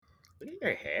Look at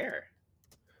your hair.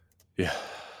 Yeah.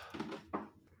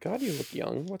 God, you look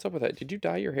young. What's up with that? Did you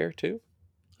dye your hair too?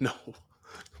 No.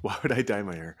 Why would I dye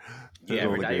my hair? You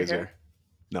ever dye your hair?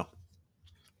 No.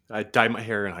 I dyed my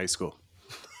hair in high school.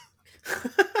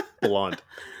 Blonde.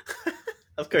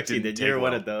 Of course you Didn't did. You're take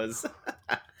one well. of those.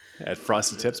 I had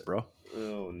frosty tips, bro.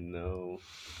 Oh no.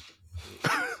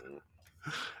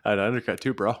 I had an undercut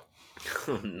too, bro.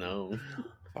 Oh no.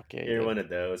 Fuck yeah, You're one of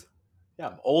those. Yeah,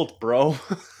 I'm old, bro.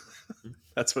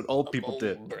 That's what old people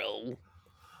did. bro.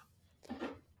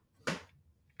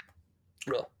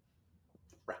 Bro.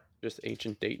 Just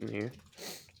ancient Dayton here.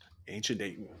 Ancient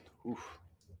Dayton. Oof,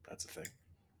 that's a thing.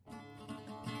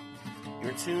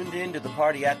 You're tuned in to the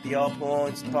Party at the All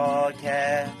Points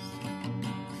podcast.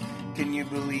 Can you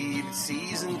believe it's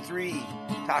season 3?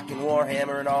 Talking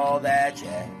Warhammer and all that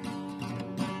jazz.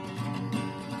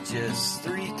 Just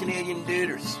 3 Canadian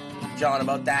duders. John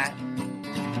about that.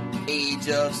 Age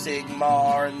of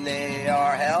Sigmar, and they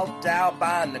are helped out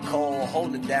by Nicole.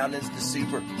 Holding it down as the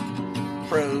super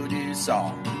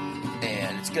producer.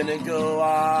 And it's gonna go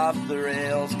off the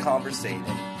rails conversating.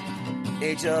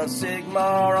 Age of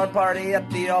Sigmar on Party at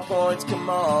the All Points. Come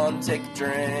on, take a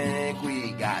drink.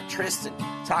 We got Tristan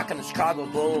talking the Chicago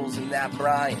Bulls and that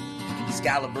Brian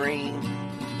Scalabrine.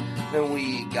 And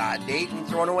we got Dayton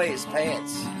throwing away his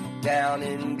pants down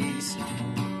in BC.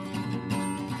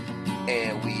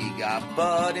 And we got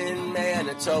Bud in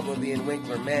Manitoba being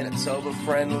Winkler Manitoba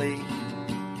friendly.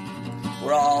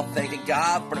 We're all thanking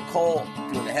God for Nicole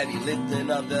doing the heavy lifting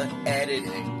of the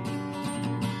editing.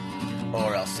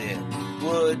 Or else it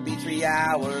would be 3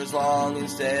 hours long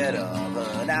instead of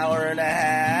an hour and a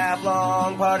half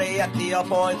long. Party at the All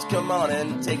Points, come on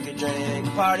and take a drink.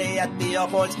 Party at the All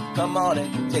Points, come on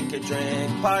and take a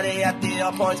drink. Party at the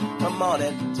All Points, come on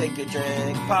and take a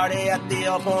drink. Party at the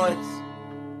All Points.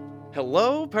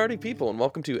 Hello, party people, and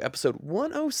welcome to episode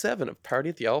 107 of Party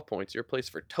at the All Points, your place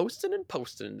for toasting and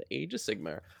posting in the Age of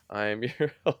Sigmar. I am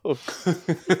your host. I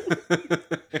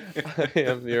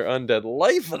am your undead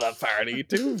life of the party,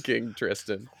 Tomb King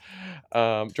Tristan.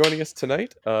 Joining us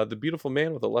tonight, the beautiful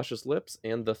man with the luscious lips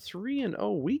and the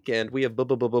 3-0 weekend, we have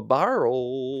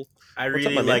Barrel. I What's up,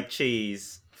 really my man? like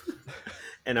cheese.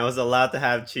 And I was allowed to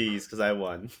have cheese because I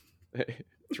won.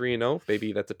 3-0,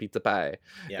 baby, that's a pizza pie.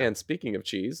 Yeah. And speaking of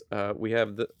cheese, we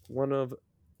have what do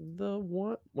I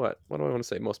want to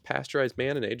say, most pasteurized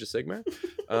man in Age of Sigmar?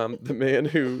 The man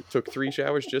who took 3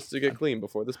 showers just to get clean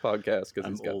before this podcast because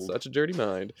he's got old. such a dirty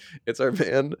mind. It's our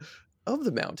man of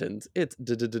the mountains. It's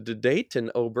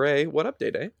Dayton O'Bray. What up,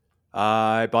 Day?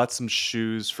 I bought some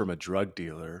shoes from a drug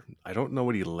dealer. I don't know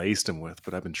what he laced them with,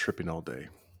 but I've been tripping all day.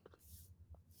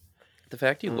 The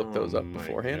fact you looked those Oh up my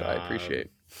beforehand, I God.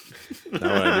 appreciate.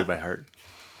 Now what I do by heart.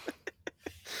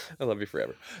 I love you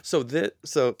forever. So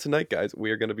tonight, guys, we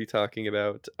are going to be talking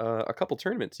about a couple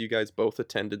tournaments. You guys both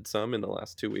attended some in the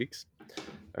last 2 weeks,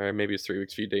 or maybe it's 3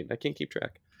 weeks for you, Dayton. I can't keep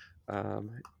track.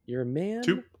 You're a man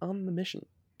 2. on the mission.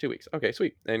 2 weeks. Okay,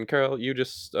 sweet. And Carl, you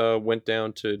just went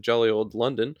down to jolly old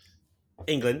London,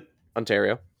 England.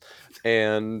 Ontario,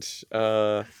 and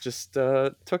just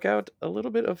took out a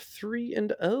little bit of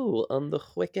 3-0 on the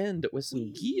weekend with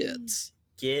some gits.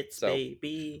 Gets, So,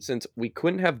 baby. Since we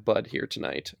couldn't have Bud here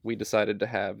tonight, we decided to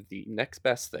have the next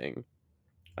best thing,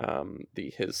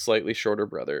 his slightly shorter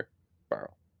brother,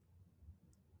 Barrel.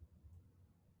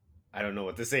 I don't know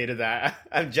what to say to that.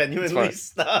 I'm genuinely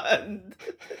stunned.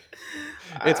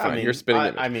 It's fine. You're spitting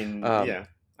image. I mean, Um, yeah.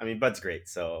 I mean, Bud's great.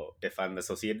 So if I'm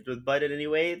associated with Bud in any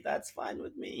way, that's fine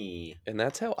with me. And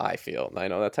that's how I feel. And I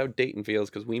know that's how Dayton feels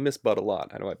because we miss Bud a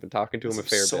lot. I know I've been talking to him a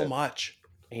fair so bit. much.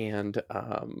 And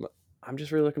I'm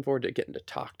just really looking forward to getting to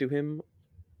talk to him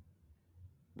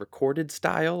recorded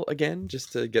style again,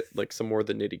 just to get like some more of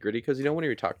the nitty gritty. Because you know, when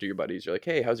you talk to your buddies, you're like,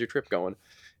 "Hey, how's your trip going?"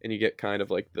 And you get kind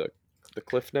of like the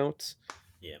cliff notes.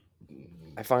 Yeah.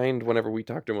 I find whenever we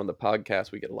talk to him on the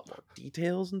podcast, we get a lot more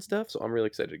details and stuff. So I'm really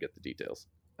excited to get the details.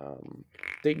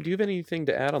 Dayton, do you have anything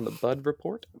to add on the Bud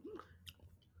report?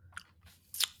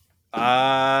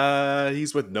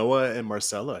 He's with Noah and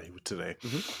Marcella today.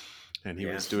 Mhm. And he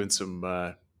Yeah. was doing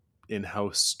some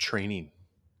in-house training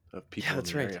of people Yeah, in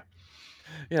that's the right. area.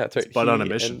 Yeah, that's right. Bud on a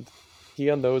mission. And he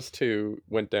on those two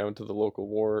went down to the local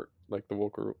war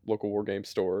war game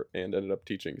store and ended up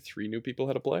teaching 3 new people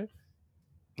how to play.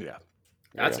 Yeah.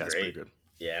 That's Yeah. That's great. pretty good.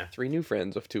 Yeah. 3 new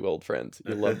friends of 2 old friends.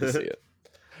 You love to see it.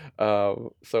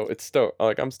 So it's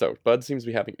I'm stoked. Bud seems to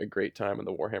be having a great time on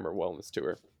the Warhammer Wellness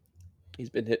Tour. He's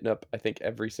been hitting up, I think,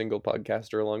 every single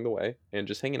podcaster along the way and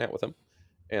just hanging out with them.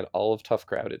 And all of Tough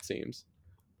Crowd, it seems.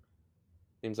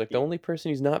 Seems like the only person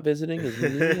he's not visiting is me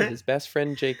and his best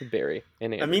friend Jacob Barry.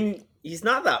 And I Andrew. mean, he's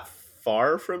not that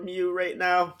far from you right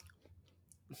now?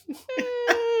 Eh,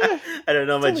 I don't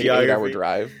know it's my only an 8-hour geography.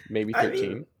 drive, maybe I 13.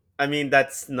 mean, I mean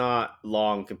that's not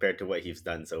long compared to what he's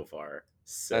done so far.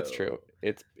 So That's true.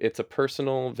 It's a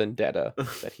personal vendetta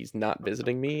that he's not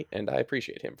visiting me, and I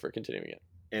appreciate him for continuing it.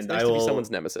 It's And nice to be someone's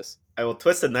nemesis. I will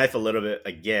twist the knife a little bit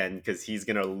again because he's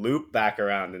gonna loop back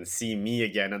around and see me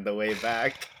again on the way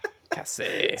back.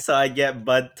 Cassé. So I get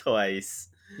Bud twice.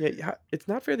 Yeah, it's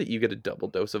not fair that you get a double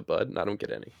dose of Bud and I don't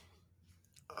get any.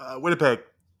 Winnipeg.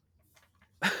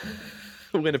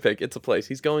 Winnipeg, it's a place.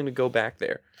 He's going to go back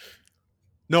there.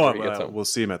 No, Where he gets home. we'll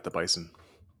see him at the Bison.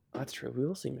 That's true. We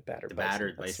will see him at Battered The Bison.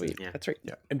 Battered That's Bison, sweet. yeah. That's right.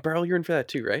 Yeah. And Barrel, you're in for that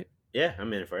too, right? Yeah,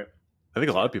 I'm in for it. I think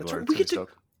a lot of people That's are. right. We get to-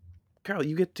 stoked. Carl,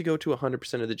 you get to go to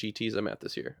 100% of the GTs I'm at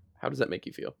this year. How does that make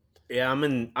you feel? Yeah,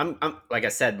 I'm like I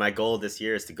said, my goal this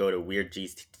year is to go to weird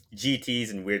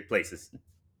GTs and weird places.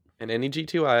 And any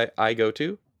G2 I go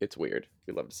to, it's weird.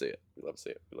 We love to see it. We love to see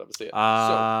it. We love to see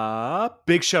it.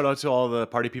 Big shout out to all the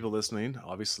party people listening,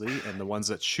 obviously, and the ones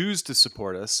that choose to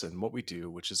support us and what we do,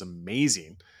 which is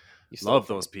amazing. You stole Love it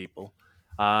from those me. people.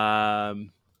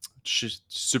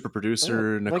 Super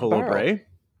producer like Nicole Barl. Bray.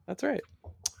 That's right.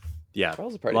 Yeah,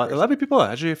 Barl's a a party lot, person. a lot of people.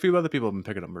 Actually, a few other people have been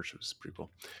picking up merch, which is pretty cool.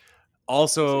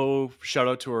 Also, shout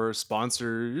out to our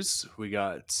sponsors. We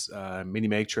got Mini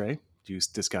Mag Tray. Use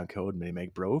discount code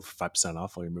MiniMagBro for 5%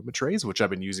 off all your movement trays, which I've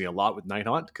been using a lot with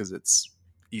Nighthaunt because it's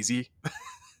easy.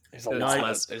 There's a It's lot.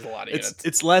 less- There's a lot of It's units.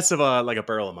 it's less of a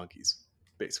barrel of monkeys,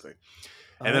 basically.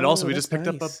 And then also we just picked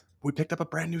up nice. we picked up a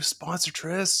brand new sponsor,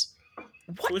 Tris.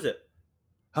 Who is it?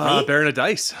 Me? Baron of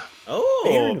Dice. Oh,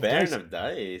 Baron of Baron Dice. of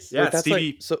Dice. Yeah, that's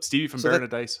Stevie. like- so- Stevie from so Baron that-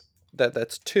 of Dice.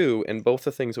 That's two, and both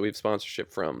the things that we have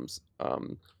sponsorship from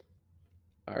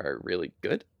are really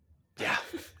good. Yeah.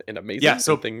 And amazing. Yeah,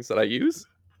 so- and things that I use.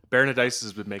 Baron of Dice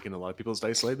has been making a lot of people's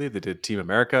dice lately. They did Team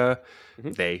America.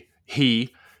 Mhm.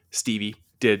 Stevie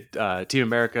did Team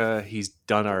America. He's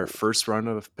done our first run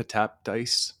of Patap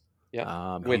dice.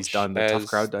 Yeah, He's which done the Tough as-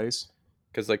 Crowd dice.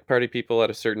 Because like party people at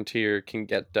a certain tier can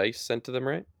get dice sent to them,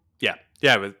 right?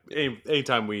 Yeah. But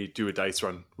anytime we do a dice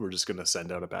run, we're just going to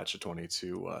send out a batch of 20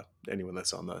 to anyone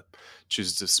that's on the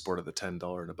chooses to support at the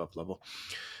 $10 and above level.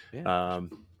 Yeah.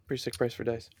 Um, Pretty sick price for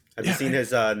dice. Have Yeah. you seen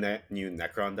his new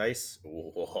Necron dice?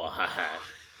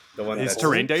 The one His that's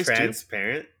terrain dice, too?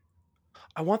 transparent.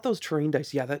 I want those terrain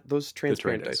dice. Yeah, those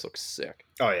transparent terrain dice dice. look sick.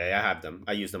 Oh yeah, I have them.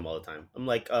 I use them all the time. I'm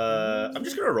like, I'm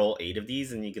just gonna roll 8 of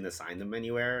these, and you can assign them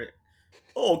anywhere.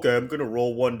 Oh, okay, I'm gonna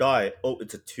roll 1 die. Oh,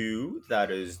 it's a 2.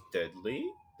 That is deadly.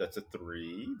 That's a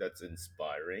 3. That's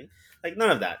inspiring. Like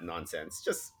none of that nonsense.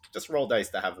 Just roll dice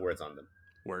that have words on them.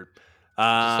 word.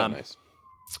 Just so nice.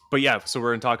 But yeah, so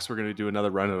we're in talks. We're going to do another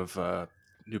run of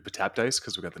new Patap dice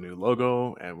because we got the new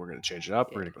logo and we're going to change it up.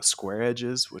 We're going to go square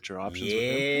edges, which are options with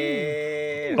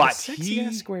him. Yeah. But sexy he-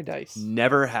 ass square dice.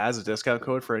 Never has a discount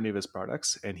code for any of his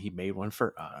products, and he made one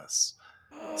for us.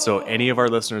 So any of our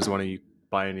listeners want to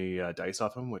buy any dice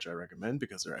off him, which I recommend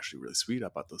because they're actually really sweet. I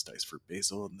bought those dice for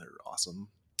Basil, and they're awesome.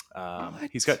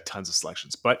 He's got tons of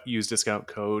selections, but use discount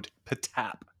code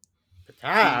PATAP.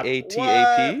 Patap.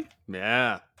 PATAP.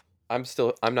 Yeah,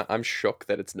 I'm shook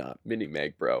that it's not Mini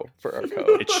Mag Bro for our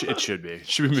code. it should be. It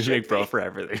should be Mini Bro for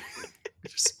everything.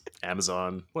 Just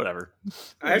Amazon, whatever.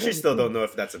 I actually still don't know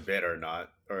if that's a bit or not.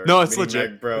 Or No, it's Mini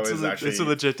legit. Mag Bro it's, is a, actually it's a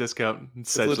legit discount. It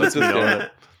says legit lets me know discount.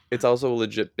 that. It's also a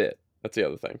legit bit. That's the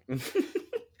other thing.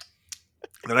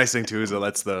 The nice thing too is it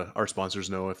lets our sponsors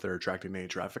know if they're attracting any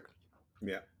traffic.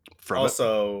 Yeah. From it.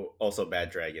 Also, Bad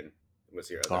Dragon was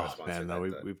your other Oh sponsor. man, no,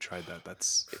 that, we've tried that.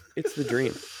 That's It's the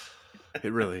dream.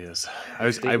 it. Really is.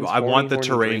 Dayton's I want the horny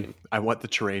terrain. dream. I want the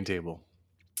terrain table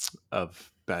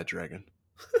of Bad Dragon.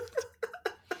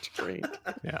 Dream.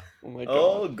 Yeah. Oh my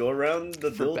Oh, god. go around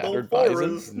the For dildo battered bison?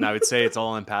 forest. And I would say it's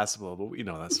all impassable, but we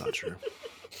know that's not true.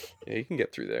 Yeah, you can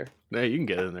get through there. No, you can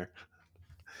get in there.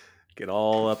 Get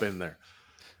all up in there.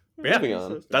 Yeah, Moving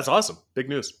on. that's awesome. Big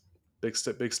news. Big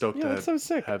stoked Yeah, that's to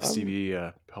so sick. have Stevie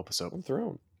help us out. I'm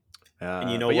thrown.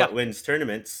 And you know but what wins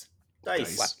tournaments?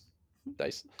 Dice. Dice.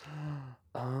 Dice.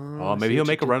 Oh, maybe he'll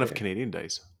make a run of Canadian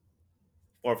dice.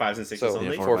 4, 5s, and 6s So,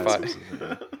 only. yeah, 4, 5. 6s,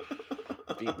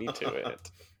 yeah. Beat me to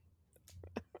it.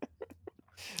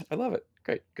 I love it.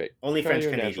 Great. Only Try French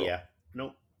your Canadian. natural.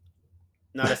 Nope.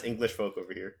 Not us English folk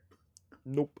over here.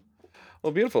 Nope.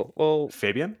 Well, beautiful. Well,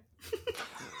 Fabian?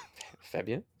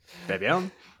 Fabien.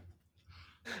 Fabian?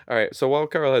 All right. So while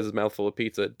Carl has his mouthful of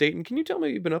pizza, Dayton, can you tell me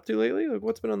what you've been up to lately? Like,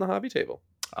 what's been on the hobby table?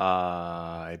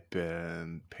 I've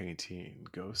been painting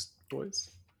ghost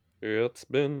boys. It's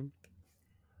been.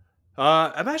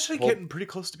 I'm actually Well- getting pretty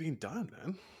close to being done,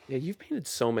 man. Yeah, you've painted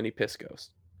so many piss ghosts.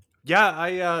 Yeah,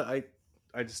 I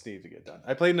I just need to get done.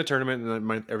 I played in a tournament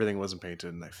and everything wasn't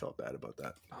painted, and I felt bad about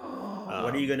that.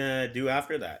 What are you gonna do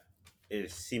after that? It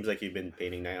seems like you've been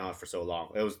painting Nighthawk for so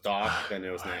long. It was Doc, then it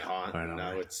was Nighthawk, I and know,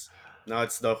 now right?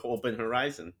 it's the open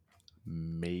horizon.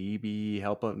 Maybe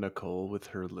help out Nicole with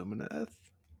her Lumineth.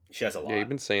 She has a lot. Yeah, you've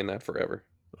been saying that forever.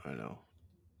 I know.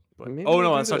 But Maybe oh we'll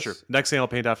no, do that's not true. this. Next thing I'll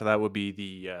paint after that would be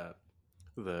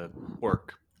the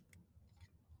orc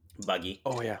Buggy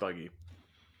Oh yeah, buggy.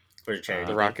 for charity.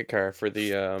 the rocket car for the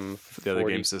The other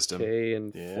game system. 40K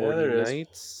and Yeah, 40 there it is.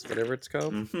 nights, whatever it's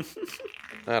called. Mhm.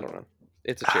 I don't know.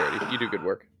 It's a charity. You do good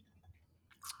work.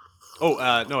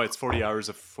 Oh no, it's 40 hours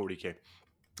of 40k.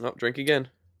 Oh, drink again.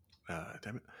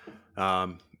 Damn it.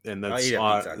 And I'll that's eat a pizza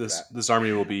after this that. this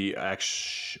army will be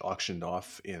auctioned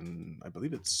off in, I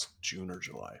believe it's June or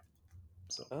July.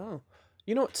 So Oh,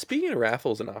 you know what? Speaking of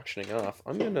raffles and auctioning off,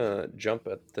 I'm gonna jump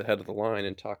at the head of the line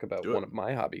and talk about Do it. one of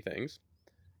my hobby things.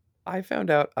 I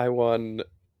found out I won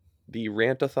the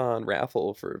Rantathon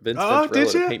raffle for Vince Oh, Venturella did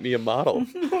to ya? paint me a model.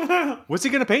 what's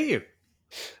he gonna paint you?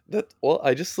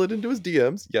 I just slid into his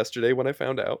DMs yesterday when I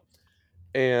found out,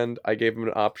 and I gave him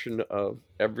an option of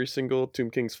every single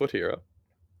Tomb King's foot hero,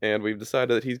 and we've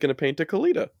decided that he's gonna paint a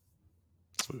Kalita,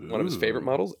 one of his favorite Ooh.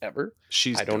 models ever.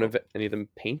 She's I don't dope. have any of them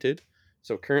painted,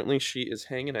 so currently she is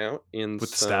hanging out in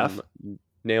With the some staff?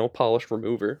 nail polish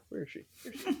remover. Where is she?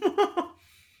 Here she is.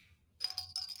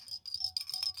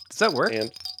 Does that work?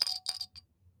 And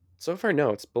so far, no,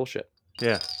 it's bullshit.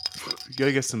 Yeah. You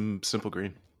gotta get some simple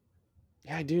green.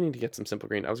 Yeah, I do need to get some simple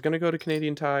green. I was gonna go to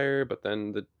Canadian Tire, but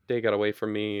then the day got away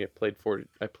from me.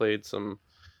 I played some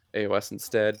AOS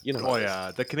instead. You know. how Oh it is.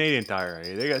 yeah, the Canadian Tire.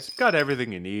 Eh? They got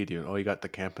everything you need. You got the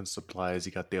camping supplies.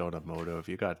 You got the automotive.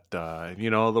 You got a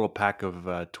little pack of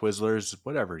Twizzlers.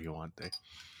 Whatever you want.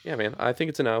 Yeah, man. I think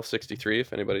it's an Alf 63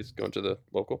 if anybody's going to the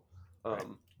local. Right.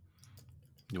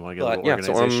 You want to get a But little yeah,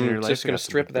 so organization in your I'm life. just you gonna got some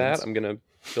strip big that. bins. I'm gonna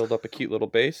build up a cute little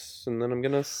base, and then I'm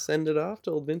gonna send it off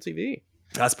to old Vincey V.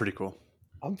 That's pretty cool.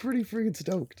 I'm pretty freaking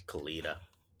stoked. Kalita.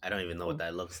 I don't even know what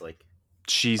that looks like.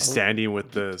 She's Oh. standing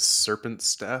with the serpent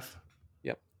staff.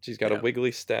 Yep, she's got Yeah. a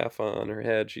wiggly staff on her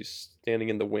head. She's standing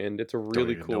in the wind. It's a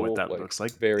really even cool. know what that looks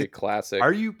like. Very It- classic.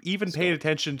 Are you even paying Stone.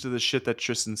 attention to the shit that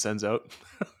Tristan sends out?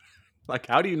 Like,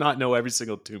 how do you not know every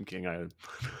single Tomb King item?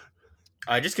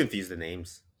 I just confused the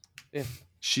names.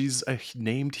 She's a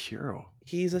named hero.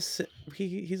 He's a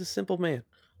he's a simple man.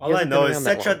 All I hasn't know been is around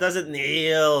that Cetra long. doesn't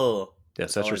kneel. Yeah,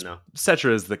 That's all I Cetra's, know.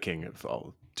 Cetra is the king of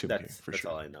all Tomb King That's for that's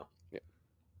sure. all I know.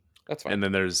 That's fine. And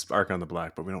then there's Archon the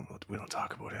Black, but we don't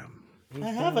talk about him. I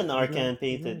have an Arcan He's not a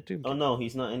painted. Tomb Oh King. no,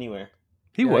 he's not anywhere.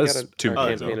 He Yeah, I was got an Tomb Arcan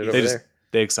King. though. painted They over just- there.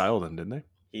 They exiled him, didn't they?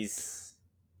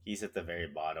 He's at the very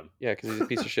bottom. Yeah, because he's a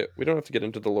piece of shit. We don't have to get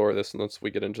into the lore of this unless we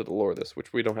get into the lore of this,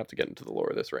 which we don't have to get into the lore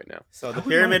of this right now. So I the would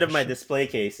pyramid mind of my shit. display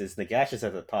case is Nagash is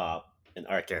at the top and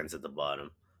Arcan's at the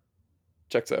bottom.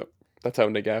 Checks out. That's how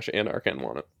Nagash and Arkan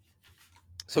want it.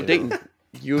 So Yeah. Dayton,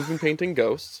 you've been painting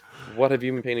ghosts. What have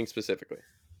you been painting specifically?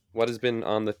 What has been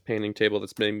on the painting table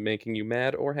that's been making you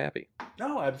mad or happy?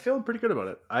 No, I'm feeling pretty good about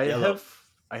it. Yellow.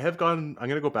 I have gone. I'm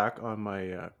gonna go back on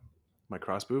my my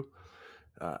crossbow.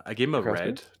 I gave him a Your crossbow?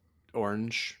 red,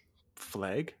 orange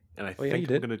flag, and I Oh, yeah, think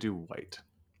you I'm did. gonna do white.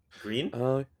 Green?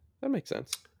 That makes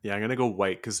sense. Yeah, I'm gonna go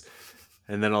white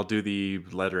and then I'll do the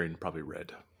lettering probably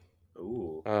red.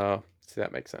 Ooh. See,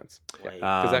 that makes sense. White.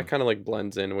 Because that kind of like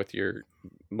blends in with your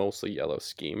mostly yellow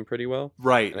scheme pretty well.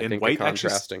 Right, And I and think the white actually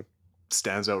contrasting.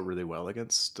 stands out really well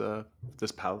against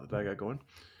this palette that I got going.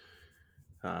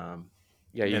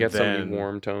 Yeah, you and got some of then- the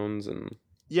warm tones and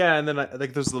Yeah, and then I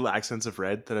like there's little accents of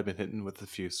red that I've been hitting with a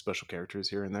few special characters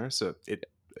here and there. So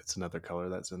it's another color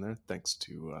that's in there. Thanks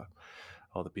to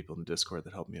all the people in the Discord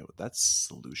that helped me out with that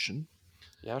solution.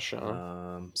 yeah,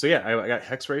 Sean. So yeah, I got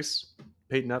Hex Race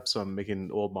painting up, so I'm making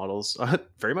old models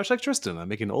very much like Tristan. I'm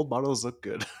making old models look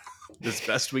good as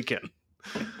best we can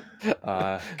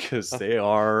because they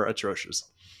are atrocious.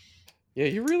 Yeah,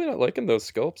 you're really not liking those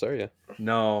sculpts, are you?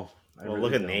 No, I Well, really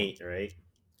look at don't. Nate, right?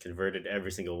 Converted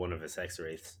every single one of his Hex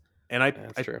wraiths. And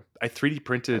That's true. I 3D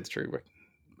printed That's true.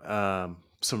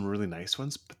 some really nice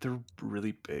ones, but they're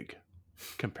really big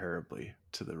comparably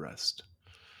to the rest.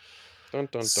 Dun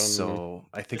dun dun. So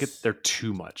I think Just- they're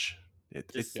too much.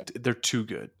 They're too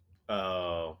good.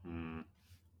 Oh.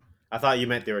 I thought you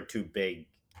meant they were too big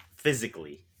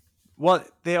physically. Well,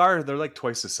 they're like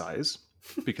twice the size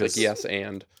because like yes,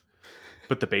 and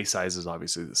but the base size is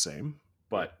obviously the same.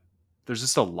 But there's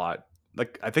just a lot.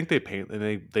 Like I think they paint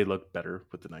and they look better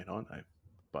with the night on. I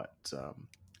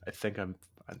think I'm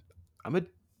a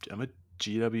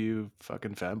GW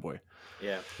fucking fanboy.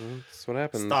 Yeah. well, that's what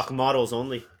happens. Stock models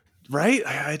only. Right?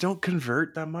 I don't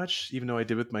convert that much, even though I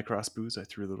did with my crossbows. I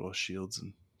threw little shields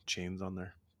and chains on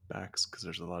their backs because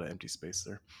there's a lot of empty space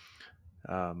there.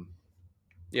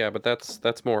 Yeah, but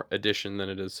that's more addition than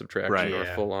it is subtraction Right. or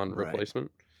Yeah. full on Right.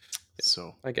 replacement.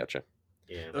 So, I getcha.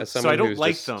 Yeah. As so I someone don't who's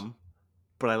like just- them,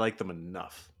 but I like them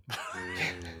enough.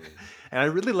 Mm. And I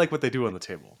really like what they do on the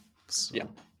table. So. Yeah.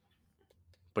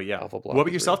 But yeah. Alpha What block about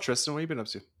is yourself, real. Tristan? What have you been up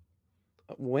to?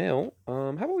 Well, how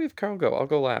about we have Carl go? I'll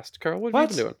go last. Carl, what have What?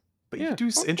 you been doing? But Yeah, you do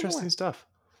I'll go interesting last. stuff.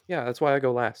 Yeah, that's why I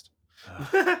go last.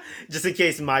 Just in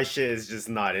case my shit is just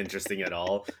not interesting at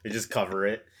all, we just cover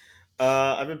it.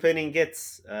 I've been painting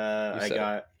Gits. I said it.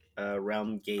 got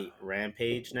Realm Gate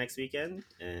Rampage next weekend,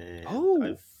 and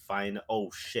Oh. oh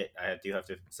shit! I do have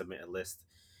to submit a list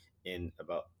in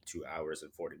about 2 hours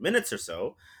and 40 minutes or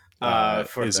so.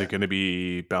 Is it going to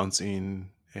be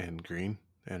bouncing and green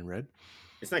and red?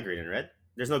 It's not green and red.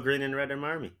 There's no green and red in my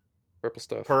army. Purple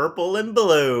stuff. Purple and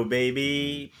blue,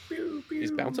 baby. Pew, pew. He's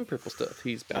bouncing purple stuff.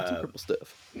 He's bouncing purple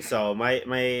stuff. So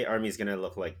my army is gonna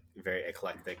look like very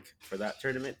eclectic for that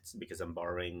tournament because I'm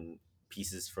borrowing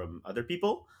pieces from other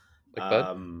people. Like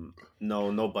Bud?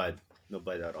 No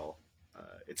Bud at all.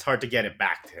 It's hard to get it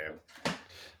back to him.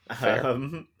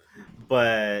 Fair.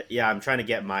 But yeah, I'm trying to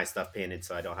get my stuff painted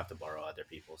so I don't have to borrow other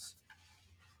people's.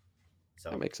 So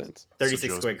That makes sense.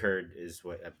 36 Joe's- Squig Herd is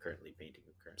what I'm currently painting.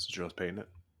 So Joe's painting it.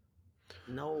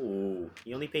 No,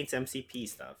 he only paints MCP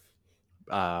stuff.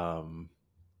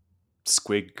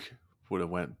 Squig would have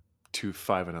went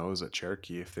 2-5-0s at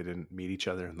Cherokee if they didn't meet each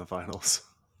other in the finals.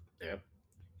 Yep,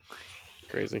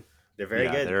 Crazy. they're very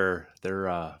good.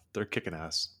 They're kicking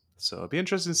ass. So it'd be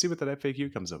interesting to see what that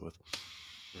FAQ comes up with.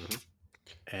 Mhm.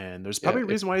 And there's Yeah, probably a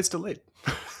reason why it's delayed.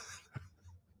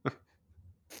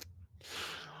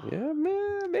 Yeah,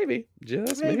 man, maybe.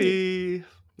 Just maybe.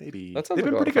 Maybe. That sounds They've like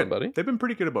been a lot pretty of fun, good, buddy. They've been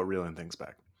pretty good about reeling things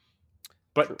back.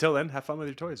 But True. till then, have fun with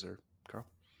your toys, or Carl.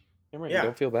 Yeah, right. Yeah.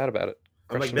 Don't feel bad about it.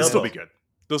 I'm like Crush them They'll Bilbo. still down. be good.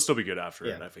 They'll still be good after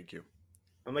Yeah. an FAQ.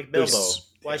 I'm like Bilbo.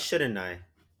 There's- Why yeah. shouldn't I?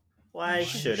 Why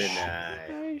shouldn't I?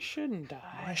 Why shouldn't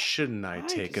Why shouldn't I I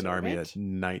take an deserve army it. at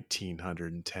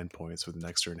 1910 points with an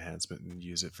extra enhancement and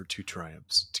use it for 2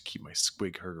 triumphs to keep my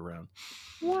squig herd around?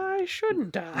 Why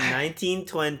shouldn't I?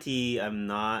 1920. I'm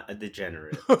not a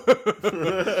degenerate.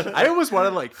 I almost want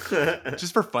to like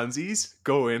just for funsies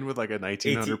go in with like a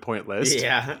 1900 point list.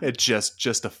 Yeah. And just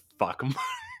to fuck them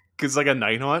because like a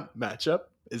night haunt matchup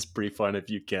is pretty fun if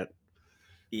you can't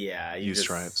Yeah. You use just,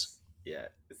 triumphs. Yeah.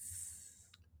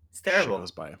 It's terrible. Shit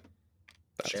goes by.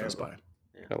 That's Shit goes terrible.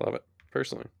 by. I love it.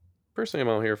 Personally, I'm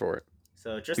all here for it.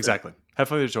 So just Exactly. Have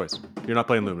fun with your toys. You're not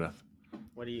playing Lumineth.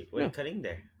 What are you cutting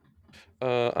there?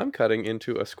 I'm cutting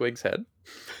into a squig's head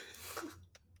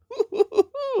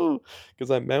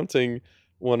because I'm mounting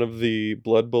one of the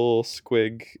Blood Bowl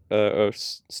squig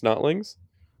snotlings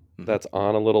Mhm. that's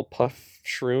on a little puff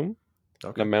shroom. And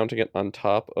Okay. I'm mounting it on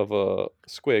top of a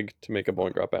squig to make a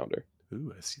Boingrot Bounder.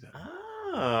 Ooh, I see that.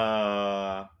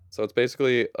 Ah. So it's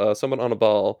basically someone on a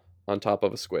ball on top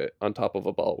of a squid, on top of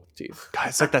a ball with teeth. God,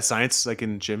 it's like that science like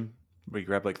in gym where you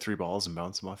grab like 3 balls and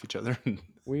bounce them off each other.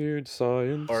 Weird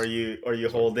science. Or you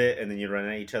hold it and then you run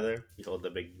at each other. You hold the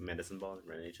big medicine ball and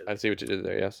run at each other. I see what you did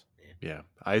there. Yes, Yeah.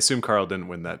 I assume Carl didn't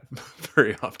win that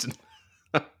very often.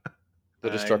 the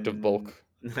destructive bulk.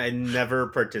 I never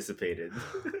participated.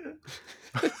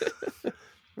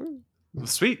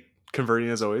 Sweet. Converting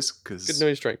as always, because Good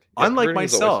noise strength. Yeah, unlike converting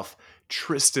as always. myself,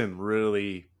 Tristan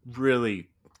really, really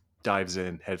dives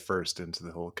in headfirst into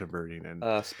the whole converting.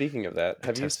 And Speaking of that,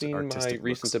 have you seen my artistic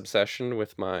recent looks. obsession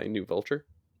with my new vulture?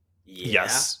 Yeah.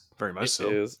 yes, very much It so.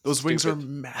 is Those wings are stupid.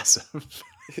 massive.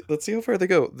 Let's see how far they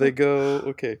go. They go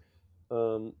okay.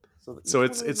 So So each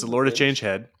it's one it's is a Lord of an Change inch.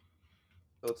 head.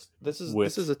 So this is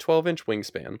with- a 12-inch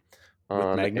wingspan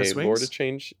on Magnus a Lord wings? of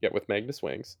Change. Yeah, with Magnus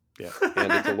wings, Yeah.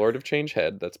 and it's a Lord of Change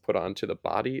head that's put onto the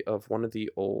body of one of the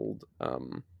old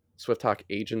Swifthawk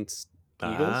agents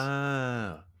eagles.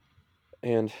 Ah.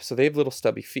 And so they have little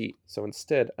stubby feet. So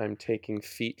instead, I'm taking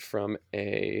feet from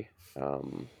a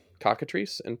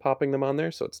cockatrice and popping them on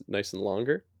there so it's nice and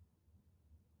longer.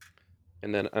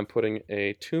 And then I'm putting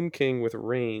a Tomb King with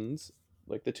reins,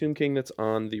 like the Tomb King that's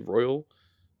on the Royal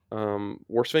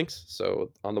War Sphinx.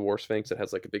 So on the War Sphinx, it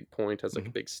has like a big point, has like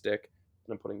a big stick.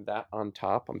 And I'm putting that on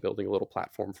top. I'm building a little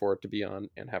platform for it to be on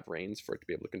and have reins for it to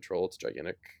be able to control its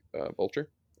gigantic vulture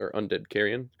or undead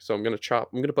carrion. So I'm gonna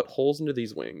put holes into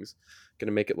these wings.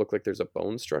 Gonna make it look like there's a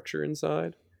bone structure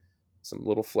inside, some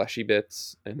little fleshy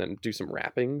bits, and then do some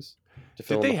wrappings to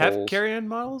fill Did in they the have holes. carrion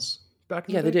models back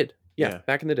in Yeah, the they day? did. Yeah, Yeah.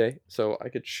 back in the day. So I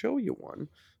could show you one,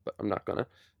 but I'm not gonna.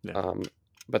 Yeah.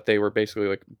 But they were basically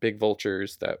like big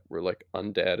vultures that were like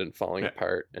undead and falling Yeah.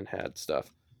 apart and had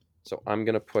stuff. So I'm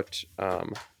gonna put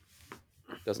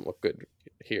doesn't look good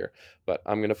here, but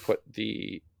I'm gonna put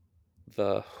the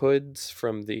hoods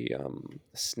from the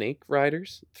snake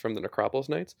riders from the Necropolis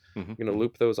Knights. I'm gonna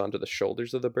loop those onto the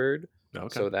shoulders of the bird,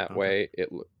 so that way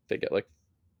they get like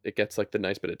it gets like the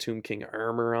nice bit of Tomb King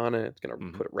armor on it. It's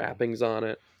gonna put wrappings on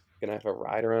it. Gonna have a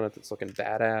rider on it that's looking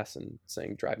badass and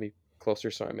saying "Drive me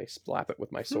closer, so I may slap it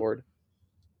with my sword."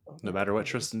 No matter what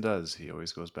Tristan does, he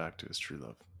always goes back to his true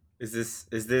love. Is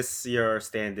this your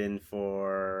stand-in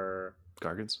for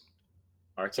Gargans?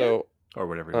 Arcan? So or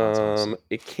whatever he wants.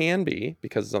 it can be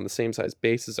because it's on the same size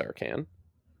base as Arcan.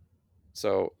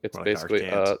 So it's Like basically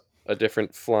a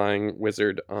different flying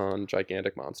wizard on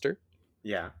gigantic monster.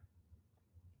 Yeah.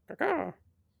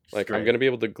 Like I'm gonna be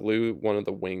able to glue one of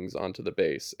the wings onto the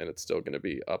base, and it's still gonna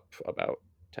be up about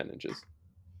 10 inches.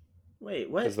 Wait,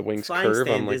 what? Because the wings flying curve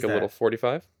on stand like is a that? little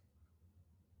 45.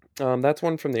 That's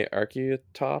one from the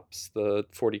Archaeotops, the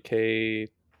 40k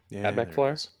Yeah, AdMech there it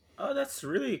flyer. is. Oh, that's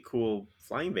really cool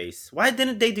flying base. Why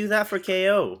didn't they do that for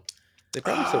KO? They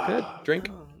probably still could. Drink.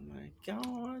 Oh my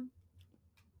god.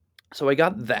 So I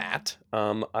got that.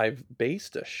 I've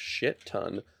based a shit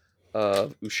ton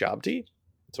of Ushabti.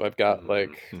 So I've got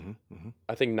like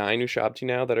I think 9 Ushabti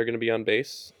now that are going to be on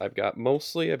base. I've got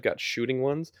shooting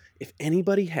ones. If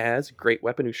anybody has great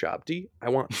weapon Ushabti, I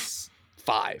want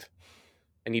 5.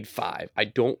 I need 5. I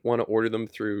don't want to order them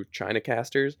through China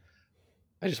casters.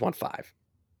 I just want 5.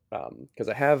 Because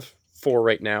I have 4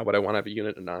 right now, but I want to have a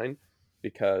unit of 9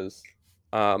 because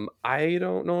I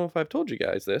don't know if I've told you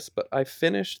guys this, but I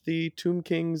finished the Tomb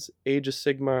King's Age of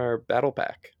Sigmar battle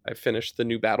pack. I finished the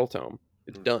new battle tome.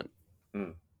 It's done.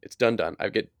 It's done.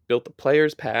 I've built the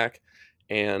players pack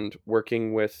and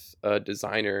working with a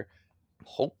designer.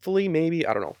 Hopefully, maybe,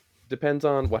 I don't know. Depends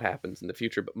on what happens in the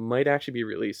future, but might actually be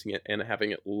releasing it and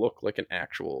having it look like an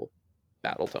actual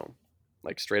battle tome.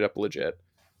 Like straight up legit.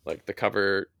 Like the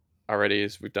cover already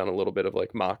is, we've done a little bit of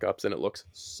like mock-ups and it looks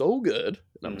so good.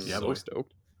 And I'm so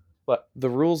stoked. But the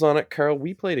rules on it, Carl,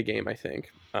 we played a game, I think.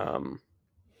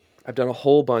 I've done a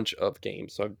whole bunch of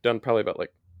games. So I've done probably about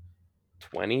like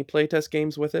 20 playtest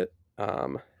games with it.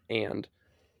 And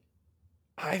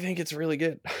I think it's really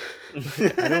good.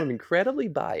 I know I'm incredibly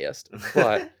biased,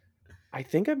 but I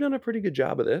think I've done a pretty good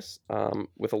job of this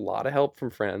with a lot of help from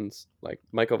friends. Like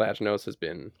Michael Vaginos has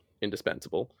been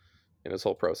indispensable in this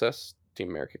whole process. Team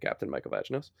America captain Michael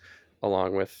Vaginos,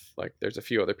 along with like there's a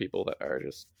few other people that are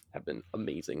just have been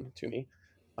amazing to me.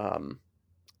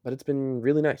 But it's been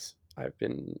really nice.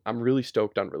 I'm really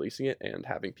stoked on releasing it and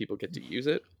having people get to use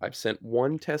it. I've sent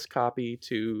 1 test copy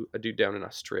to a dude down in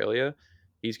Australia.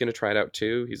 He's going to try it out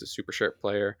too. He's a super sharp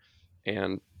player.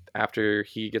 And after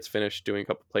he gets finished doing a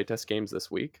couple playtest games this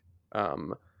week,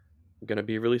 I'm going to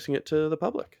be releasing it to the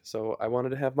public. So I wanted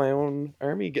to have my own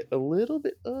army get a little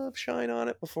bit of shine on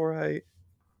it before I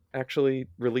actually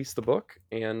release the book.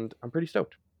 And I'm pretty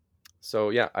stoked.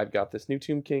 So yeah, I've got this new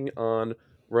Tomb King on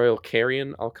Royal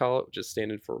Carrion, I'll call it, which is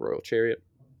standing for Royal Chariot.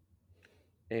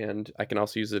 And I can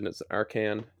also use it as an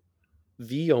Arcan.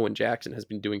 V. Owen Jackson has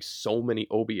been doing so many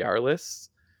OBR lists,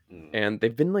 and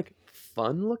they've been like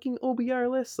fun looking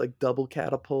OBR lists, like double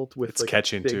catapult with it's like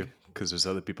catching too, because there's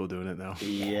other people doing it now.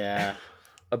 Yeah.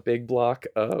 A big block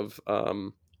of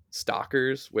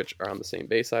stalkers, which are on the same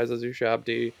base size as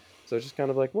Ushabti. So it's just kind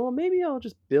of like, well, maybe I'll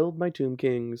just build my Tomb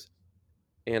Kings.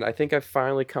 And I think I've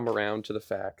finally come around to the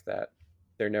fact that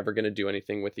they're never going to do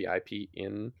anything with the IP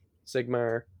in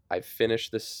Sigmar. I've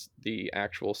finished the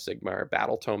actual Sigmar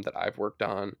battle tome that I've worked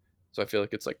on. So I feel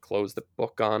like it's like closed the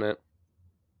book on it.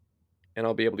 And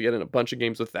I'll be able to get in a bunch of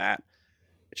games with that.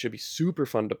 It should be super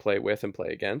fun to play with and play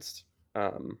against.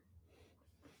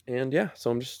 And yeah,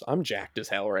 so I'm jacked as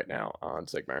hell right now on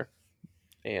Sigmar.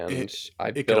 And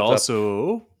it could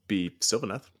also be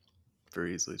Sylvaneth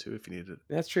very easily too if you need it.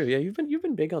 That's true. Yeah, you've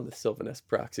been big on the Sylvaneth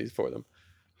proxies for them.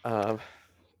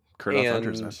 Kurnoth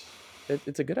Hunters, man.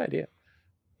 It's a good idea.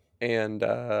 And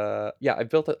yeah, I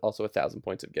built it also 1,000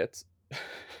 points of gits.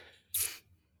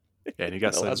 Yeah, and you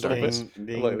got Slaves Darkness.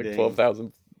 Like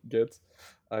 12,000 gits.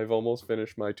 I've almost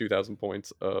finished my 2,000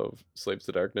 points of Slaves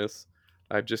to Darkness.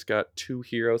 I've just got 2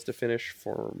 heroes to finish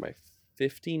for my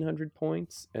 1,500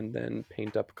 points, and then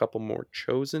paint up a couple more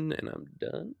Chosen, and I'm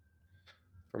done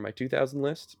for my 2,000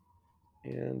 list.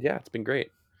 And yeah, it's been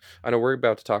great. I know we're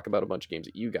about to talk about a bunch of games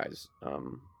that you guys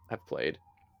have played.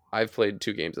 I've played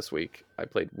 2 games this week. I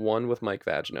played 1 with Mike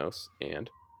Vaginos, and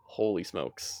holy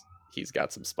smokes, he's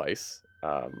got some spice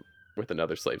with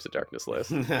another Slaves of Darkness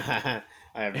list. I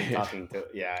have been talking to...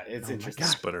 Yeah, it's interesting.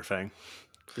 Splinterfang.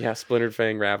 Yeah, Splintered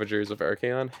Fang Ravagers of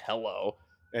Archaon. Hello.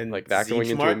 And like that going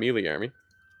into a melee army.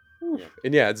 Yeah.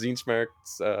 And yeah,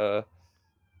 Zinchmark's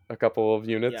a couple of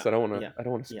units. Yeah, I don't want to. yeah, I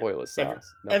don't want to yeah. spoil his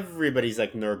sauce. No. Everybody's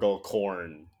like Nurgle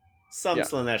corn. Some Yeah.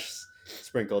 Slaanesh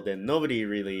sprinkled in. Nobody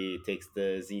really takes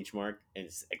the Tzeentch mark,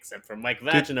 except for Mike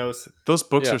Vaginos. Those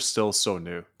books Yeah. are still so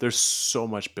new. There's so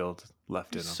much build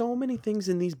left in There's them, so many things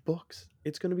in these books.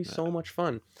 It's going to be so much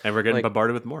fun. and we're getting like-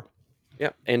 bombarded with more.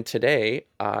 Yeah. And today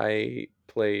I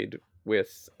played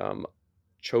with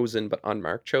Chosen but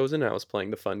unmarked Chosen. I was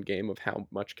playing the fun game of how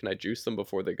much can I juice them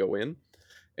before they go in.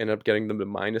 Ended up getting them to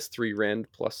 -3 rend,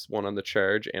 +1 on the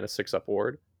charge, and a 6-up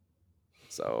ward.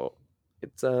 So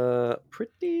it's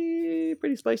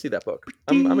pretty spicy, that book.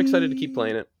 I'm excited to keep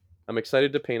playing it. I'm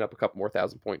excited to paint up a couple more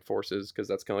 1,000-point forces because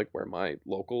that's kind of like where my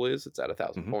local is. It's at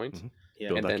 1,000 points. Yeah.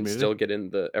 Build And that then community. still get in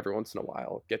the every once in a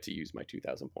while get to use my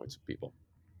 2,000 points with people.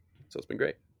 So it's been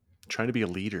great. Trying to be a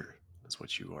leader is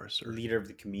what you are, sir. Leader of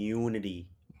the community.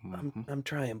 Mhm. I'm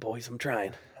trying, boys. I'm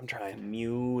trying.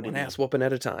 Community. One ass whooping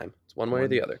at a time. It's one way or One-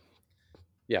 the other.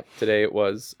 Yeah, today it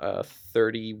was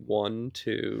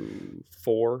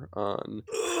 31-4 on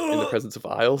in the presence of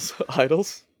idols.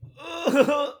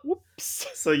 Whoops.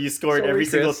 So you scored Sorry, every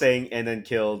single Chris. thing and then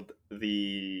killed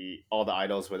all the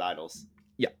idols with idols.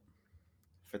 Yeah.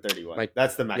 For 31. My-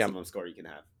 That's the maximum score you can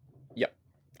have.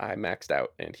 I maxed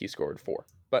out and he scored 4.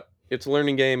 But it's a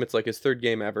learning game. It's like his 3rd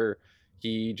game ever.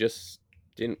 He just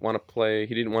didn't want to play.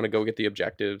 He didn't want to go get the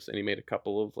objectives, and he made a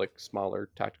couple of like smaller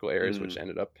tactical errors, which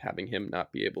ended up having him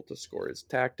not be able to score his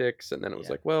tactics. And then it was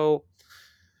Yeah. like, well,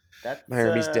 That's, my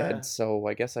army's dead, so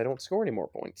I guess I don't score any more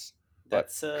points. But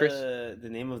That's Chris- the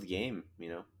name of the game, you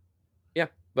know?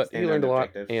 But he Stand learned a on lot,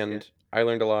 objectives, and yeah. I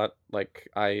learned a lot. Like,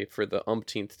 I, for the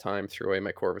umpteenth time, threw away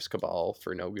my Corvus Cabal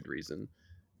for no good reason.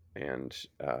 And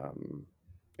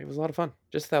it was a lot of fun.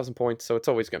 Just 1,000 points, so it's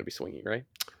always going to be swinging, right?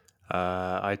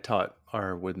 I taught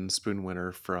our wooden spoon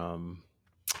winner from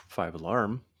 5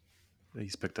 Alarm.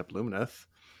 He's picked up Lumineth,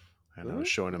 and I was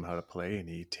showing him how to play, and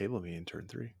he tabled me in turn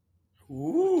 3.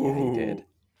 Ooh. Yeah, he did.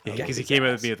 Yeah, Got because he his came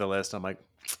ass. at me at the list. I'm like,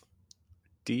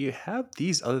 do you have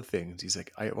these other things? He's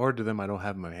like, I ordered them. I don't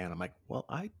have them in my hand. I'm like, well,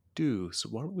 I do. So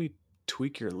why don't we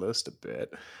tweak your list a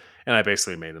bit? And I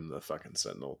basically made him the fucking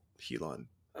Sentinel Helon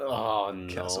Oh,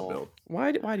 castle no. build.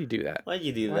 Why'd you do that? Why'd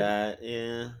you do Why- that?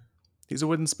 Yeah. He's a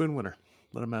wooden spoon winner.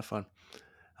 Let him have fun.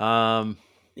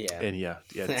 Yeah. And yeah,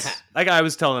 it's like I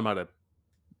was telling him how to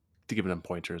give him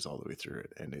pointers all the way through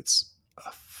it, and it's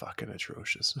fucking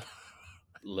atrocious.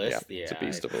 List? Yeah. It's a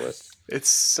beast of a list. It's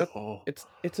so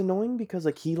It's annoying because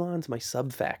like Helon's my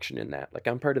sub faction in that. Like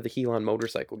I'm part of the Helon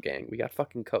motorcycle gang. We got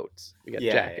fucking coats. We got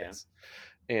Yeah, jackets.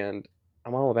 And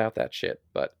I'm all about that shit,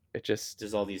 but it just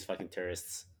There's all these fucking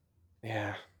tourists.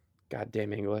 yeah.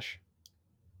 Goddamn English.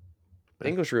 But-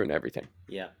 English ruin everything.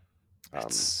 Yeah.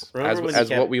 it's Remember when you As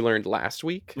kept- what we learned last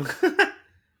week.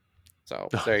 So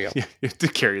there you go. Yeah, you have to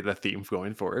carry the theme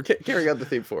going forward. Carrying on the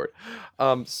theme forward.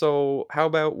 So how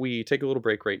about we take a little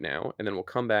break right now, and then we'll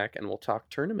come back and we'll talk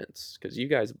tournaments because you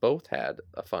guys both had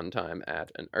a fun time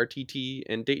at an RTT.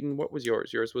 And Dayton, what was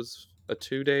yours? Yours was a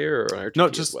 2-day or an RTT No,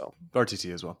 as just well.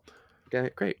 RTT as well. Okay,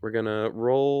 great. We're gonna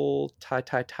roll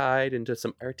tied into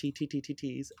some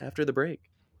RTTTTs after the break.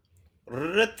 I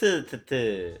What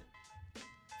the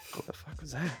fuck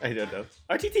was that? don't know.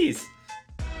 RTTs.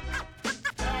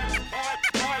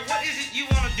 What is it you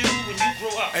want to do when you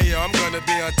grow up? Hey yo, I'm gonna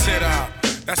be on TikTok.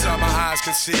 That's all my eyes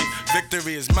can see.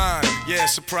 Victory is mine, yeah,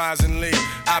 surprisingly.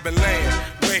 I've been laying,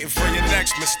 waiting for your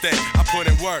next mistake. I put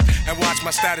in work and watch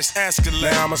my status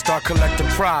escalate. Now I'ma start collecting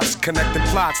props, connecting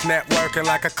plots, networking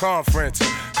like a conference.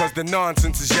 Cause the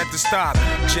nonsense is yet to stop.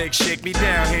 Jake, shake me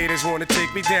down. Haters wanna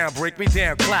take me down, break me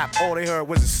down, clap. All they heard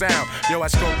was a sound. Yo, I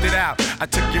scoped it out. I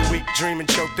took your weak dream and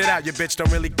choked it out. Your bitch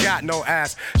don't really got no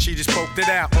ass. She just poked it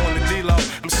out on the D-Lo.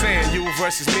 I'm saying you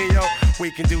versus me, yo.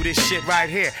 We can do this shit right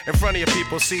here in front of your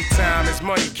people. See, time is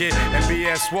money, kid, and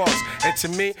BS walks. And to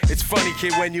me, it's funny,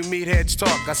 kid, when you meet heads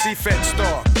talk. I see feds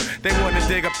stalk. They wanna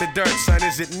dig up the dirt, son.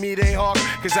 Is it me they hawk?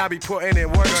 Cause I be putting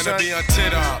in work, son. Gonna be on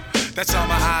TikTok. That's all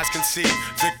my eyes can see.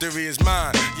 Victory is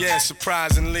mine, yeah,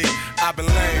 surprisingly. I've been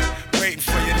laying, waiting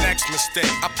for your next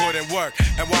mistake. I put in work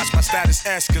and watch my status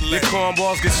escalate. Your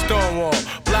cornballs get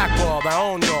stonewalled, blackballed, I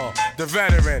own y'all. The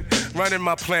veteran, running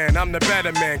my plan, I'm the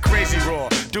better man. Crazy raw,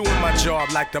 doing my job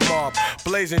like the mob.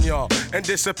 Blazing y'all, and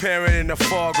disappearing in the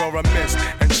fog or a mist.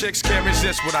 And chicks can't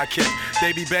resist what I kick.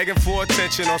 They be begging for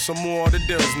attention on some more of the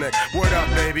deals, Nick. Word up,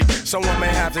 baby, someone may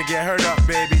have to get hurt up,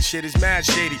 baby. Shit is mad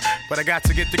shady, but I got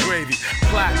to get the gravy.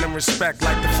 Platinum respect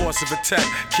like the force of a tech.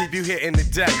 Keep you hitting the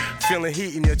deck, feeling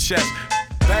heat in your chest.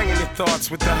 Banging your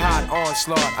thoughts with the hot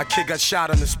onslaught. I kick a shot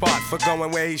on the spot for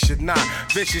going where he should not.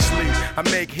 Viciously, I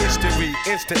make history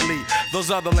instantly. Those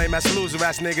other lame ass loser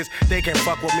ass niggas, they can't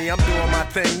fuck with me. I'm doing my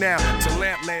thing now to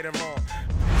lamp later on.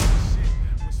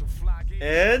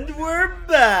 And we're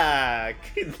back.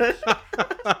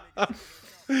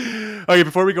 Okay,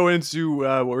 before we go into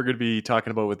what we're going to be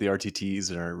talking about with the RTTs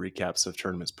and our recaps of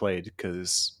tournaments played,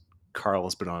 because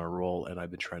Carl's been on a roll and I've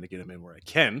been trying to get him in where I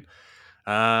can.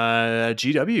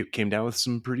 GW came down with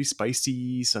some pretty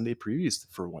spicy Sunday previews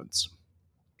for once.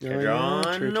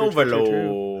 John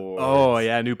Overlord. Oh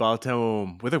yeah, new Battle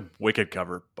Tome with a wicked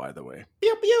cover, by the way.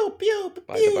 Pew pew pew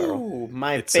By the barrel. pew.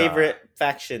 My It's, favorite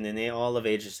faction in all of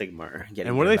Age of Sigmar.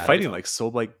 And what are they fighting? Like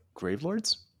Soulblight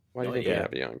Gravelords? Why do you No think we idea.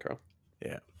 have you on, Carl?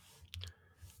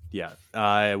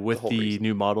 Yeah. With whole the reason.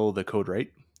 new model, the Code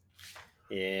Right.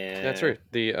 Yeah, That's right.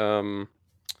 The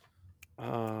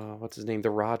what's his name? The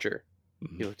Roger.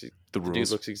 He looks. The The dude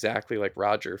rules. looks exactly like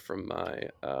Roger from my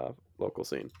local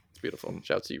scene. It's beautiful.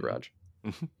 Shouts to you, Raj.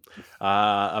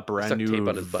 A brand Stuck new tape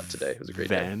on his butt today. It was a great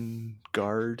day.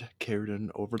 Vanguard Carridan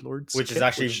Overlords, which is kit,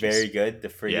 actually which very is- good. The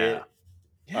frigate,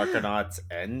 Yeah. Arcanauts,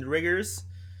 and riggers.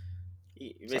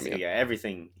 Basically, up. yeah,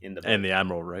 everything in the book. And the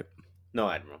Admiral, right? No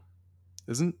admiral.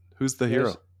 Isn't who's the There's-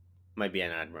 hero? Might be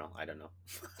an admiral. I don't know.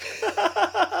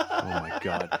 Oh my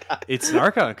god. It's an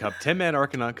Arcanaut Cup, 10-man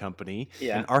Arcanaut company,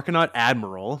 Yeah. an Arcanaut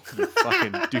Admiral, you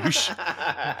fucking douche,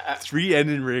 3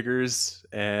 engine riggers,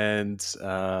 and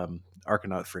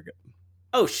Arcanaut frigate.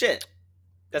 Oh shit!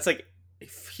 That's like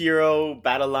hero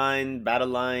battle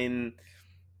line,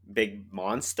 big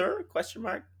monster? Question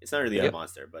mark. It's not really a Yep.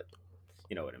 monster, but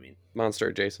you know what I mean. Monster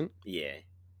adjacent. Yeah.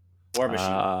 War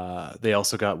machine. They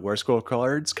also got War Scroll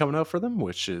cards coming out for them,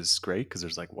 which is great because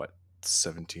there's like what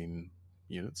 17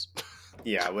 units,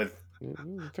 Yeah, with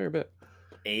Fair bit.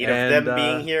 8 And, of them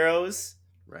being heroes.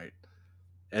 right?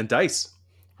 And dice,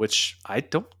 which I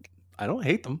don't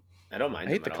hate them. I don't mind.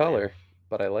 I hate the them at all, color,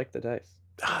 but I like the dice.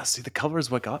 See, the color is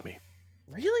what got me.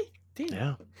 Really? Damn.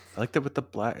 Yeah, I like that with the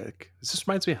black. It just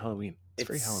reminds me of Halloween. It's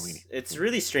very Halloweeny. It's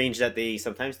really strange that they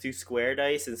sometimes do square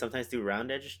dice and sometimes do round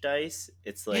edge dice.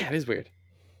 It's like Yeah, it is weird.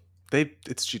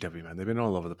 It's GW, man. They've been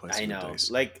all over the place. I with know,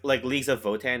 dice. like Leagues of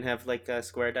Votan have like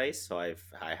square dice, so I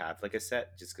have like a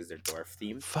set just because they're dwarf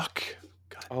themed. Fuck.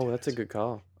 God Oh, damn that's a it. good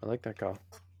call. I like that call.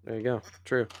 There you go.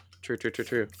 True. True. Ready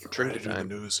Trigger to do the time.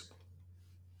 news.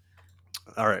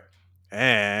 All right,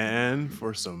 and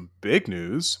for some big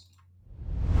news,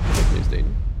 Big news,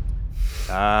 Dayton.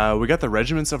 we got the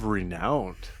Regiments of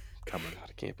Renown coming. God,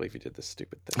 I can't believe you did this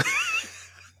stupid thing.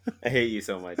 I hate you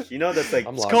so much. You know that's like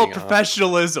I'm It's logging called off.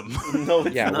 professionalism. no,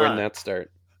 it's Yeah, not. where did that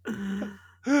start?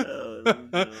 Oh,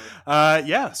 no.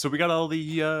 Yeah, so we got all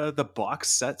the box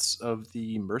sets of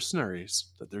the mercenaries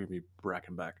that they're gonna be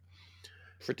bracking back.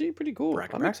 Pretty cool.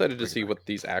 Bracket I'm back, excited to bracket see back. what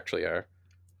these actually are.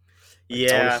 I want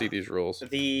Yeah, to see these rules.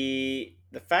 the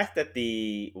fact that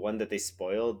the one that they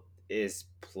spoiled is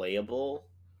playable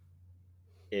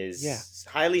is Yeah.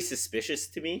 highly suspicious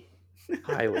to me.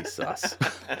 Highly sus.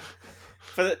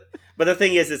 But the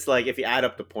thing is, it's like if you add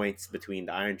up the points between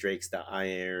the Iron Drakes, the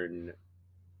Iron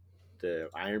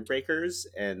Breakers,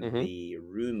 and Mhm. the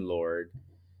Rune Lord,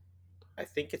 I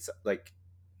think it's like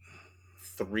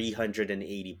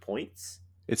 380 points.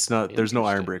 It's not. There's no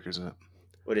Iron Interesting. Breakers in it.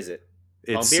 What is it?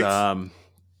 It's Longbeards?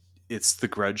 it's the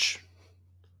Grudge.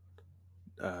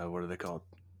 What are they called?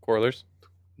 Quarlers.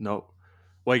 No.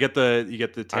 Well, you get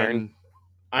the 10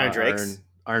 Iron Drakes.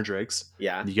 Iron Drakes.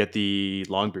 Yeah, You get the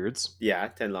Longbeards,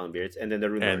 10 Longbeards, and then the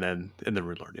Rune and Lord. then the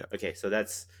Rune Lord. Yeah, Okay, so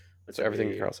that's So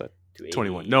everything Carl said.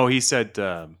 21. No, he said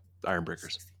Iron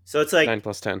Breakers. So it's like 9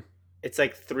 plus 10. it's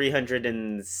like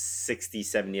 360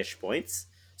 70ish points,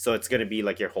 so it's going to be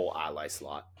like your whole ally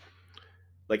slot.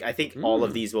 Like I think all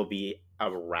of these will be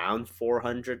around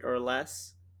 400 or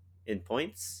less in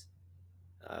points.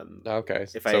 Okay.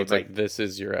 If so I, it's like like- this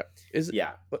is your. Is it?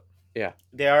 Yeah, What? Yeah.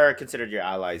 they are considered your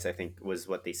allies, I think was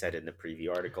what they said in the preview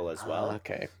article as well.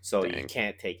 Okay. So you dang.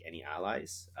 can't take any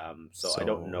allies. So I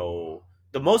don't So- know.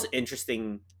 The most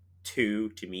interesting two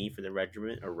to me for the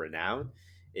regiment or renown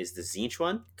is the Zinch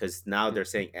one, because now they're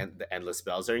saying the endless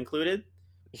spells are included.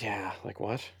 Yeah. Like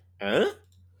what? Huh?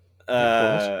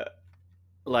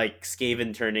 Like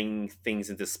Skaven turning things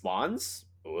into spawns.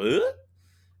 What?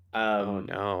 Oh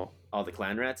no. All the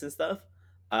clan rats and stuff.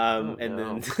 Oh, And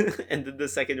no. then and then the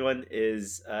second one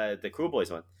is the Cruel Boys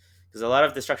one, because a lot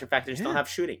of destruction factors don't Yeah. have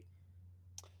shooting.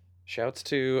 Shouts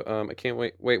to I can't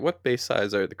wait. Wait, what base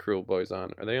size are the Cruel Boys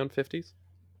on? Are they on 50s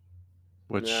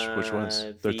Which ones?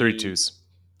 They're the- 32s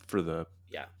for the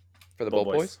for the Bolt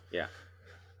Boys? Yeah.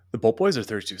 Bolt Boys are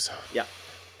 32s.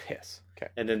 Piss.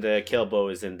 And then the kill bow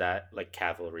is in that like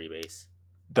cavalry base.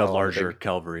 The Oh, the larger big-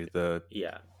 cavalry, the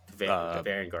Yeah, the Uh,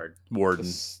 vanguard. warden.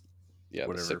 Yeah,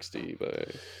 whatever. the 60 by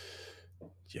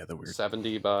Yeah, the weird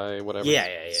 70 by whatever.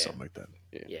 Yeah. something like that.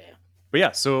 Yeah. But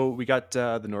yeah, so we got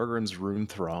the Norgrim's Rune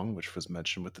Throng, which was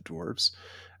mentioned with the dwarves.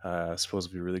 Supposed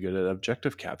to be really good at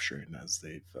objective capturing, as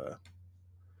they've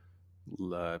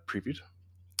previewed.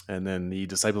 And then the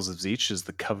Disciples of Zeech is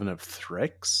the Coven of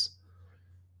Threx,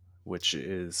 which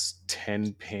is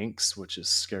 10 pinks, which is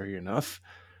scary enough.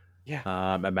 Yeah.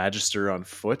 A Magister on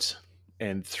foot,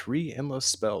 and 3 endless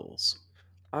spells.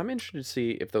 I'm interested to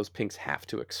see if those pinks have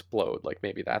to explode. Like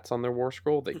maybe that's on their war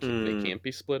scroll. They can't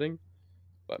be splitting.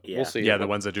 But Yeah. we'll see. Yeah, the Like,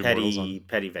 ones that do mortals Petty on.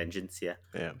 petty vengeance. Yeah.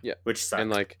 Yeah. Which sucks. and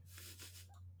like,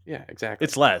 yeah, exactly.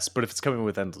 It's less, but if it's coming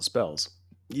with endless spells,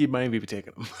 you might be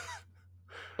taking them.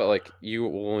 But like, you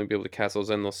will only be able to cast those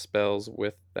endless spells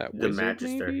with that the wizard.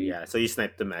 Magister. maybe? Yeah. So you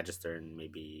snipe the Magister and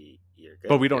maybe you're good.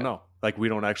 But we don't Yeah. know. Like, we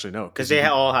don't actually know. because you they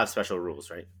can- all have special rules,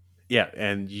 right? Yeah,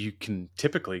 and you can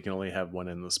only have one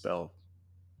endless spell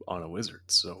on a wizard.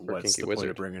 So For what's Kinky the point Wizard.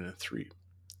 of bringing in 3?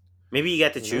 Maybe you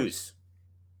get to Who knows? choose.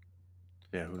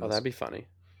 Yeah, who Oh, knows? that'd be funny.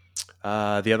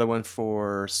 The other one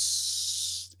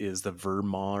is the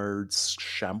Vermard's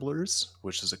Shamblers,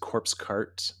 which is a corpse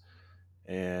cart,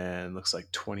 and looks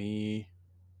like 20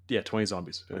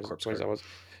 zombies in a corpse cart.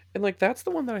 And like, that's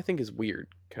the one that I think is weird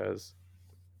because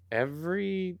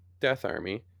every Death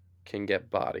Army can get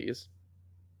bodies,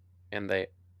 and they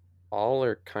all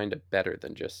are kind of better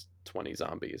than just 20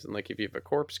 zombies. And like, if you have a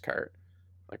corpse cart,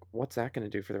 like, what's that going to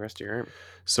do for the rest of your army?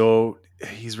 So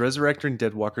he's resurrecting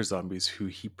dead walker zombies who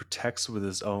he protects with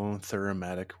his own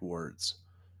thaumatic wards.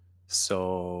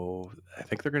 So I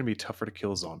think they're going to be tougher to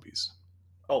kill zombies.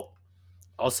 Oh,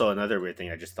 also another weird thing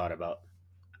I just thought about.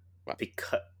 What?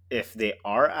 Because if they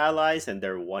are allies and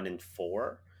they're 1 in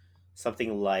 4,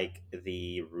 something like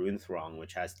the Rune Throng,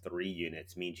 which has 3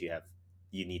 units, means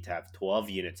you need to have 12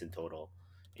 units in total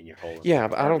in your whole. Yeah,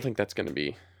 but I army. don't think that's going to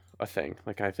be a thing.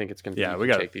 Like, I think it's going to be Yeah, you we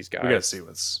can got take these guys. We got to see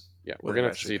what's. Yeah, what we're they going to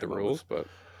have to actually see the come up rules. with. But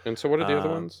and so, what are the other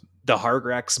ones? The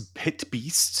Hargrax Pit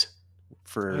Beast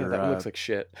for Yeah, that one looks like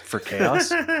shit. for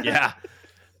chaos. Yeah,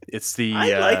 it's the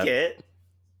I like it.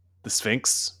 the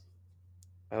Sphinx.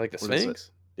 I like the What is it?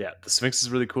 Sphinx. Yeah, the Sphinx is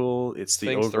really cool. It's the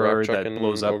Sphinx, the ogre that rock-chucking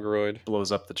Ogreoid.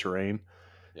 blows up the terrain,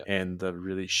 Yep. and the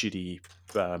really shitty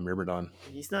Myrmidon.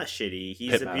 He's not shitty.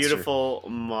 He's Pitmaster. a beautiful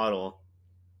model.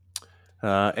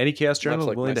 Any chaos Much general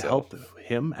like willing to myself. help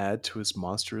him add to his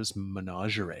monstrous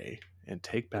menagerie and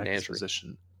take back his Menagerie.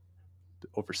 position,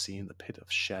 overseeing the pit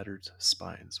of shattered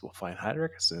spines, will find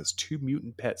Hydrax and his 2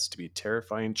 mutant pets to be a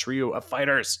terrifying trio of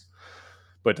fighters.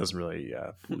 But it doesn't really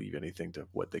leave anything to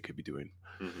what they could be doing.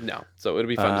 Mhm. No, so it'll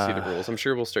be fun to see the Uh, rules. I'm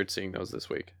sure we'll start seeing those this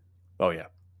week. Oh yeah,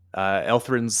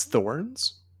 Elthrin's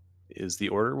Thorns is the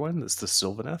order one. It's the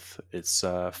Sylvaneth. It's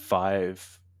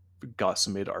 5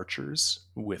 Gossamed archers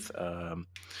with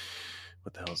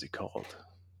what the hell is he called?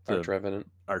 The Arch Revenant.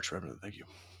 Arch Revenant. Thank you.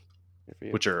 Good for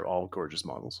you. Which are all gorgeous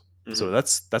models. So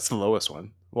Mhm. that's the lowest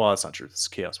one. Well, that's not true. This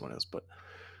Chaos one is, but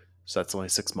so that's only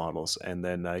 6 models. And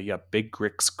then you got Big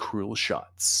Grick's Cruel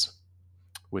Shots,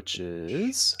 which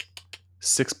is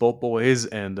 6 Bolt Boys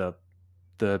and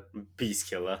the Beast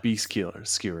Killer. Beast Killer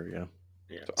Skewer. Yeah,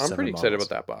 Yeah. So I'm 7 pretty excited models.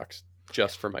 about that box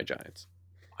just for my Giants.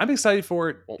 I'm excited for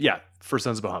it. Well- Yeah, for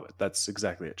Sons of Bahamut. That's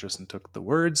exactly it. Tristan took the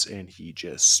words and he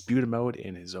just spewed them out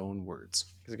in his own words.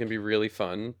 It's gonna be really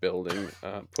fun building,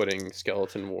 putting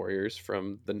skeleton warriors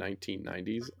from the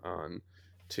 1990s on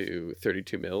to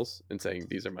 32 mils and saying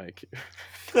these are my,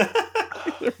 these are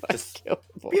my Just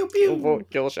killable, pew, pew.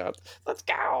 kill shots. Let's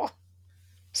go.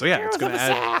 So yeah, it's Heroes going of to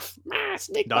the add. South.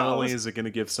 Snake Not only balls. is it going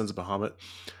to give Sons of Bahamut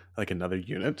like another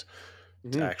unit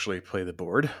to Mhm. actually play the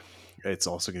board, it's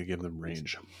also going to give them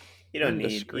range. You don't And the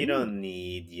need screen.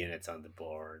 units on the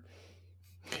board.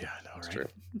 Yeah, I know, That's right? true.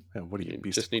 And what do you You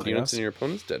Beast just of need Chaos? units in your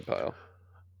opponent's dead pile.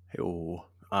 Oh.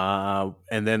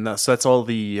 And then so that's all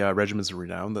the Regiments of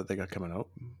Renown that they got coming out,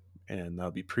 and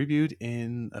that'll be previewed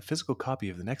in a physical copy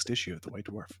of the next issue of the White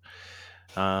Dwarf.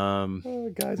 Oh,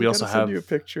 guys, We I also gotta send have- you a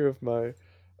picture of my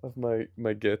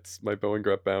gits, my bow and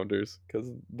grub bounders,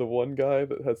 because the one guy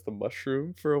that has the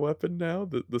mushroom for a weapon now,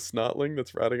 the snotling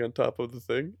that's riding on top of the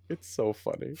thing, it's so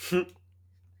funny.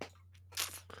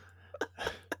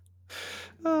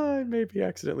 I may be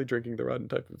accidentally drinking the rotten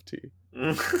type of tea.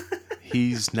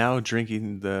 He's now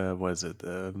drinking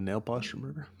the nail polish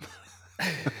remover?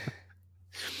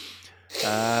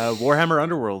 Warhammer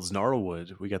Underworlds,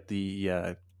 Gnarlwood. We got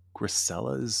the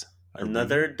Grisellas.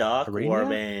 Another Doc Arena?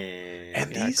 Warband.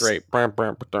 And Yeah, these- great.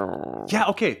 Yeah,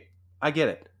 okay. I get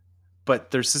it.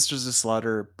 but they're Sisters of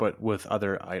Slaughter, but with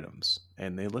other items,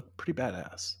 and they look pretty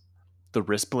badass. The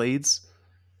wrist blades,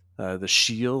 the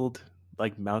shield,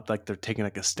 like mount, like they're taking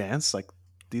like a stance. Like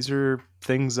these are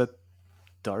things that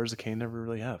Daughters of Cain never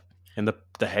really have. And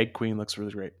the Hag Queen looks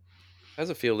really great. How's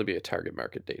it feel to be a target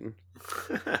market, Dayton?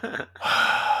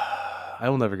 I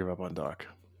will never give up on Doc.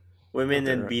 Women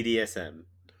Okay, and right. BDSM.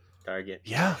 Target.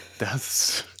 Yeah,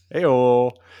 that's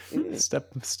heyo.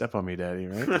 Step on me, daddy.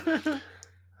 Right.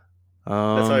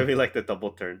 That's why we like the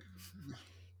double turn.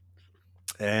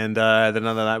 And then other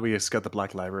than that, we just got the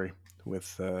Black Library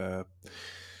with a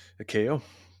KO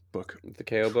book. The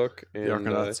KO book, and I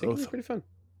Arcanauts think it was Oath. pretty fun.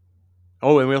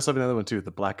 Oh, and we also have another one too,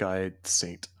 the Black Eyed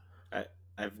Saint.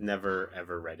 I've never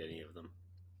ever read any of them.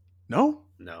 No,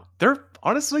 No. they're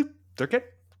honestly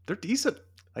they're decent.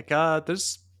 Like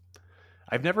there's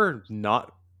I've never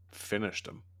not finished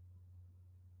them.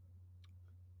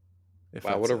 If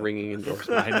Wow, that's what a ringing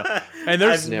endorsement. I know. And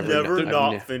there's I've never- never I've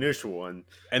not never- finished one.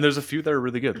 And there's a few that are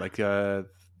really good. Like what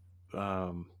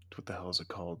the hell is it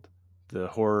called? The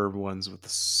horror ones with the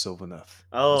Sylvaneth.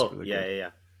 Oh, That's really yeah, good. yeah, yeah.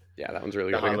 Yeah, that one's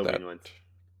really The good. I got Halloween that. ones.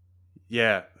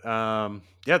 Yeah.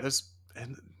 Yeah, there's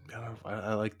and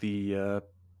I like the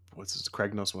what's this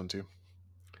Kragnos one too.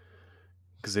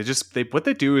 Because they what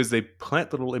they do is they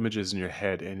plant little images in your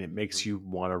head and it makes you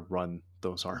want to run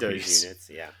those armies Those units,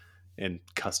 yeah. and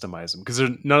customize them. Because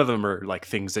none of them are like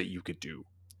things that you could do.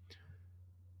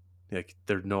 Like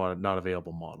they're not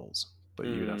available models, but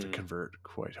you'd have to Mm. convert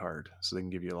quite hard. So they can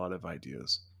give you a lot of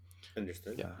ideas.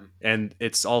 Understood. Yeah. And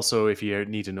it's also, if you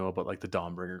need to know about like the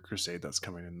Dawnbringer Crusade that's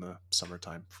coming in the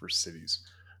summertime for cities,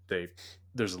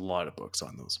 there's a lot of books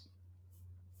on those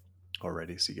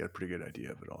already, so you get a pretty good idea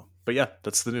of it all. But yeah,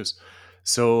 that's the news.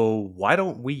 So why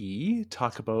don't we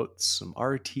talk about some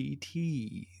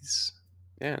RTTs,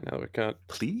 Yeah, now we got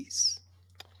please?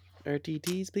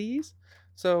 RTTs, please.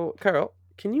 So, Carl,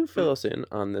 can you fill us in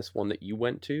on this one that you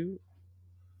went to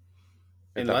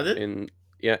In London?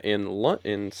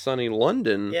 in sunny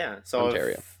London? Yeah, so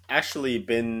Ontario. I've actually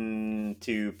been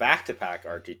to back-to-back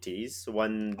RTTs.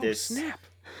 One Oh, this snap!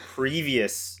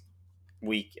 previous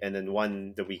week, and then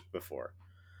one the week before.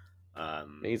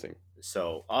 Amazing.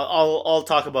 So I'll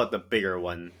talk about the bigger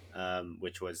one,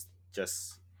 which was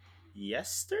just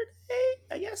yesterday.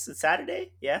 I guess it's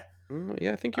Saturday. Yeah.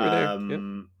 Yeah, I think you were there.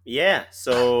 Yeah. Yeah.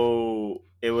 So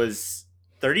it was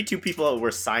 32 people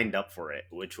were signed up for it,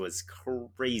 which was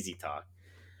crazy talk.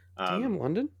 Damn,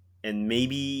 London. And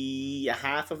maybe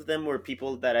half of them were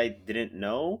people that I didn't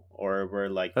know, or were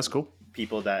like That's cool.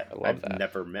 people that I love I've that.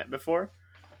 never met before.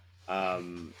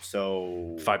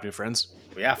 So 5 new friends.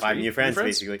 yeah, five new friends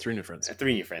basically. 3 new friends.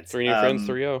 3 new friends. 3 new friends,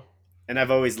 3-0. And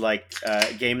I've always liked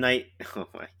game night. Oh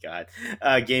my god,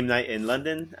 game night in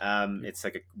London. It's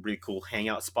like a really cool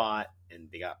hangout spot, and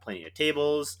they got plenty of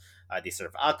tables. They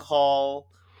serve alcohol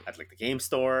at like the game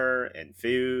store, and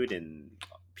food and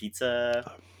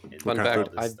pizza. And Fun kind of all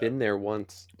fact, this I've stuff. been there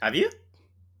once. Have you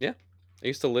I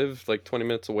used to live like 20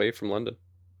 minutes away from London.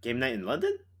 game night in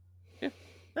London? Yeah.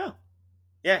 No.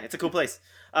 Yeah, it's a cool place.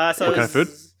 So What kind of it's-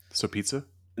 food? So pizza?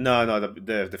 No,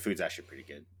 the food's actually pretty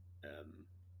good.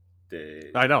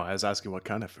 I know. I was asking what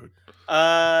kind of food.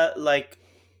 Like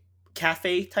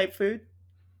cafe type food,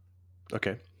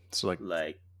 Okay. So like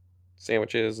like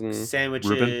Sandwiches and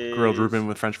sandwiches, grilled Reuben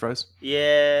with French fries.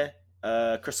 Yeah,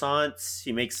 croissants.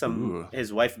 He makes some. Ooh.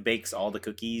 His wife bakes all the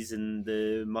cookies and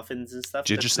the muffins and stuff.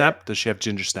 Ginger that's snap? Does she have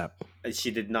ginger snap? there. She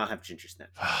did not have ginger snap.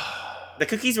 The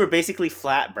cookies were basically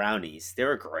flat brownies. They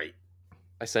were great.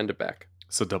 I send it back.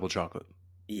 So double chocolate.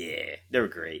 Yeah, they were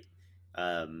great. Soft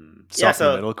Yeah, in the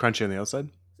so middle, crunchy on the outside.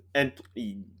 and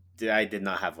I did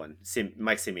not have one.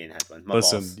 Mike Simeon had one. My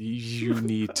Listen, balls. you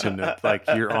need to know. Like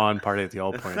you're on Party at the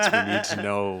All Points. We need to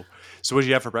know. So what did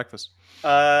you have for breakfast?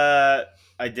 I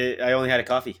did. I only had a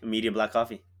coffee, a medium black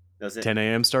coffee. That was it. 10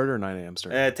 a.m. start or 9 a.m.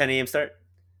 start? 10 a.m. start.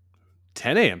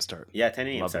 10 a.m. start. Yeah, 10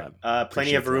 a.m. Love start. that.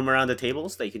 Plenty Appreciate of room around the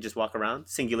tables that you could just walk around,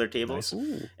 singular tables, Nice.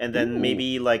 Ooh. and then Ooh.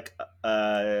 maybe like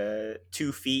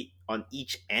 2 feet on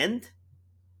each end,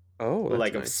 Oh, that's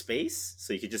like of nice. space,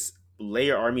 so you could just lay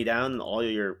your army down and all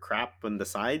your crap on the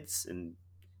sides and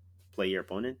play your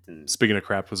opponent. And Speaking of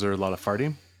crap, was there a lot of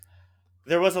farting?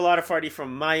 there was a lot of farty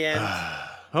from my end.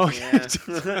 Oh,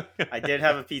 Yeah. I did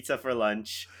have a pizza for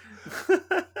lunch.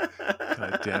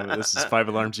 God damn it! This is 5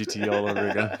 Alarm GT all over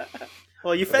again.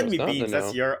 Well, you fed Well, me it's not beans. the That's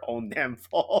no. your own damn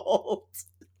fault.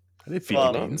 I didn't feed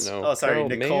Well, you No, beans. no. Oh, sorry, Carl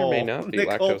Nicole. may or may not be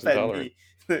Nicole lactose intolerant.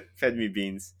 fed me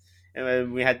beans, and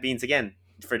then we had beans again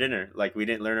for dinner. Like we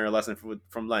didn't learn our lesson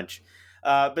from lunch.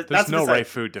 But There's that's no beside- right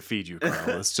food to feed you,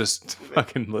 Carl. Let's just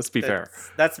fucking let's be fair.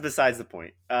 That's besides the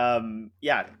point.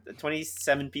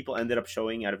 27 people ended up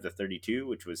showing out of the 32,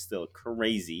 which was still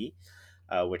crazy.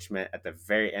 Which meant at the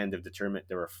very end of the tournament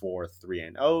there were 4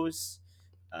 3-0s,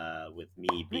 with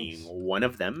me being one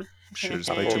of them. Should have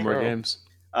just played 2 more Girl. games.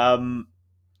 I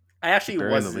actually Burying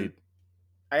the wasn't. lead.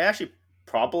 I actually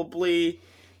probably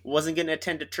wasn't going to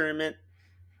attend a tournament,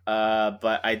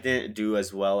 but I didn't do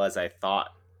as well as I thought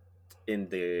in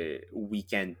the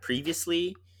weekend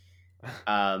previously. So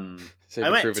I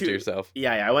you went prove it to- to yourself.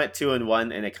 Yeah, I went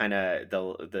 2-1, and it kind of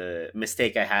the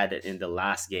mistake I had in the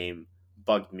last game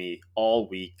bugged me all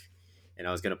week, and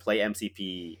I was going to play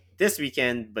MCP this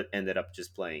weekend, but ended up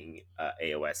just playing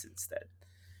AOS instead.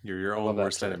 You're your I own love that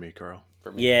worst too. enemy, Carl.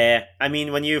 For me. Yeah, I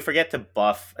mean, when you forget to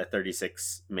buff a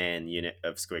 36-man unit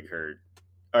of Squig Herd,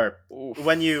 or Oof.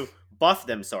 when you buff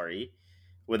them,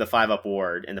 with a 5-up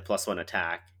ward and the +1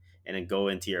 attack, and then go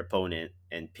into your opponent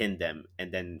and pin them,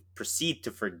 and then proceed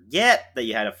to forget that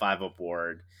you had a 5-up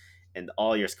ward, and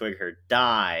all your Squig Herd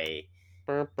die.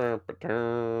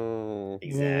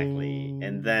 Exactly.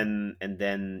 And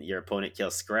then your opponent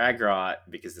kills Scragrot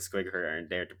because the Squig Herd aren't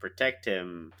there to protect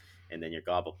him, and then your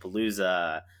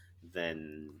Gobblepalooza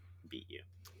then beat you.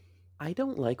 I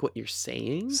don't like what you're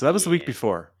saying. So that was the week Yeah.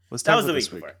 before. Let's That talk was the about week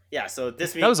this week. before. Yeah, so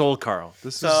this week That was old Carl.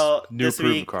 This so is new this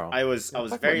proven week Carl. I was Talk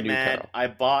about very new mad. Carl. I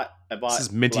bought This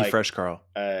is minty like, fresh Carl.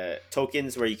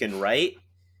 tokens where you can write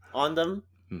on them.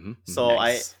 Mm-hmm. So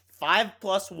Nice. I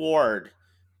 5+ ward.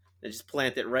 I just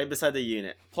plant it right beside the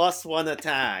unit. +1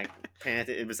 attack. Plant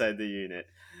it beside the unit.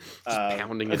 Just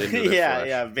pounding it into their yeah, flesh.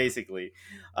 yeah, basically.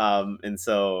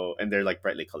 And they're like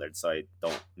brightly colored, so I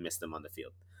don't miss them on the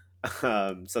field.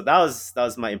 So that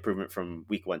was my improvement from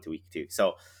week 1 to week 2.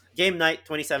 So game night,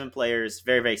 27 players,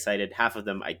 very very excited. Half of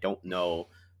them I don't know.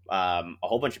 A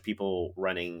whole bunch of people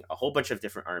running a whole bunch of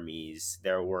different armies.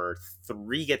 There were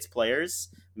 3 Gits players.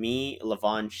 Me,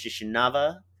 Levon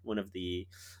Shishinava, one of the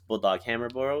Bulldog Hammer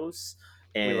Boros,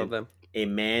 We love and them. a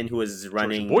man who was Georgia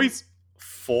running boys.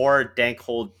 4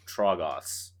 Dankhold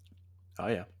Trogoths. Oh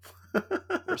yeah.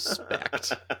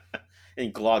 Respect.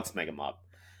 And Glog's Mega Mob.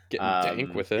 Getting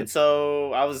dank with And it.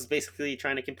 so I was basically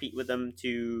trying to compete with them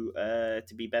to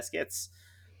be best Gits.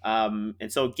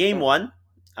 And so game 1,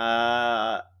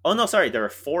 there were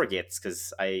 4 Gits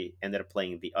because I ended up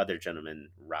playing the other gentleman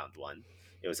round 1.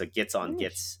 It was a Gits on Nice.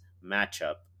 Gits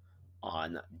matchup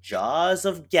on Jaws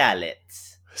of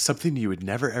Galet. Something you would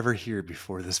never ever hear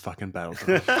before this fucking battle.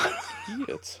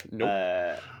 Idiots. Nope.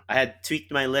 I had tweaked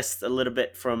my list a little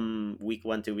bit from week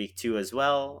 1 to week 2 as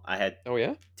well. I had Oh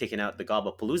yeah. taken out the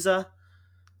Gobblepalooza.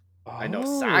 I know,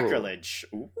 Oh, sacrilege.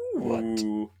 Ooh.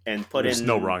 What? And put There's in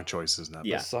no wrong choices in that.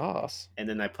 Yeah. The sauce. And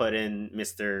then I put in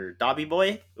Mr. Dobby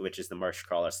Boy, which is the Marsh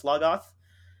Crawler Slogoth.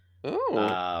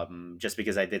 Oh. Just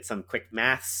because I did some quick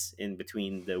maths in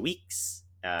between the weeks.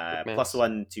 Quick maths.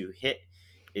 +1 to hit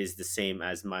is the same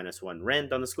as -1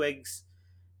 rend on the squigs.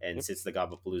 And Yep. since the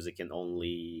Gobblepalooza can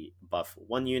only buff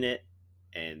 1 unit,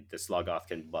 and the Slogoth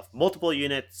can buff multiple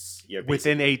units, you're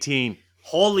Within basically 18.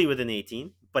 wholly within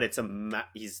 18. But it's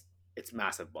it's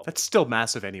massive bubble. That's still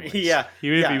massive anyway. Yeah,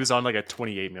 Even if yeah. he was on like a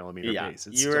 28 millimeter Yeah, base.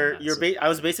 It's still massive. I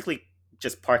was basically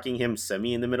just parking him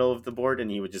semi in the middle of the board,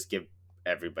 and he would just give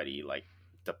everybody like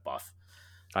the buff.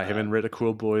 I haven't read a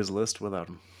cool boys list without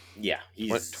him. Yeah,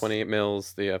 he's 28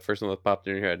 mils. The first one that popped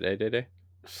in your head. Day.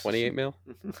 28 mil.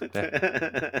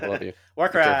 I love you.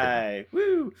 Warcry,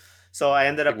 woo! So I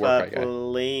ended Big up Warcry guy.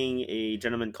 playing a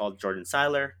gentleman called Jordan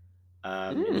Seiler,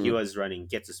 and he Mm. was running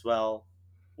Gits as well,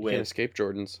 You can't with escape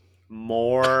Jordans.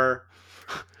 more,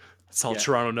 That's all Yeah.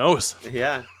 Toronto knows.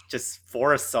 yeah, just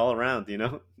forests all around,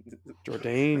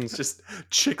 Jordanes. It's just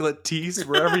chiclet tees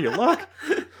wherever you look.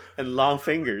 and long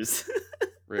fingers.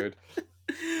 Rude.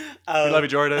 We love you,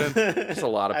 Jordan. There's a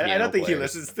lot of I piano don't think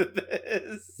players. he listens to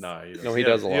this. No, he doesn't. No, he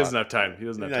does a He doesn't lot. have time. He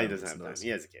doesn't have No, time. he doesn't have It's time. nice. He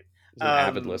has a kid. He's an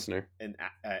avid Um, listener. And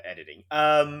editing.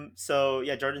 So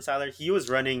yeah, Jordan Seiler, he was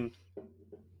running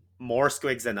more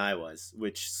squigs than I was,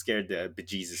 which scared the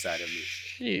bejesus out of me.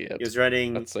 Shit. He was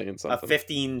running That's saying a something.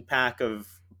 15 pack of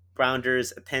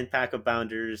Bounders, a 10 pack of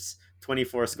Bounders,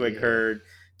 24 squig Yeah. herd,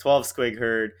 12 squig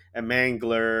herd, a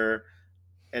Mangler,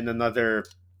 and another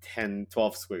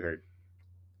 12 squig herd.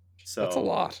 So That's a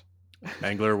lot.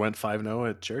 Angler went 5-0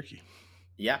 at Cherokee.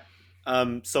 Yeah.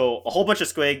 So a whole bunch of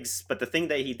squigs, but the thing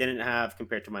that he didn't have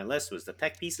compared to my list was the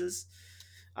tech pieces.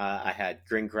 I had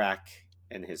Gringrak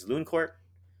and his Loon Court.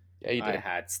 Yeah, you I did.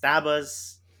 had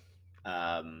Stabas.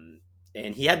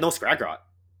 And he had no Scragrot,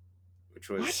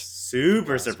 which was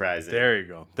super surprising. There you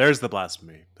go. There's the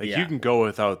blasphemy. Like Yeah. you can go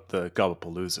without the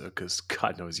Gobblepalooza because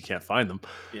God knows you can't find them.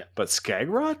 Yeah. But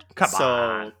Skagrod? Come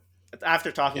on.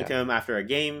 After talking Yeah. to him after a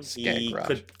game, he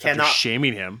Skagrod. After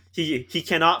shaming him, he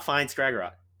cannot find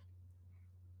Skagrod.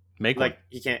 make Like one.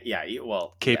 he can't. Yeah.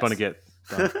 Cape on a yes.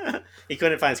 get. He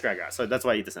couldn't find Skagrod, so that's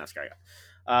why he doesn't have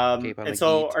Skagrod. Cape on And a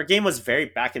so geet. our game was very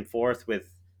back and forth with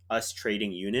us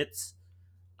trading units.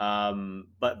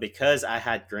 But because I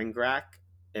had Gringrak,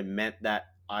 it meant that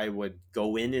I would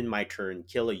go in my turn,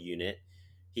 kill a unit.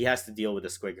 He has to deal with the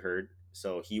Squig Herd,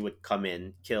 so he would come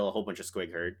in, kill a whole bunch of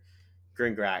Squig Herd.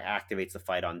 Gringrak activates the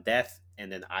fight on death,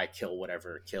 and then I kill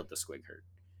whatever killed the Squig Herd.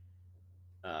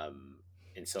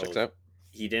 And so Checks out.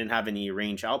 he didn't have any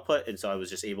range output, and so I was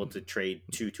just able to trade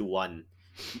 2-1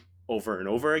 over and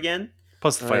over again.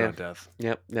 Plus the Oh, fight yeah. on death.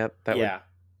 Yep. That yeah,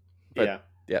 but yeah.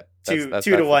 yeah. Two that's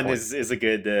to the one point. is a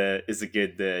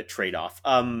good trade off.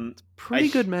 pretty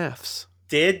I- good maths.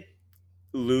 Did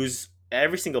lose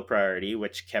every single priority,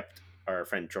 which kept our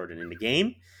friend Jordan in the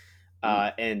game.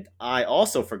 And I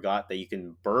also forgot that you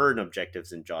can burn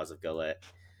objectives in Jaws of Gullet.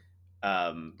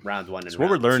 Round one and So what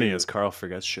we're round learning two. is Carl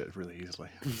forgets shit really easily.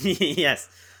 Yes.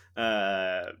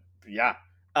 Yeah.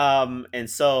 And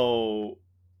so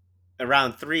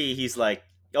around 3, he's like,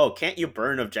 "Oh, can't you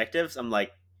burn objectives?" I'm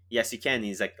like, "Yes, you can." And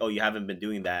he's like, "Oh, you haven't been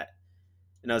doing that."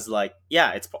 And I was like,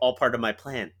 "Yeah, it's all part of my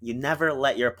plan. You never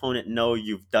let your opponent know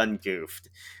you've done goofed."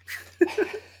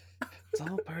 It's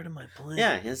all part of my plan.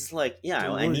 Yeah, it's like, yeah,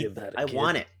 Don't I worry need, about it, I kid.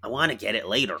 want it. I want to get it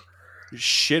later.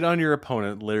 Shit on your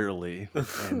opponent, literally,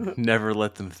 and never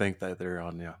let them think that they're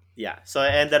on you. Yeah, so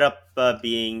it ended up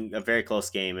being a very close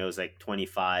game. It was like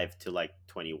 25 to like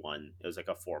 21. It was like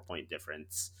a 4-point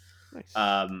difference. Nice.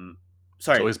 It's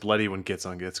Sorry, always bloody when gets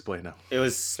on gets play now. it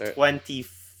was Sorry.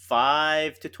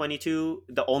 25 to 22.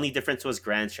 The only difference was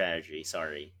grand strategy.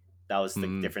 Sorry, that was the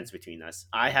Mm. difference between us.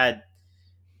 I had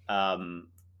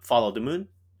follow the moon,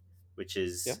 which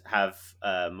is Yeah. have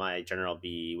my general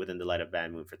be within the light of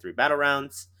bad moon for 3 battle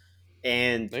rounds,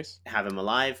 and Nice. have him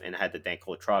alive. And I had the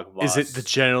Dankhold Trog boss. Is it the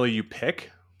general you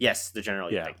pick? Yes, the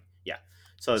general. Yeah. Yeah, yeah.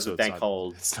 So it's So the it's not-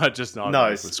 Dankhold. It's not just not No,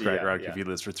 with it's- Scragrod yeah. if he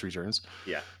lives for 3 turns.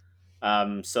 Yeah.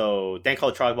 So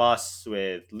Dankhold Trog boss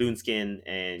with Loonskin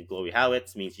and Glowy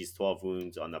Howitz means he's 12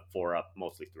 wounds on the 4-up,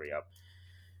 mostly 3-up.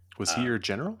 Was he your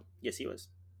general? Yes, he was.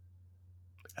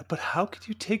 But how could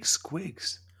you take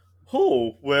Squigs?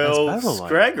 Oh, well, That's battle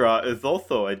line. Scragrod is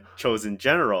also a chosen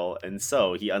general, and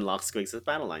so he unlocks Squigs'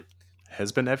 battle line.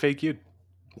 Has been FAQ'd.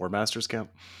 War Masters count.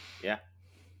 Yep.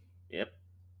 Yep.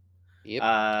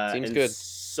 Seems and good.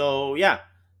 So, yeah.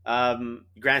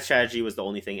 Grand strategy was the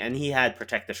only thing, and he had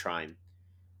Protect the Shrine,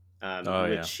 Oh,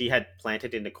 which yeah. he had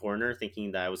planted in the corner,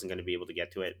 thinking that I wasn't going to be able to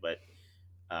get to it, but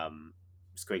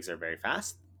Squigs are very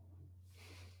fast.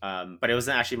 But it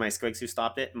wasn't actually my Squigs who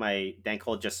stopped it. My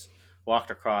Dankhold just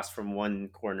walked across from one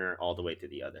corner all the way to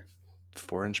the other.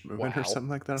 4-inch movement Wow. or something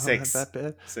like that. 6. That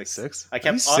bad? 6. 6? I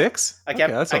kept He's au- 6? I kept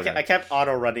Okay, that's I, okay. kept, I kept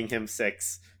auto running him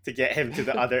 6 to get him to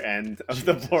the other end of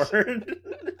the board.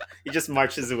 He just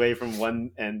marches away from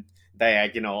one end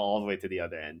diagonal all the way to the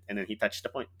other end, and then he touched the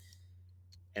point.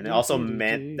 And it also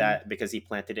meant that because he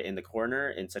planted it in the corner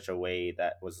in such a way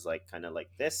that was like kind of like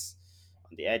this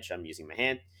on the edge, I'm using my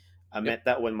hand. Meant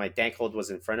that when my Dankhold was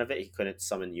in front of it, he couldn't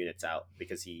summon units out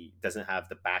because he doesn't have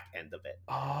the back end of it.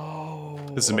 Oh,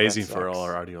 This is that amazing for sucks. all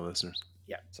our audio listeners.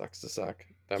 Sucks to suck.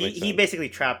 That He, makes he sense. basically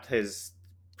trapped his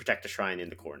Protect the Shrine in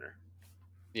the corner,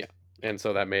 And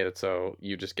so that made it so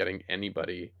you just getting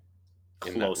anybody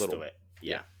in that close little. to it.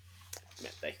 Yeah.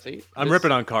 Meant they- See, I'm this-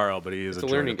 ripping on Carl, but he is it's a a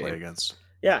joy to learning play game. against.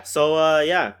 Yeah, so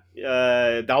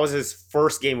that was his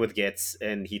first game with Gitz,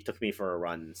 and he took me for a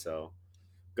run. So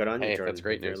good on you, Hey, Jordan. that's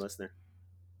great if you're a news. listener.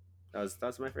 That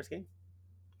was my first game.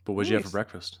 But what'd you have for Nice.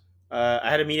 breakfast? I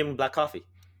had a medium black coffee.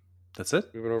 That's it?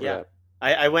 We went over Yeah.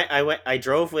 that. I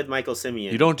drove with Michael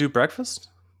Simeon. You don't do breakfast?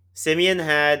 Simeon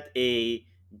had a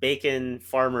bacon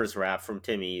farmer's wrap from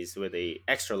Timmy's with a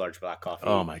extra large black coffee.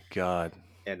 Oh my god.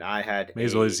 And I had May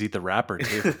as well just eat the wrapper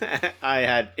too. I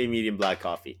had a medium black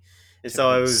coffee, and so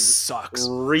I was sucks.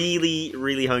 really,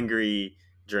 really hungry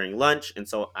during lunch, and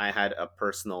so I had a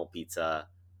personal pizza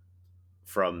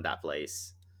from that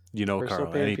place. You know, Personal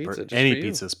Carl, pan any, pizza, just any for you.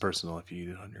 pizza is personal if you eat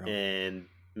it on your own. And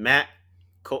Matt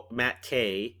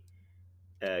K,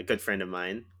 a good friend of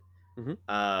mine,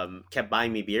 kept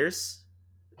buying me beers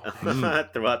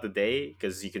throughout the day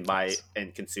because you can buy Nice.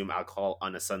 and consume alcohol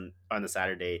on a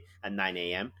Saturday at 9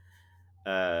 a.m.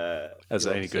 As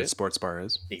love any to see good it. sports bar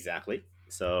is. Exactly.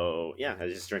 So yeah, I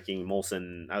was just drinking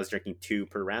Molson. I was drinking 2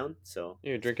 per round. So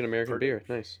You're drinking American Per- beer.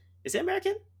 Nice. is it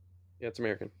American? Yeah, it's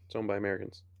American. It's owned by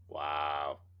Americans.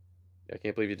 Wow. I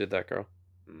can't believe you did that, Carl.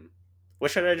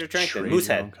 What should I drink then? Trade your own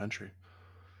Moosehead. country.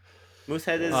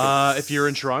 Moosehead is. If you're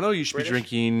in Toronto, you should British? be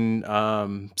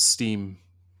drinking Steam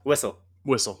Whistle.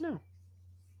 Whistle. No.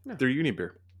 They're uni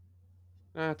beer.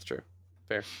 That's true.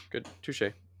 Fair. Good. Touche.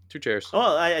 2 chairs. Oh,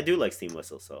 well, I do like Steam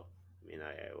Whistle, so I mean,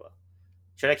 I will.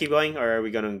 Should I keep going, or are we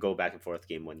gonna go back and forth?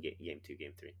 Game 1, game 2,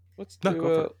 game 3. Let's No, do.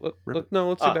 go for it. Rip it.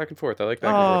 Let's do back and forth. I like back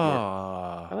and forth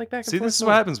more. I like back and See, forth this is more.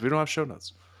 what happens. We don't have show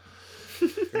notes.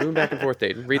 We're doing back and forth,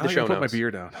 Dayton. Read the I show gotta put notes. my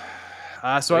beer down.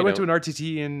 So No, I you went to an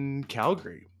RTT in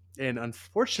Calgary, and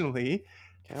unfortunately,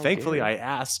 thankfully, I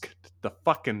asked the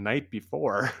fucking night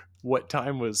before what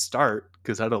time was start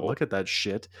because I don't look at that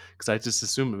shit because I just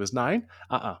assumed it was 9.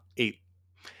 8.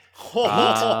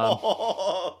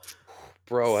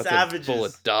 Bro, that's Savages. a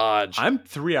bullet dodge. I'm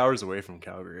 3 hours away from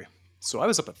Calgary, so I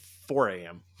was up at 4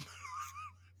 a.m.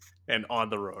 and on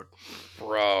the road.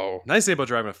 Bro. Nice thing about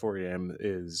driving at 4 a.m.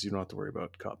 is you don't have to worry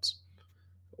about cops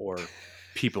or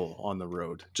people on the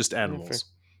road, just animals.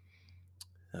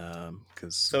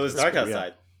 Because So it's dark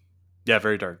outside. Yeah,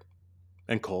 very dark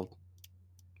and cold,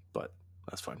 but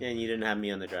that's fine. Yeah, and you didn't have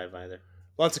me on the drive either.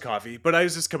 Lots of coffee, but I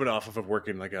was just coming off of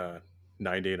working like a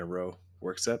 9-day in a row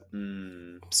work set,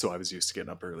 so I was used to getting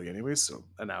up early anyways. So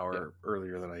an hour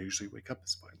earlier than I usually wake up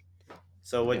is fine.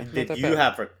 So what Yeah, not did that you bad.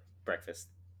 have for breakfast?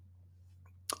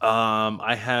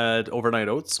 I had overnight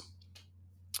oats,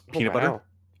 peanut butter Wow.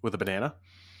 with a banana,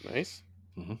 Nice.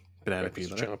 banana Breakfast peanut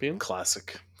butter, champion.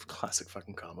 classic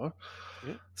fucking combo.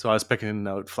 Yeah. So I was picking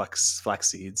out flax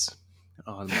seeds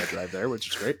on my drive there, which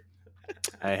is great.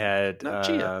 I had Not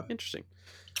chia. Interesting.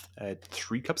 I had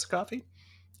 3 cups of coffee,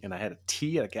 and I had a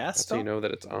tea at a gas That's how you stop. know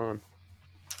that it's on.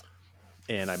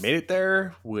 And I made it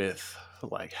there with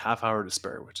like half hour to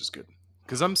spare, which is good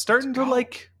because I'm starting to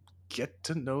like get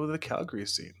to know the Calgary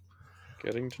scene.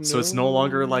 Getting to know. So it's no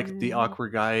longer like the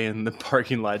awkward guy in the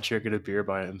parking lot drinking a beer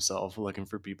by himself, looking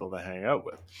for people to hang out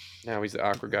with, Now he's the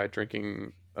awkward guy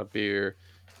drinking a beer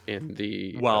in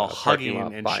the while parking hugging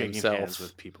lot and by shaking himself. hands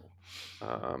with people.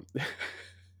 Um,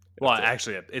 Well,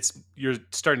 actually, you're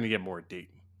starting to get more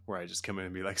dating, where I just come in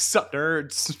and be like, "Sup,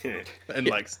 nerds," and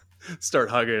like start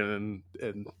hugging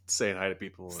and saying hi to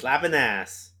people, and Slapping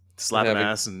ass. slapping having-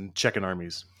 ass and checking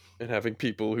armies. and having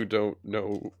people who don't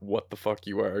know what the fuck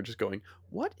you are just going,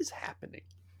 "What is happening?"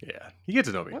 Yeah, you get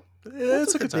to know me. What?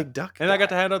 It's a good time. big duck. And I got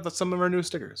to hand out some of our new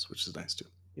stickers, which is nice too.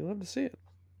 You love to see it,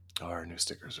 Oh, our new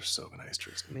stickers are so nice,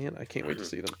 Tristan. man. I can't wait to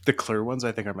see them. The clear ones,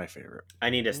 I think, are my favorite.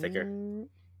 I need a sticker. Mm,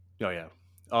 Oh yeah.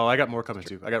 Oh, I got more coming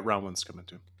too. I got round ones coming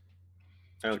too.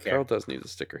 I don't care. Carl does need a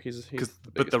sticker. He's But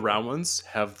biggest the fan. round ones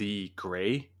have the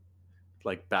gray,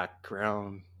 like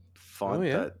background font Oh,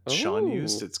 yeah? that Sean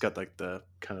used. Oh. It's got like the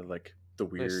kind of like the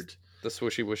weird. the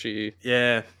swishy wishy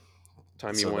Yeah.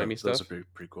 timey So wimey those stuff. are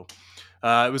pretty cool.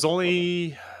 It was only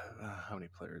how many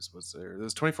players was there? There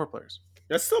was 24 players.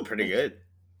 That's still pretty good.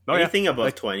 Oh yeah. Anything above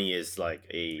Like- 20 is like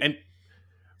a And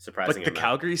surprising like the amount.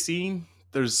 Calgary scene,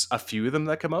 there's a few of them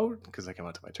that come out because they come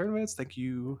out to my tournaments. Thank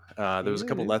you. There was a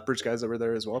couple Yeah. Lethbridge guys that were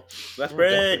there as well.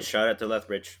 Lethbridge. definitely. Shout out to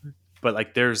Lethbridge. But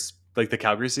like there's like the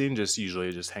Calgary scene just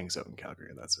usually just hangs out in Calgary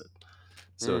and that's it.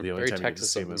 So the only very time you get to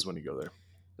Texas see of them is them. when you go there.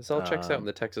 This all checks out in Um,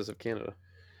 the Texas of Canada.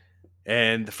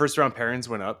 And the first round pairings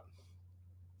went up,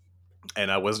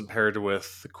 and I wasn't paired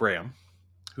with Graham,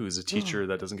 who's a teacher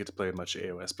that doesn't get to play much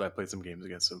AOS, but I played some games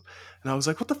against him. And I was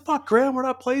like, "What the fuck, Graham? We're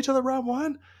not playing each other round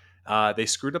 1." They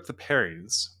screwed up the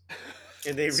pairings,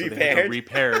 And they so repaired. they had to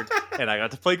repaired, and I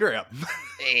got to play Graham.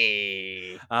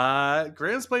 Hey.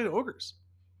 Graham's playing ogres.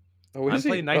 Oh, what I'm is he?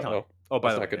 playing Nighthawk. Oh, by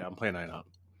That's the way, not good. yeah, I'm playing Nighthawk.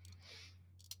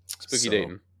 Spooky So-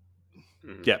 Dayton.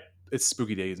 Mhm. Yeah, it's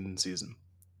spooky days in season.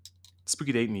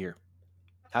 Spooky date in year.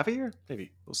 Half a year?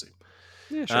 Maybe. We'll see.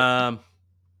 Yeah, sure.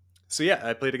 So yeah,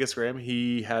 I played against Graham.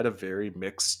 He had a very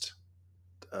mixed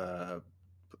what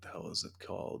the hell is it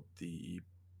called? The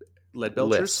lead belchers?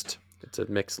 List. It's a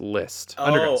mixed list. Oh,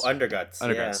 Underguts. Underguts.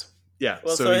 Underguts. Yeah. Yeah.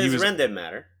 Well, so, he his was rent didn't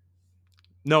matter.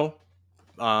 no.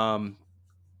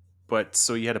 But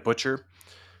so he had a butcher.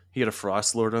 He had a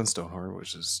frost lord on Stonehorn,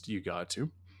 which is you got to.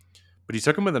 But he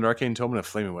took him with an arcane tome and a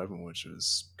flaming weapon, which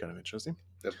was kind of interesting.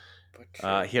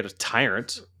 He had a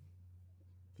tyrant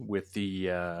with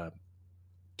the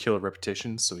killer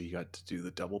reputation, so he got to do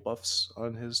the double buffs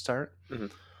on his tyrant,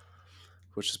 Mhm.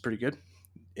 which is pretty good.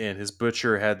 And his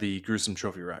butcher had the gruesome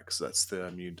trophy rack, so that's the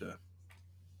immune to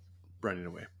running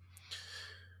away.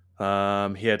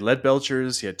 He had lead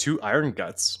belchers. He had 2 iron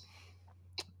guts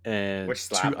and Which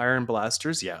slap. 2 iron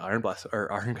blasters. Yeah, iron guts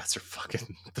are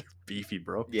fucking they're beefy,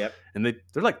 bro. Yep. And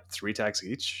they're like 3 attacks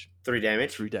each, 3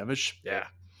 damage. 3 damage. Yeah.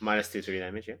 -2, 3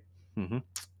 damage. Yeah.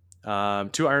 Mm-hmm.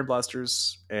 2 iron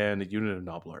blasters and a unit of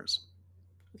Noblars.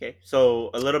 Okay, so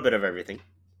a little bit of everything.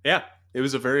 Yeah, it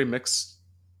was a very mixed.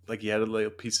 Like he had little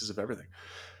pieces of everything.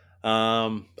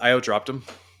 I outdropped him,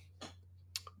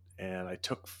 and I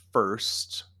took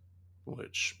first,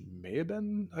 which may have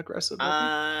been aggressive.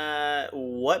 of me.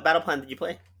 What battle plan did you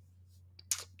play?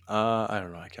 I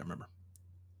don't know. I can't remember.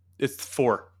 It's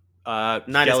 4. Not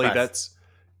as Galley fast. vets,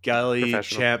 galley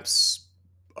Professional. champs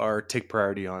are take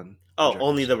priority on. Oh, objectives.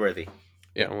 only the worthy.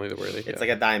 Yeah, only the worthy. It's like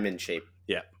a diamond shape.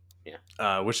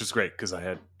 Which is great because I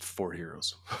had 4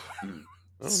 heroes.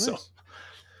 Oh, So,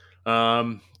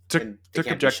 nice. took And they took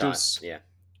can't be shot. objectives.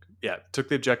 Yeah. Took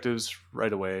the objectives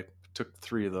right away. Took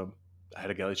 3 of them. I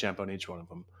had a galley champ on each one of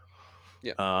them.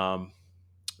 Yeah.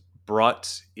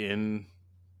 Brought in,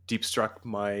 deep struck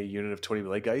my unit of 20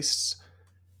 blade geists.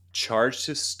 Charged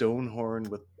his Stonehorn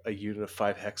with a unit of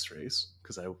 5 hex rays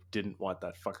because I didn't want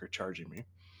that fucker charging me.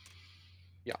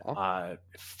 Yeah.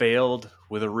 Failed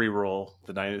with a reroll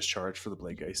the 9-inch charge for the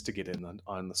blade geist to get in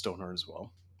on the Stonehorn as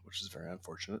well, which is very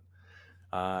unfortunate.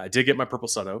 I did get my purple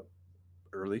sun out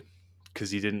early because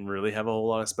he didn't really have a whole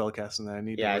lot of spell casting that I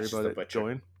need Yeah, to it's worry just about a it butcher.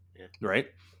 going. Yeah. Right?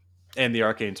 And the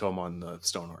Arcane Tome on the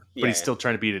Stonehorn. Yeah, But he's yeah. still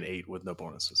trying to beat an 8 with no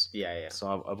bonuses. Yeah.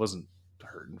 So I wasn't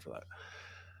hurting for that.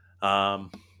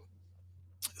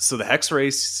 So the hex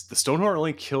rays, the Stonehorn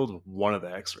only killed one of the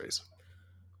hex rays.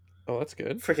 Oh, that's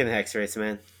good. Freaking hex race,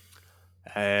 man.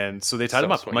 And so they tied So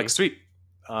him up. I'm swingy. like, sweet.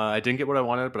 I didn't get what I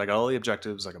wanted, but I got all the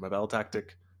objectives. I got my battle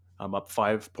tactic. I'm up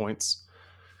 5 points.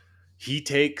 He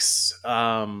takes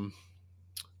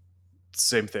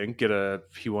same thing.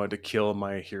 He wanted to kill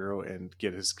my hero and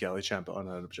get his galley champ on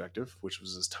an objective, which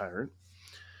was his tyrant.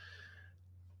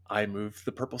 I moved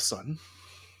the purple sun,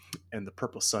 and the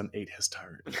purple sun ate his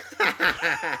tyrant.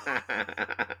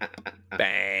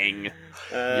 Bang.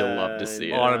 You'll love to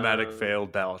see it. Automatic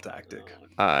failed battle tactic.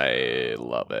 I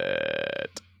love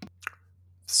it.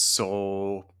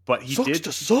 So, but he Sucks did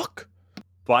to suck.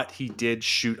 But he did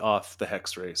shoot off the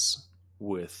hex race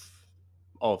with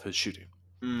all of his shooting.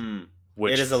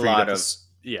 Which It is a freed lot up of his-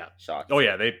 yeah. shock. Oh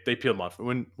yeah, they peel them off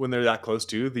when they're that close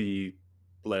to the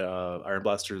iron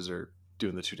blasters are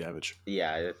doing the 2 damage.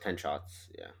 Yeah, 10 shots.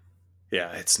 Yeah.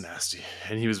 Yeah, it's nasty.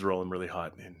 And he was rolling really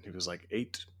hot, and he was like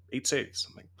 8 saves.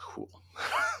 I'm like, cool.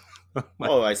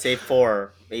 Oh, I saved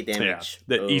 4, 8 damage.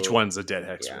 Yeah, each Oh. one's a dead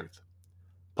hex Yeah. wraith.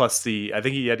 Plus I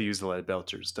think he had to use the lead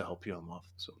belchers to help heal him off.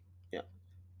 So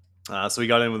Yeah. So he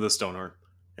got in with the Stonehorn,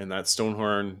 and that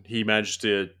Stonehorn he managed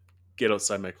to get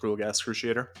outside my Cruel Gas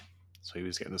Cruciator, so he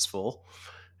was getting his full,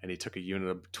 and he took a unit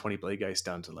of 20 blade guys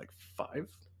down to like 5,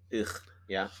 Ugh.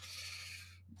 Yeah.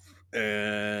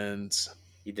 and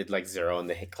He did like 0 and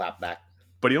the hit clap back.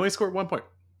 but he only scored 1 point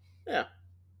Yeah.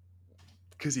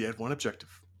 because he had 1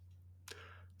 objective,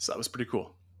 so that was pretty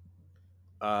cool.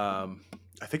 I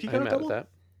think he got I'm a mad at double. that.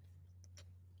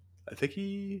 I think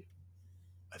he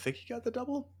got the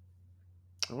double.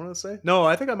 I want to say no.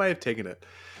 I think I might have taken it.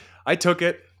 I took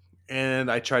it and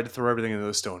I tried to throw everything into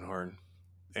the Stonehorn.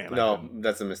 And I No, couldn't.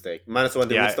 that's a mistake. -1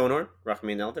 to Yeah, wound Stonehorn,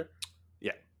 Rachmain Elder.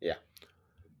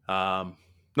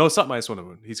 No, it's not -1 to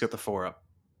wound. He's got the 4 up.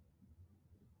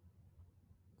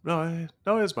 No, it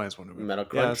is -1 to wound. Metal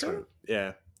Yeah, that's Cruncher? right.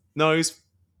 Yeah. No, it's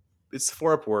the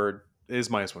 4 up word. It is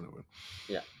 -1 to wound.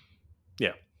 Yeah.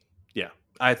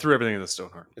 I threw everything in the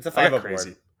Stonehorn. It's a I 5 got up crazy.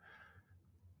 ward.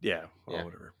 Yeah, well, Yeah.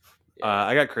 whatever. Yeah.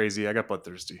 I got crazy. I got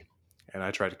bloodthirsty, and I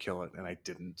tried to kill it, and I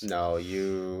didn't. No,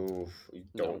 you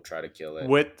don't No. try to kill it.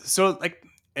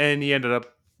 And he ended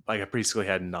up like I basically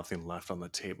had nothing left on the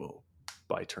table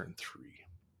by turn 3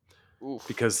 Oof.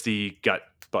 because the gut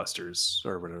busters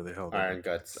or whatever the hell they Iron are,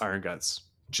 Guts. iron guts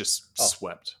just Oh.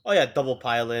 swept. Oh yeah, double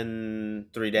pile in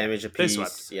 3 damage They apiece.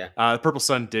 swept. Yeah. The purple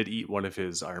sun did eat one of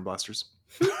his iron blasters.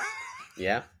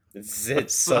 Yeah.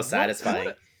 It's so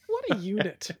satisfying. What a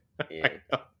unit. Yeah.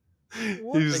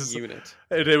 What He was a just- unit.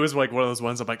 And it was like one of those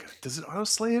ones. I'm like, does it auto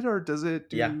slay it or does it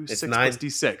do Yeah, it's 6 9. plus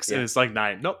d6? Yeah. And it's like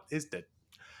 9. Nope, it's dead.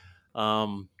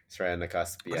 It's right on the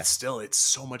cusp. But Yeah. it's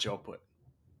so much output.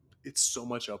 It's so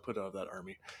much output out of that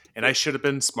army. And I should have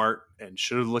been smart and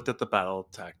should have looked at the battle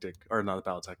tactic, or not the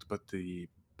battle tactic, but the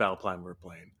battle plan we were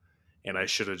playing. And I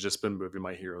should have just been moving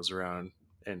my heroes around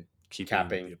and keeping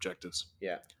Capping. the objectives.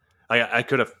 Yeah. I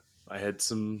could have. I had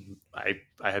some. I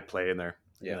had play in there,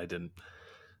 Yeah. and I didn't.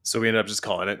 So we ended up just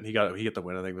calling it. And he got the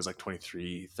win. I think it was like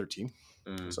 23-13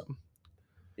 or Mm, something.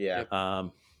 yeah.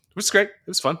 Which was great. It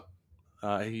was fun.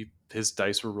 His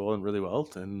dice were rolling really well,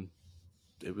 and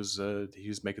it was he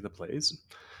was making the plays,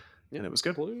 and it was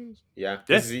good. Yeah.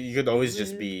 Yeah. 'Cause you could always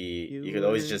just be. You You could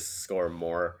always were- just score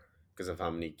more because of how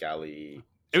many galley.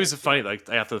 It was funny. Like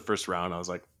after the first round, I was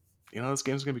like, this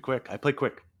game's gonna be quick. I play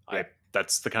quick. Yeah.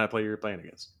 that's the kind of player you're playing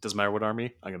against. Doesn't matter what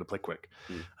army, I'm going to play quick.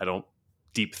 I don't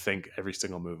deep think every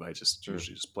single move. I just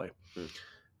usually just play.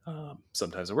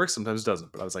 Sometimes it works, sometimes it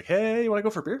doesn't. But I was like, hey, you want to go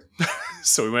for a beer?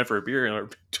 So we went for a beer in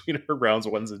between our rounds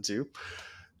 1 and 2.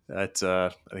 At I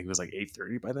think it was like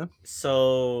 8:30 by then.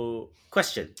 So,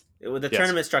 question: with the Yes.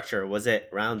 tournament structure, was it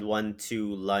round 1,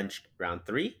 2, lunch, round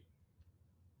 3?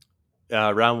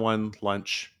 Round 1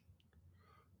 lunch,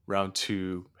 round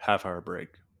 2 half-hour break,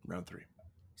 round 3.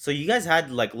 So you guys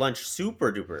had like lunch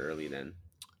super duper early then.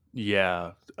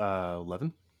 Yeah,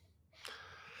 11.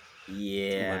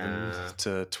 Yeah. 11 to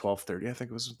 12:30. I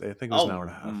think it was. I think it was an hour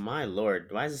and a half. My lord,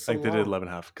 why is it so I think they long? did 11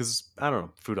 and a half because I don't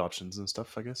know, food options and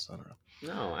stuff. I guess I don't know.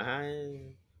 No,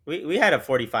 we had a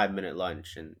 45-minute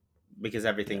lunch, and because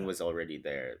everything was already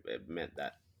there, it meant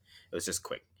that it was just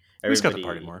quick. We just got to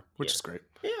Everybody- party more, which yeah. is great.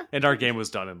 Yeah. And our game was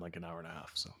done in like an hour and a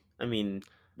half. So I mean,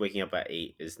 waking up at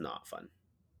 8 is not fun.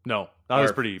 no, I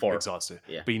was Or pretty 4. exhausted.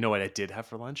 Yeah. But you know what I did have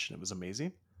for lunch, and it was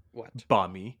amazing. What?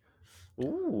 Banh mi.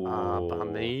 Ooh.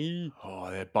 Bami. Oh,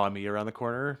 they had banh mi around the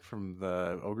corner from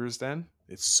the Ogre's Den.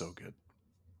 It's so good.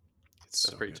 It's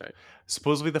That's so pretty good. tight.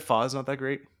 Supposedly the pho is not that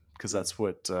great because that's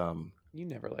what You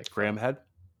never like Graham had.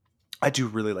 I do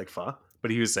really like pho, but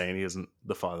he was saying he isn't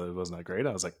the pho that wasn't that great.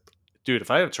 I was like, dude,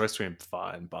 if I have a choice between pho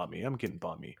and banh mi, I'm getting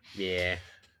banh mi. Yeah.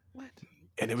 What?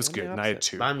 And it was Totally good. And I had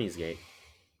opposite. 2. Banh mi's great.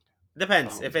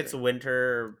 Depends. Banh If mi's it's great.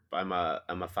 winter, I'm a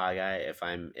pho guy.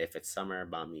 If it's summer,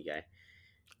 banh mi guy.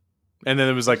 And then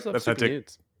it was like Just love soupy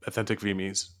dudes. authentic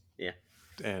VMEs. Yeah.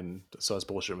 And so I was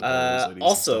bullshitting with all those ladies and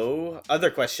Also,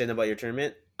 other question about your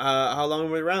tournament. How long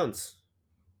were the rounds? stuff.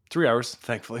 3 hours,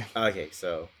 thankfully. Okay,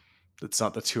 so It's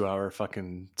not the 2-hour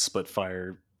fucking split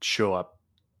fire, show up,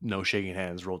 no shaking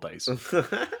hands, roll dice.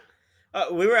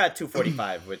 we were at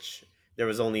 2:45, which there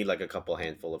was only like a couple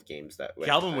handful of games that went.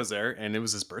 Calvin was there, and it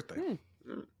was his birthday.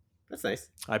 That's nice.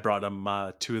 I brought him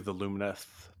 2 of the Lumineth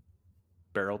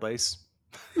barrel dice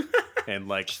and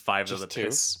like 5 of Just the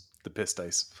 2? piss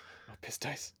dice. Oh, piss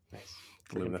dice. Nice.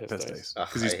 The Freaking Lumineth piss dice. Ugh,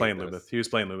 Because I he's hate playing those. Lumineth. He was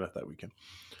playing Lumineth that weekend.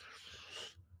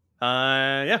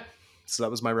 Yeah. So that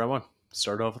was my round 1.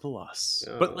 Started off with a loss.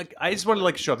 Oh, But like I just wanted to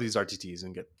like show up these RTTs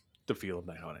and get the feel of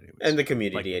Night Hunt anyways. And the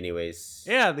community, anyways.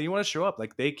 Yeah, you want to show up.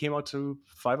 Like they came out to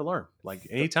 5 Alarm. Like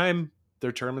anytime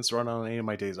their tournaments run on any of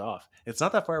my days off, it's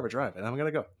not that far of a drive, and I'm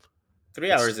gonna go.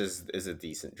 3 hours is a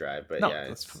decent drive, but No, yeah,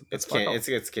 that's it's fuck off.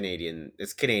 it's Canadian.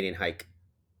 It's Canadian hike.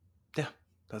 Yeah,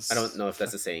 that's. I don't know if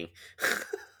that's a saying.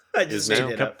 I just Is made now.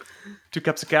 it up. 2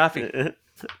 cups of coffee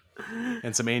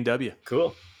and some A&W.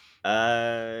 Cool.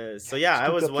 So yeah, I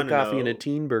Scoop was up the wondering. coffee and a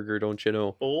teen burger, don't you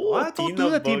know? Oh, I don't do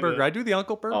the teen burger. I do the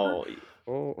Uncle Burger. Oh,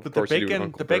 Oh, of but the course you do, bacon,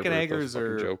 Uncle the bacon Burger with those eggers fucking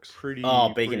are jokes. pretty. oh,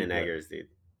 bacon pretty and good. eggers, dude.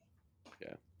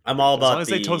 Yeah. I'm all As about long as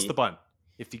they toast the bun.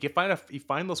 If you you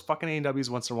find those fucking A&Ws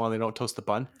once in a while, and they don't toast the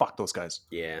bun. Fuck those guys.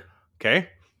 Yeah. Okay,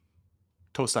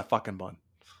 toast that fucking bun.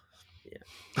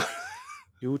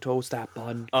 You toast that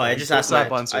bun. Oh, I just toast asked that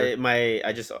my, bun, sir.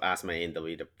 I just asked my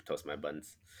A&W to toast my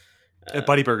buns. And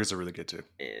Buddy Burgers are really good too.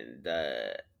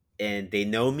 And they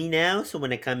know me now, so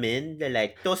when I come in, they're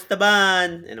like, toast the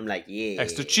bun, and I'm like, yeah,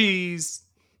 Extra cheese.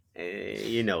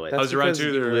 You know it. That's How's your run because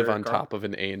too you there, live on Carl? top of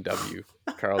an A&W,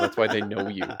 Carl. That's why they know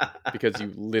you, because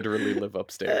you literally live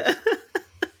upstairs.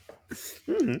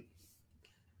 Mhm.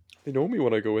 They know me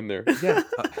when I go in there. Yeah,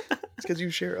 it's because you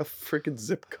share a freaking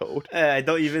zip code. I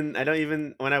don't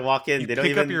even when I walk in, You they don't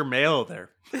pick even up your mail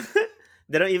there.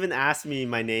 they don't even ask me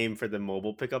my name for the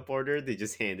mobile pickup order. They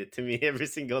just hand it to me every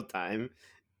single time.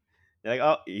 They're like,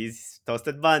 "Oh, he's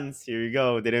toasted buns. Here you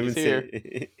go." They don't even He's say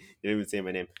they don't even say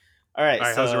my name. All right, All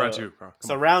right, so, how's your round 2, Carl? Come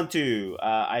So on. round 2,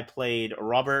 I played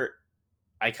Robert.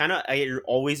 I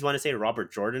always want to say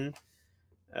Robert Jordan,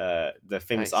 the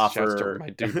famous Nice. Shouts to author. my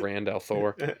dude Randall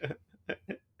Thor.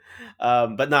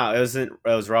 But no, it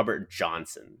was Robert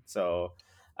Johnson. So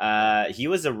he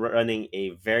was running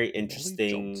a very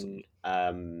interesting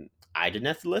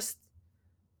Idoneth list,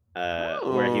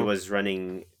 where he Oh. was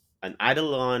running an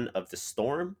Eidolon of the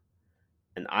Storm,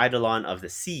 an Eidolon of the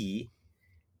Sea,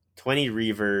 20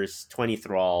 Reavers, 20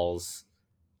 Thralls,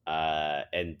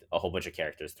 and a whole bunch of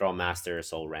characters: Thrall Master,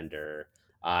 Soul Render,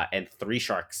 and 3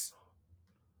 Sharks.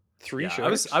 3 Yeah,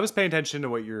 sharks. I was paying attention to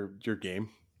what your game.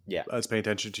 Yeah. I was paying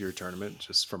attention to your tournament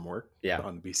just from work. Yeah.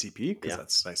 On BCP because Yeah.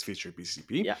 that's a nice feature of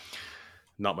BCP. Yeah.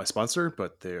 Not my sponsor,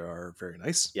 but they are very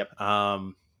nice. Yep.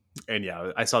 And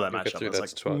yeah, I saw that You'll get matchup. through I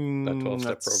was that like,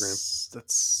 12-step program.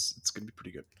 It's gonna be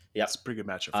pretty good. Yep. It's a pretty good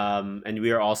matchup. for me. And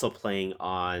we are also playing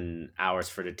on Hours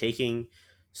for the Taking.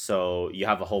 So you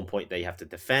have a home point that you have to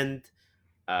defend,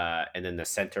 and then the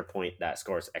center point that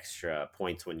scores extra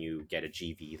points when you get a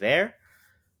GV there.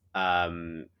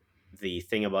 the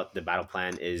thing about the battle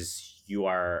plan is you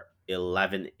are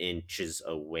 11 inches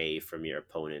away from your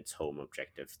opponent's home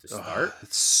objective to start.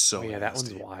 It's so Oh yeah, that one's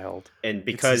nasty. wild. And It's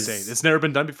because insane. It's never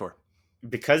been done before.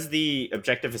 the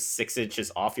objective is 6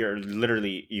 inches off, you're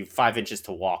literally you 5 inches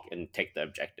to walk and take the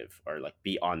objective, or like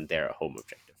be on their home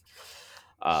objective.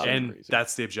 And crazy.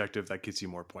 that's the objective that gets you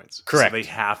more points. Correct. So they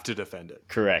have to defend it.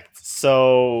 Correct.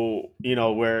 So,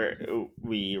 where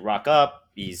we rock up,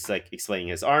 he's like explaining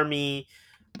his army.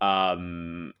 Yeah,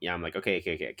 I'm like, okay.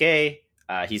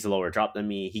 He's a lower drop than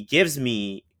me. He gives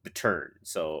me the turn.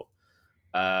 So,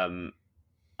 I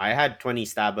had 20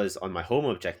 stabbas on my home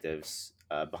objectives,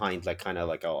 behind like kind of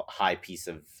like a high piece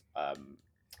of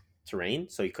terrain,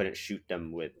 so you couldn't shoot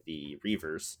them with the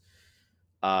reavers.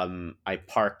 I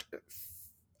parked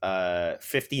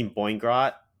 15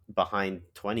 Boingrot behind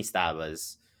 20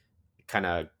 stabbas, kind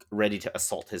of ready to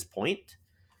assault his point.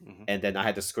 Mhm. And then I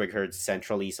had the Squig herd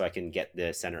centrally so I can get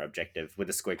the center objective with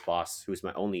the Squig boss, who's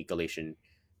my only Galatian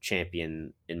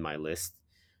champion in my list,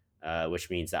 which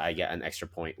means that I get an extra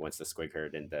point once the Squig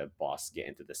herd and the boss get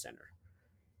into the center.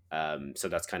 So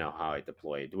that's kind of how I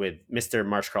deployed, with Mr.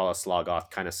 Marshcrawler Slogoth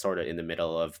kind of sort of in the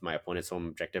middle of my opponent's home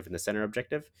objective and the center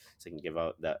objective, so I can give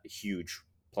out that huge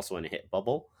 +1 hit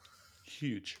bubble.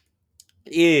 Huge.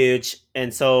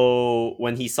 And so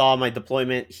when he saw my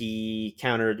deployment, he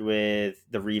countered with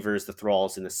the Reavers, the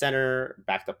Thralls in the center,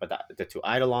 backed up by the 2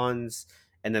 Eidolons,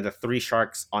 and then the 3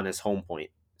 Sharks on his home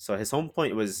point. So his home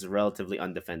point was relatively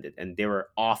undefended, and they were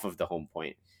off of the home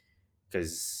point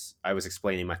because I was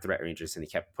explaining my threat ranges, and he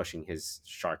kept pushing his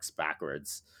Sharks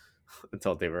backwards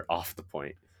until they were off the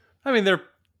point. I mean, they're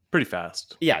pretty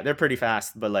fast. Yeah, they're pretty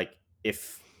fast, but like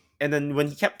and then when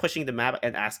he kept pushing the map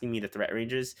and asking me the threat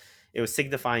ranges, it was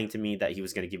signifying to me that he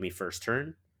was going to give me first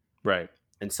turn. Right.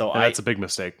 And so And that's a big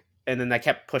mistake. and then I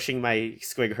kept pushing my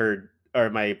Squig herd or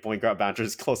my Boingrot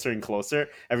Bouncers closer and closer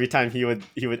every time he would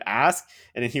ask,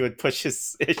 and then he would push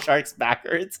his Sharks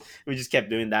backwards. We just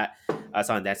kept doing that.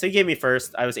 So on that. So he gave me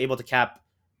first. I was able to cap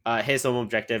his home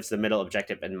objectives, the middle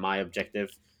objective, and my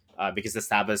objective, because the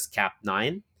Stabbas capped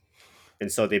 9.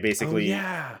 And so they basically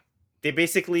they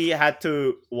basically had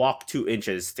to walk 2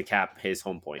 inches to cap his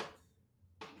home point.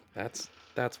 That's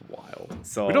wild.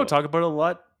 So We don't talk about it a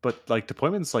lot, but like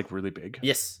deployment's like really big.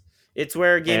 Yes, it's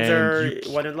where games And are you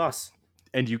won and lost.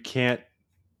 And you can't,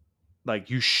 like,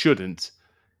 you shouldn't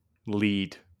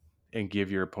lead and give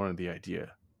your opponent the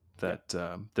idea that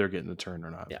they're getting the turn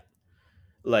or not. Yeah.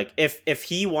 Like if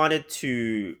he wanted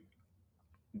to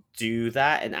do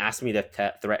that and ask me the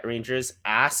threat ranges,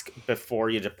 ask before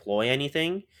you deploy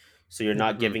anything, so you're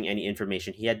not giving any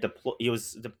information. He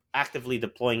was actively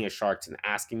deploying his Sharks and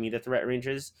asking me the threat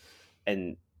ranges,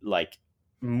 and like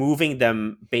moving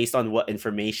them based on what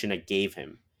information I gave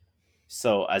him.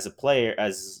 So as a player,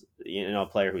 a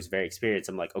player who's very experienced,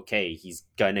 I'm like, okay, he's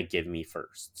gonna give me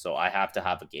first, so I have to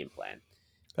have a game plan.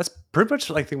 That's pretty much,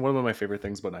 I think, one of my favorite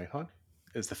things about Nighthawk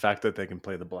is the fact that they can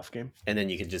play the bluff game. And then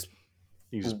you can just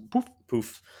You just poof.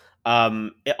 poof.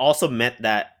 It also meant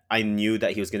that I knew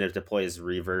that he was going to deploy his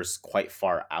Reavers quite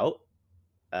far out.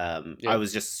 I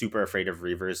was just super afraid of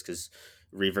Reavers because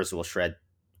Reavers will shred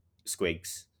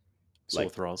Squigs. Soul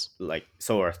Thralls.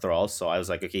 So are Thralls. So I was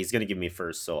like, okay, he's going to give me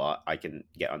first, so I can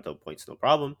get onto points, no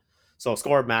problem. So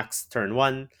score max turn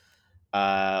 1.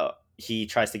 He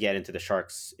tries to get into the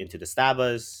Sharks, into the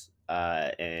Stabbas,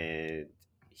 and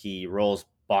he rolls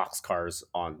boxcars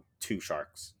on 2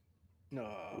 Sharks.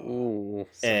 Ooh,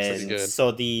 And good.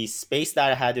 so the space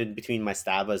that I had in between my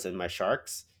Stabbas and my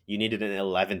Sharks, you needed an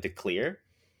 11 to clear.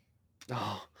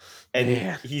 Oh, And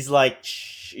man. he's like,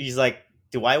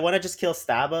 do I want to just kill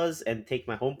Stabbas and take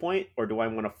my home point, or do I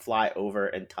want to fly over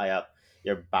and tie up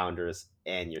your Bounders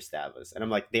and your Stabbas? And I'm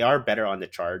like, they are better on the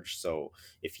charge, so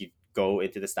if you go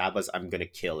into the Stabbas, I'm gonna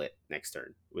kill it next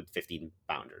turn with 15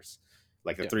 Bounders.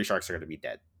 Like the 3 Sharks are gonna be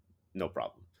dead, no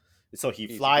problem. And so he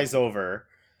flies over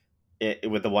it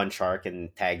with the 1 Shark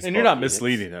and tags. And you're not units.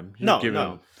 misleading him. You're No, giving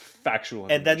no. him factual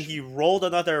And then information. he rolled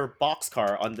another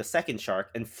boxcar on the 2nd Shark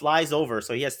and flies over,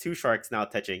 so he has 2 Sharks now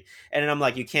touching. And then I'm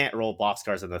like, you can't roll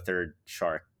boxcars on the 3rd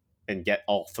Shark and get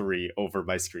all 3 over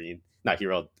my screen. No, he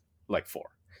rolled like 4,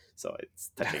 so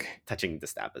it's touching the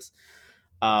Stabbas.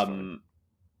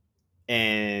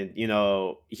 And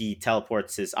he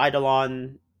teleports his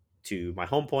Eidolon to my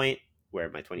home point where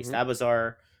my 20 Stabbas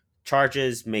are.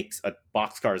 Charges, makes a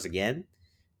boxcars again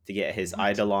to get his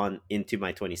Eidolon into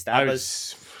my 20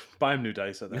 Stabbas. Buy him new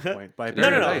dice at that point. Buy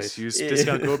No, new no. dice. Use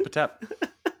discount code Patep.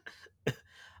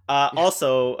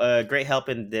 Also, great help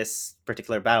in this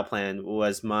particular battle plan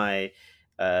was my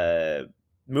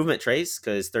movement trace,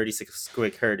 because 36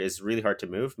 Squig herd is really hard to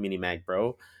move. Mini Mag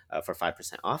Bro. for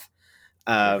 5% off.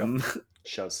 There you go.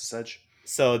 Shouts to Sedge.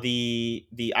 So the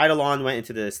Eidolon went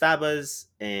into the Stabas,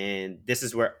 and this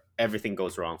is where everything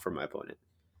goes wrong for my opponent.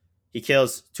 He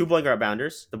kills 2 Boingart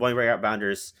Bounders. The Boingart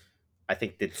Bounders, I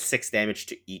think, did 6 damage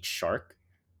to each shark.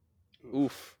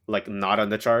 Oof. Like, not on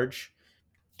the charge.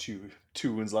 Two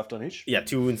wounds left on each. Yeah,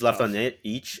 2 wounds left Tough. on it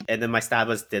each. And then my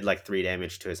Stabas did like 3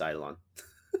 damage to his Eidolon.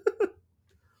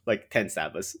 Like 10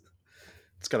 Stabas.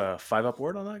 It's got a 5-up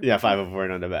ward on that. Yeah, 5 of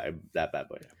word on that bad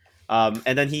boy.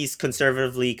 And then he's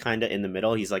conservatively kind of in the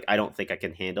middle. He's like, I don't think I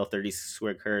can handle 30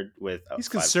 Squig Herd with He's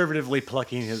 5. conservatively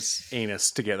plucking his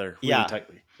anus together really Yeah.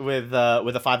 tightly. With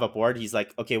a 5-up ward. He's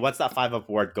like, okay, once that 5-up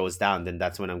ward goes down, then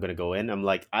that's when I'm gonna go in. I'm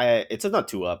like, it's a not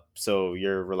 2-up, so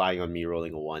you're relying on me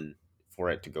rolling a 1 for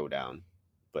it to go down.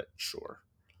 But sure.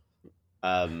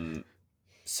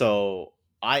 So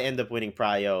I end up winning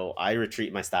Prio. I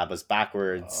retreat my Stabas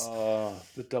backwards.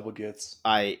 The double gets.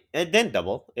 And then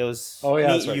double. It was Oh, yeah,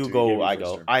 me, that's right, you too. You go, gave me I first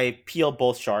go. turn. I peel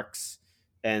both sharks,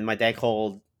 and my deck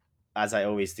hold, as I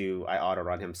always do, I auto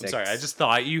run him I'm 6. sorry, I just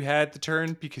thought you had the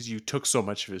turn because you took so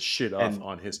much of his shit off And-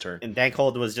 on his turn. And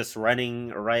Dankhold was just running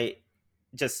right.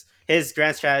 Just his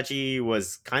grand strategy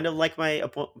was kind of like my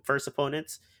first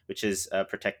opponent's, which is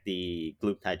protect the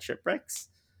Gloomtide Shipwrecks.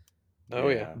 Oh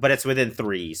yeah. But it's within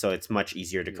 3, so it's much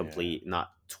easier to Yeah. complete,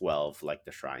 not 12 like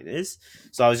the Shrine is.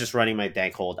 So I was just running my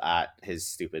Dankhold at his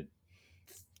stupid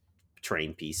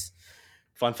train piece.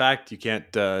 Fun fact: you can't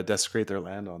desecrate their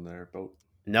land on their boat,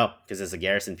 No, because it's a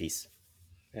garrison piece.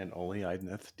 and only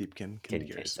Idneth Deepkin can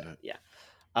garrison it. Yeah.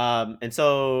 And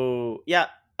so, yeah,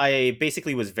 I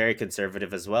basically was very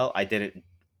conservative as well. I didn't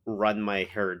run my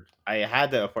herd. I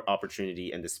had the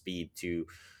opportunity and the speed to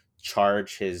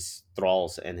charge his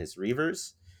thralls and his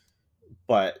reavers,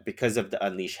 but because of the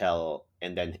Unleash Hell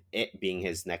and then it being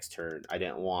his next turn, I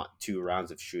didn't want 2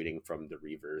 rounds of shooting from the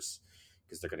reavers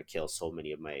because they're going to kill so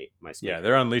many of my Yeah,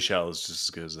 their Unleash Hell is just as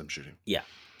good as them shooting.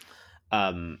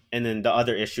 And then the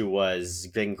other issue was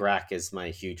Gringrak is my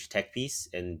huge tech piece,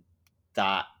 and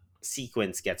that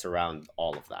sequence gets around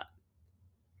all of that.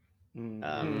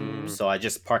 So I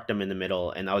just parked them in the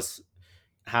middle, and I was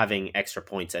having extra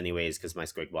points anyways because my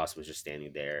Squig Boss was just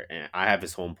standing there, and I have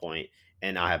his home point,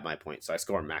 and I have my point, so I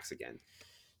score max again.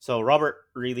 So Robert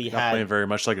really Not playing had very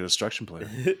much like a destruction player.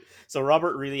 so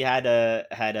Robert really had a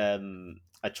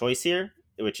choice here,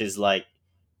 which is like,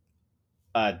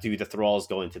 do the thralls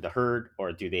go into the herd,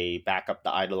 or do they back up the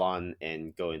Eidolon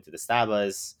and go into the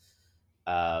Stabas?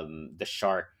 The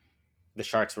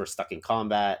sharks were stuck in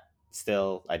combat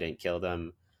still. I didn't kill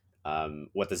them.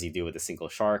 What does he do with a single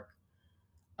shark?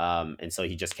 And so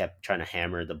he just kept trying to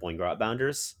hammer the Boingrat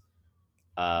Bounders.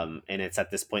 And it's at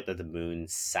this point that the moon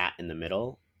sat in the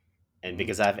middle. And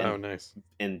because I have Oh nice.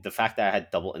 and the fact that I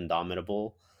had double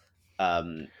Indomitable,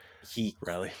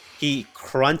 Rally. he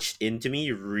crunched into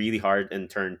me really hard in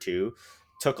turn 2,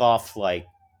 took off like,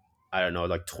 I don't know,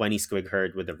 like 20 Squig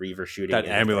Herd with the Reaver shooting. That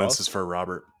and ambulance thralls. is for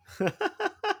Robert.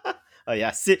 Oh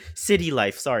yeah, city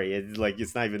life. Sorry,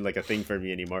 it's not even like a thing for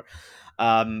me anymore.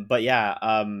 But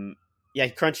yeah, he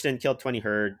crunched in, killed 20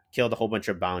 herd, killed a whole bunch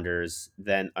of bounders.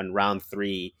 Then on round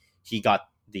 3, he got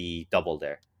the double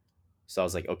there. So I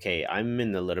was like, okay, I'm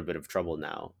in a little bit of trouble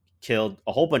now. Killed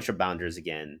a whole bunch of bounders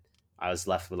again. I was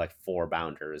left with like 4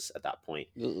 bounders at that point,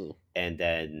 and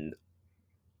then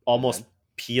almost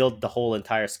peeled the whole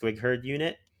entire Squig Herd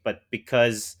unit. But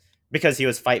because he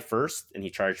was fight first and he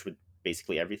charged with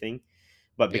basically everything,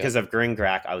 but because of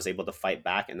Gringrak, I was able to fight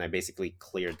back, and I basically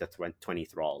cleared the 20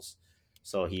 thralls.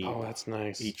 So that's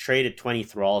nice. he traded 20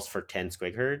 thralls for 10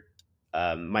 Squig Herd.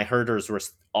 My herders were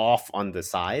off on the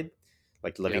side,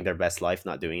 like living their best life,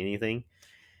 not doing anything.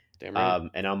 Damn right.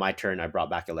 And on my turn, I brought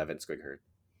back 11 Squig Herd,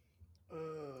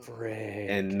 Frick.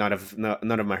 and none of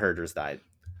my herders died.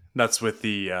 That's with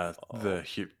the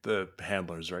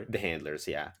handlers, right? The handlers,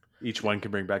 yeah. Each one can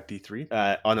bring back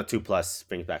D3, On a 2+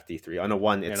 brings back D3. On a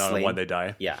 1, it's and on slain. a 1 they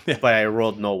die. Yeah, but I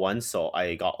rolled no 1, so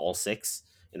I got all 6,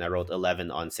 and I rolled 11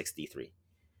 on 6 D3.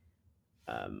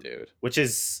 Dude. Which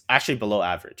is actually below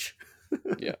average.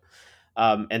 Yeah.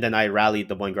 And then I rallied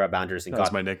the Boingrat Bounders and That was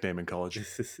got my nickname in college.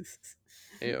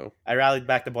 Ew. I rallied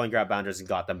back the Boingrat Bounders and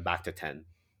got them back to 10.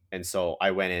 And so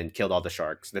I went in, killed all the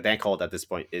sharks. The Dankhold at this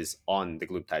point is on the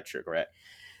Gloomtide Shipwreck.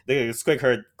 The Squig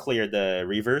Herd cleared the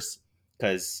Reavers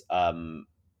because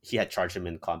he had charged him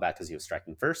in combat because he was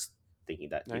striking first, thinking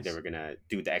that Nice. they were going to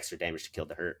do the extra damage to kill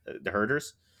the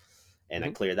herders. And I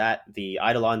cleared that. The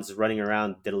Eidolon's running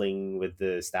around diddling with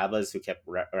the Stabas, who kept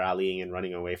rallying and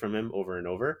running away from him over and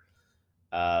over.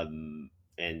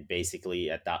 And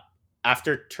basically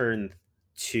after turn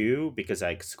 2, because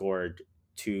I scored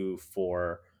 2,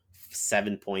 4,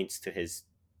 7 points to his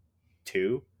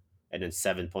 2, and then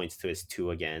 7 points to his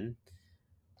 2 again,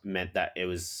 meant that it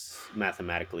was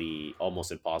mathematically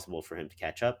almost impossible for him to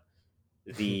catch up.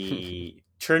 The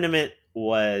tournament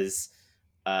was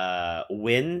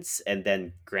wins, and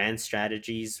then grand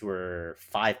strategies were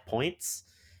 5 points,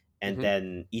 and Mhm.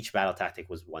 then each battle tactic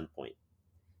was 1 point.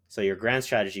 So your grand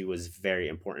strategy was very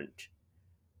important.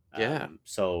 Yeah.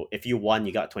 So if you won,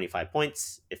 you got 25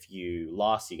 points. If you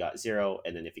lost, you got 0.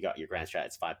 And then if you got your grand strat,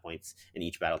 it's 5 points. And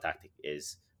each battle tactic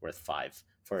is worth 5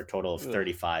 for a total of Ugh.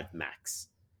 35 max.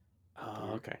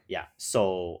 Oh, okay. Yeah.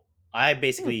 So I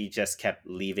basically just kept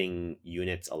leaving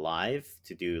units alive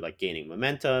to do like gaining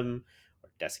momentum or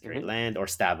desecrate Mhm. land or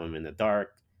stab them in the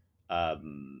dark. I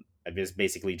was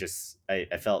basically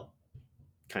I felt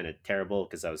kind of terrible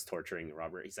because I was torturing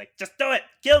Robert. He's like, just do it,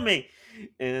 kill me.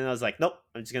 And then I was like, nope,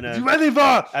 I'm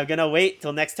gonna wait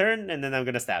till next turn and then I'm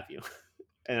gonna stab you.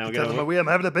 And I'm gonna wait, I'm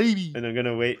having a baby. and I'm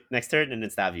gonna wait next turn and then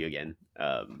stab you again.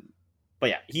 But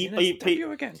yeah, he And I stab played,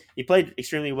 you again. he played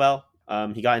extremely well.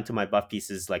 He got into my buff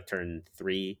pieces like turn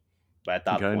 3, but at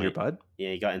that Got in point, your bud?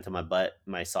 yeah, he got into my butt,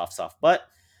 my soft butt.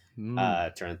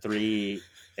 Mm. Turn 3,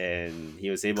 and he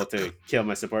was able to kill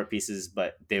my support pieces,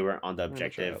 but they weren't on the I'm a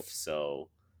objective, child. so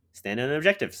stand on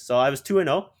objectives. So I was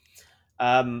 2-0.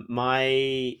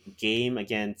 My game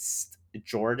against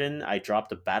Jordan, I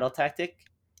dropped a battle tactic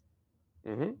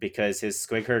Mm-hmm. because his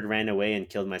squig herd ran away and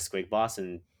killed my squig boss,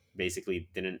 and basically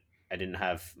I didn't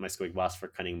have my squig boss for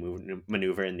cunning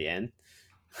maneuver in the end.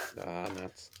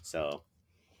 Nuts. So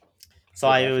Good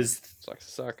I effort. was Sucks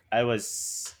to suck.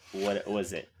 what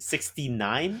was it?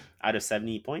 69 out of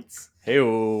 70 points.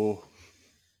 Hey-o.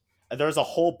 There was a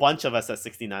whole bunch of us at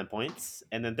 69 points,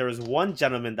 and then there was one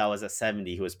gentleman that was at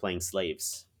 70 who was playing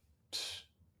slaves.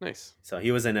 Nice. So he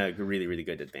was in a really, really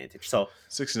good advantage. So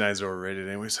 69 is overrated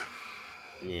anyways.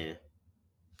 yeah.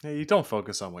 Hey, you don't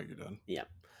focus on what you're doing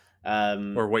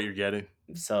or what you're getting.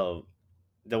 So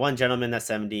the one gentleman at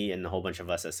 70 and a whole bunch of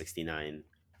us at 69.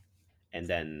 And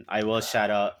then I will shout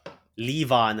out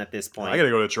Levon at this point. I gotta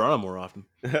go to Toronto more often.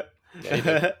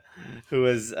 Who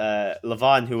was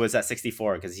Levon, who was at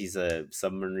 64 because he's a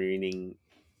submarining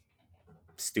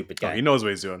stupid Oh, guy. he knows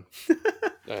what he's doing.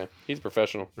 He's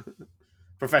professional.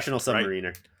 Professional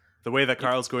submariner. The way that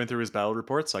Carl's going through his battle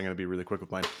reports, I'm gonna be really quick with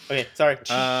mine. Okay, sorry.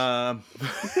 Not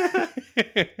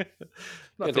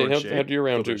Yeah, throwing Dane, shade. how do your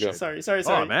round Throwing two go? shade. sorry.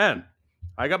 Oh man,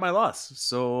 I got my loss,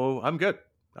 so I'm good.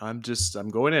 I'm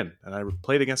going in, and I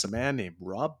played against a man named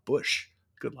Rob Bush.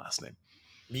 Good last name.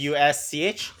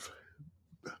 BUSCH?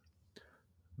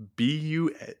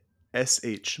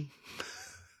 BUSH.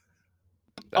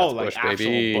 Oh, That's like Bush, actual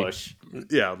baby. bush.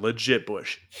 Yeah, legit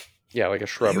Bush. Yeah, like a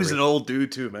shrubbery. He was an old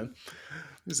dude too, man.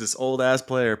 He was this old ass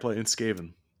player playing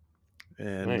Skaven,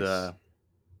 and Nice.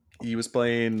 he was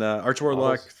playing Arch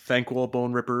Warlock, Models. Thanquol,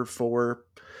 Bone Ripper, 4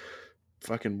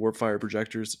 fucking Warp Fire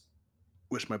projectors,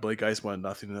 which my Blake Ice wanted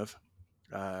nothing of.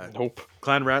 Nope.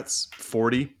 Clan Rats,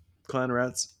 40 Clan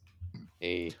Rats.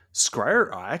 A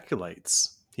Scryer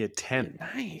Acolytes, he had 10.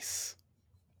 nice.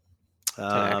 10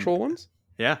 Um, actual ones?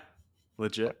 Yeah,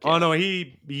 legit. Fuck yeah. Oh no,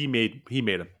 he made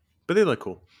them, but they look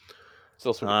cool.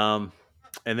 Still sweet.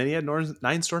 And then he had 9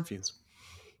 Stormfiends.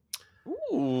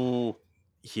 Ooh.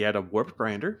 He had a Warp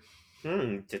Grinder.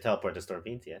 To teleport the Storm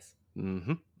Fiends, yes.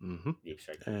 Mm-hmm. Deep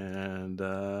Strike. And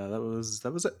that was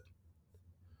it.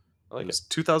 I like It it. was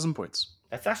 2,000 points.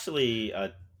 That's actually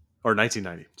Or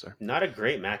 1990, sorry. not a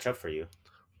great matchup for you.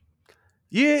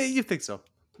 Yeah, you think so.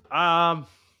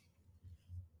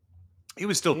 He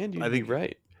was still, And you'd I think, be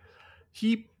right.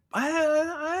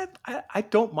 I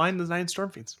don't mind the 9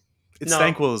 Stormfiends. It's No,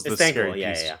 Thanquil is it's the Thanquil, scary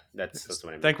yeah, piece. yeah. That's what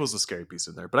I mean. Thanquil's the scary piece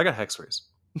in there, but I got Hexrays.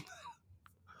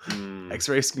 Mm.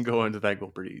 X-rays can go into Thanquil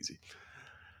pretty easy.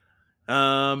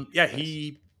 Yeah,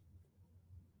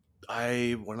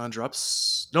 I went on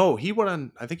drops. No, he went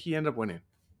on. I think he ended up winning.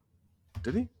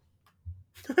 Did he?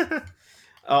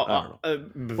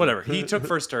 Whatever. He took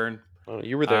first turn. Oh,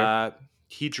 you were there.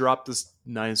 He dropped the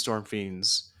 9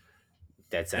 Stormfiends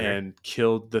Dead Center. and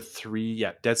killed the 3.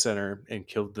 Yeah, Dead Center and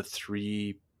killed the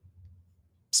 3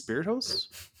 Spirit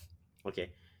Hosts. Okay.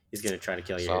 He's going to try to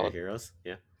kill your Solid. heroes.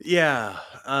 Yeah. Yeah.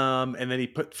 And then he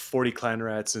put 40 Clan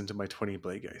Rats into my 20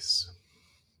 Blade Guys.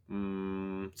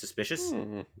 Suspicious?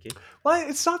 Hmm. Okay. Well,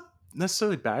 it's not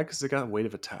necessarily bad because they got weight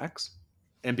of attacks.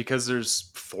 And because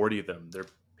there's 40 of them, they're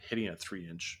hitting a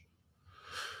 3-inch.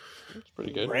 That's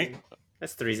pretty good. Right?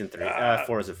 That's 3s and 3s.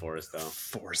 4s and 4s, though.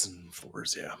 4s and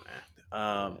 4s, yeah.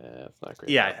 Yeah, it's not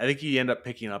great. Yeah, I think he ended up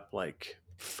picking up like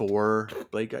 4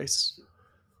 Blade Guys.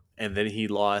 And then he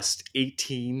lost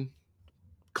 18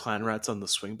 Clan Rats on the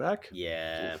swingback.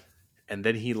 Yeah. And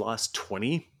then he lost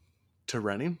 20 to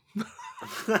running.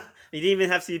 You didn't even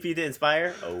have CP to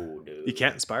inspire? Oh no. You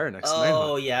can't inspire next to Oh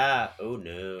Nighthawk. yeah. Oh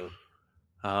no.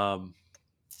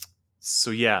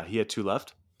 So yeah, he had 2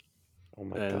 left. Oh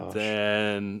my And gosh.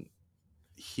 then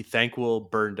he Thankwell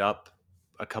burned up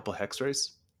a couple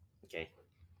Hexrays. Okay.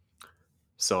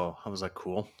 So I was like,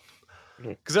 cool.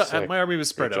 Mm, Because sick. my army was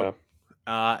spread Great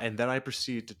out. And then I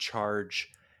proceeded to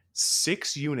charge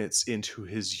 6 units into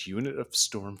his unit of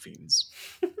Storm Fiends.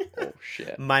 Oh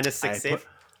shit. Minus 6 save.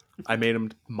 I made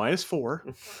him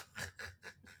 -4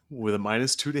 with a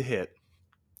 -2 to hit.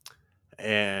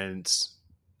 And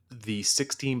the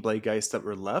 16 Blade Geist that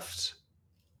were left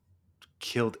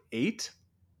killed 8.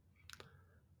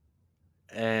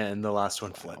 And the last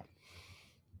one fled. Wow.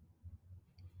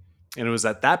 And it was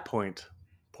at that point,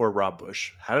 poor Rob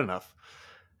Bush had enough.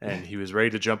 And he was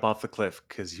ready to jump off the cliff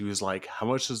because he was like, how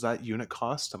much does that unit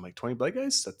cost? I'm like, 20 Blade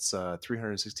Guys? That's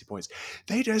 360 points.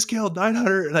 They just killed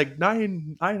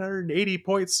 980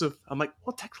 points of. I'm like,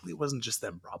 well, technically it wasn't just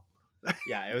them, Rob.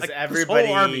 Yeah, it was Like, this everybody.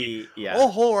 whole army. Yeah. The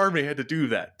whole army had to do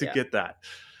that to Yeah. get that.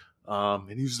 And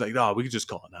he was like, no, we could just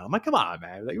call it now. I'm like, come on,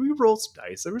 man. Like, we rolled some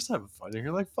dice. We're just having fun. And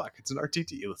you're like, fuck, it's an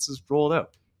RTT. Let's just roll it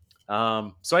out.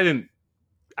 So I didn't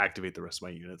activate the rest of my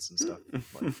units and stuff.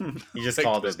 You just Like,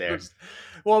 called it there. there's-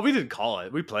 Well, we didn't call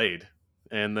it. We played.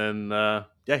 And then,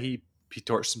 he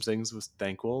torched some things with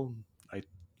Thankwell. I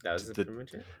That was the- pretty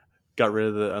much it. got rid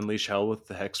of the Unleash Hell with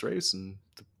the Hex Race, and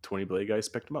the 20 Blade Guys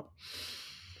picked him up.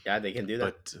 Yeah, they can do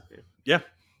that. But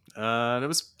and it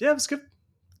was good.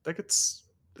 Like it's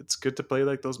good to play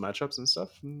like those matchups and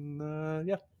stuff. And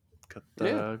got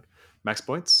max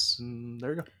points, and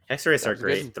there you go. Hex-Rays are Sounds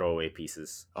great good. throwaway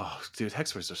pieces. Oh, dude,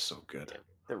 Hex Rays are so good,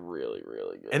 They're really,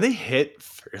 really good. and they hit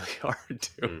fairly hard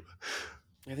too. Mm.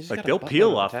 Yeah, they just Like got a they'll buttload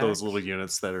peel of off those attacks. little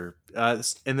units that are,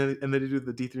 and then they do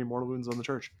the D3 mortal wounds on the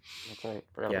charge. That's right.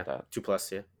 Forgot Yeah, about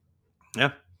 2+, yeah. Yeah,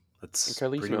 that. that's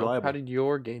And pretty Carlito, reliable. how did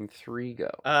your game 3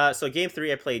 go? So game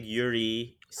 3, I played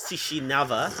Yuri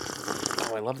Shishinava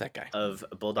Oh, I love that guy. of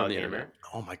On Bulldog the Hammer. internet.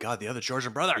 Oh my god, the other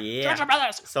Georgian brother. Yeah. Georgian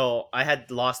brothers. So I had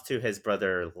lost to his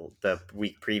brother the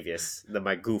week previous.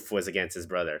 My goof was against his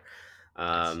brother.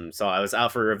 So I was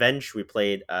out for revenge. We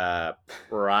played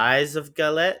Rise of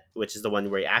Galette, which is the one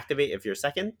where you activate if you're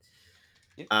second.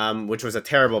 Which was a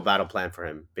terrible battle plan for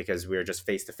him because we were just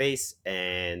face to face,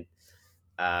 and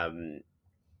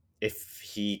if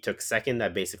he took second, I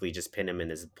basically just pin him in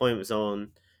his opponent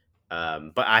zone.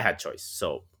 But I had choice,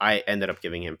 so I ended up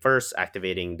giving him first,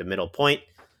 activating the middle point.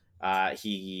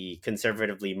 He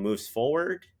conservatively moves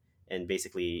forward and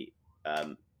basically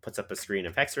puts up a screen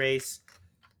of Hex Rays.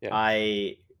 Yeah.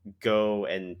 I go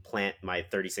and plant my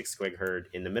 36 Squig Herd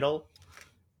in the middle,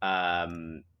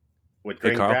 with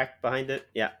Hey, Carl. Gringrak behind it.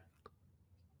 Yeah.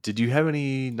 Did you have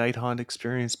any Night Hunt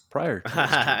experience prior to this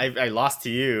game? I lost to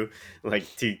you like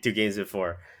two games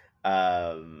before.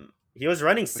 He was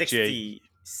running But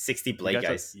 60 You Blade got to-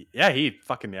 Guys. he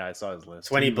fucking I saw his list.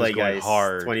 20 He was Blade going Guys,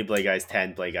 hard. 20 Blade Guys,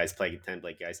 10 Blade Guys, 10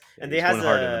 Blade Guys. Yeah, And he they was has going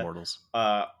hard in a Immortals.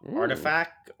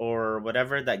 artifact or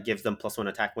whatever that gives them +1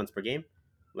 attack once per game.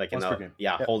 Like Once per game.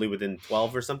 Yeah, Yep. wholly within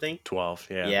 12 or something. 12,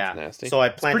 yeah. Yeah. Nasty. So I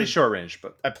It's pretty planted short range,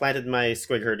 but I planted my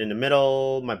Squig Herd in the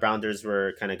middle. My Brounders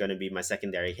were kind of going to be my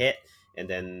secondary hit. And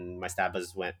then my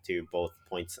Stabbas went to both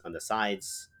points on the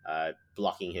sides,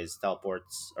 blocking his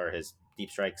teleports or his deep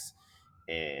strikes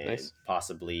and Nice.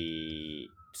 possibly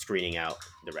screening out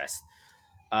the rest.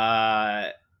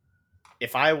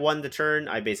 If I won the turn,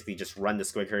 I basically just run the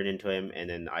Squig Herd into him, and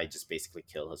then I just basically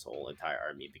kill his whole entire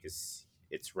army because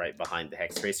it's right behind the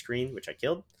Hex-Ray screen, which I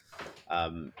killed.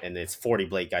 And it's 40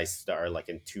 Blade Guys that are like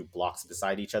in 2 blocks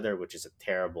beside each other, which is a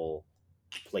terrible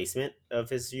placement of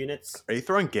his units. are you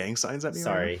throwing gang signs at me?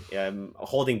 Sorry,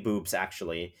 holding boobs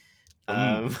actually.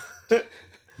 Mm.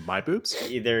 My boobs?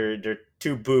 They're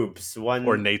 2 boobs. One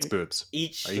Or Nate's boobs?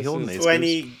 each. Are you holding Nate's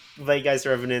 20 Blade Guys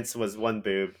Revenants was 1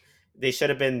 boob. They should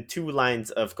have been 2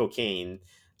 lines of cocaine,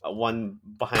 one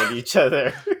behind each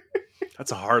other.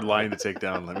 That's a hard line to take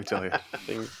down, let me tell you.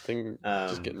 Thing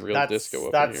just getting real that's, disco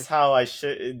up That's in here. how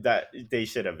they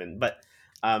should have been. But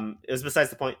it was besides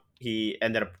the point. He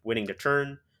ended up winning the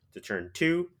turn to turn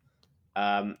 2.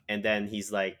 And then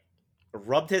he's like,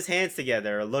 rubbed his hands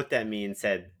together, looked at me and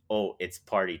said, "Oh, it's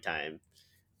party time."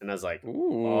 And I was like,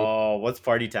 Ooh. "Oh, what's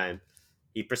party time?"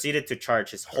 He proceeded to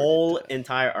charge his whole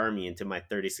entire army into my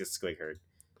 36 Squig Herd.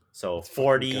 So Let's fucking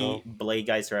 40 go. Blade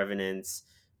Guys Revenants,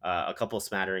 a couple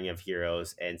smattering of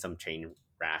heroes, and some chain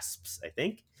rasps, I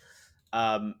think.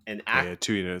 And Yeah,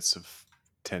 2 units of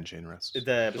 10 chain rests.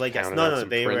 the Blade Guys, pounding out no, some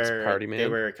they Prince were Party they Man.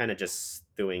 were kind of just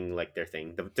doing like their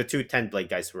thing. The 2 10 Blade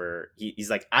Guys were. He's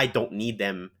like, I don't need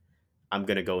them. I'm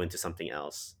gonna go into something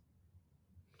else.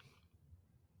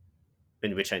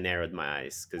 in which I narrowed my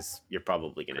eyes because you're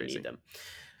probably gonna Crazy. need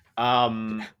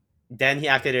them. Then he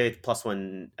activated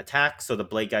 +1 attack, so the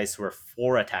blade guys were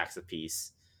 4 attacks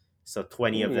apiece. So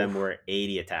 20 of them Oof. were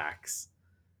 80 attacks.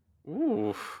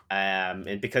 Ooh.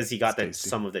 And because he got That's tasty.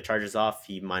 some of the charges off,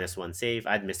 he -1 save.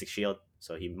 I had Mystic Shield,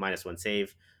 so he -1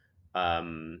 save,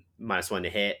 -1 to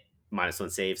hit, -1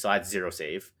 save. So I had 0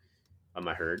 save on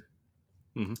my herd.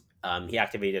 Mhm. He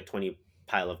activated 20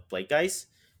 pile of blade guys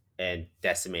and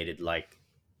decimated like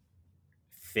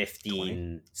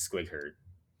 15 squig herd.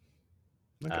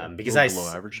 Okay. Because A little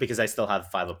below average. because I still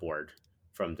have 5 aboard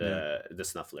from the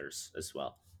snufflers as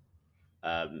well.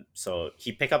 So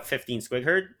he picked up 15 squig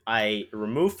herd. I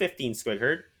remove 15 squig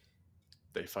herd.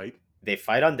 They fight. They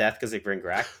fight on death because they bring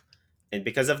Grak. And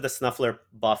because of the snuffler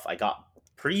buff I got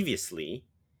previously,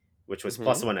 which was Mhm.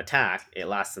 +1 attack, it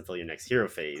lasts until your next hero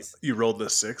phase. You rolled the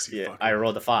 6. You Yeah, fucking I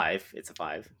rolled a 5. It's a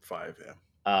 5. 5. Yeah.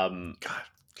 God,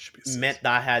 should be a 6. Meant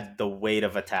that I had the weight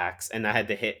of attacks, and I had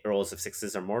to hit rolls of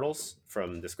 6s or mortals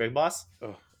from the Squig boss.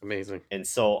 Oh, amazing. And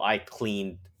so I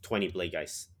cleaned 20 blade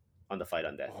guys on the fight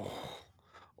on death.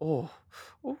 Oh.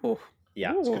 Oh.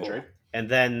 Yeah. Ooh. Good trade. And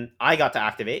then I got to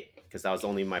activate, because that was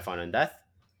only my fight on death.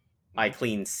 I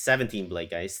cleaned 17 blade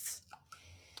geists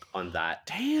on that.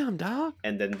 Damn, dog.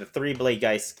 And then the 3 blade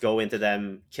geists go into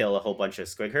them, kill a whole bunch of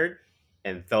Squig herd,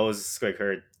 and those Squig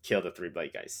herd kill the 3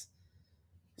 blade geists.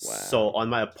 Wow. So on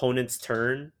my opponent's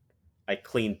turn, I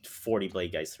cleaned 40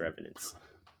 blade geist revenants.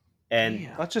 And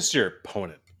Damn. Not just your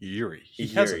opponent, Yuri. He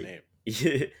has a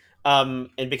Yuri. name.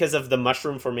 And because of the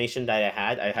mushroom formation that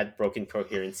I had broken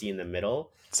coherency in the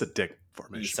middle. It's a dick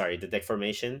formation. Sorry, the deck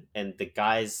formation. And the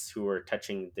guys who were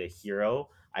touching the hero,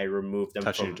 I removed them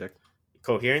Touching from your dick.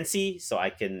 coherency so I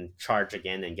can charge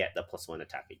again and get the +1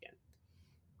 attack again.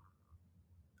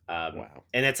 Wow.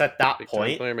 And it's at that Big time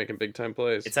point. player making big time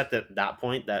plays. It's at that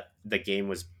point that the game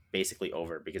was basically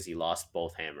over because he lost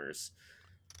both hammers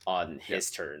on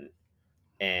his turn.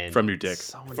 And From your dick.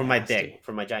 So from my nasty. dick,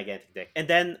 from my gigantic dick. And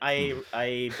then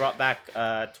I brought back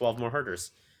 12 more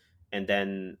herders. And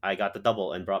then I got the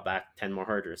double and brought back 10 more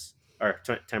herders. Or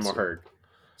 10 more herd. It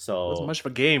So wasn't much of a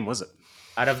game, was it?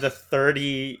 out of the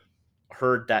 30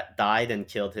 herd that died and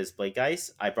killed his blade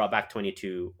guys, I brought back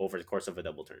 22 over the course of a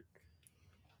double turn.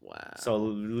 Wow. So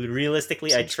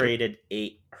realistically, I Seems good. traded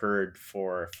 8 herd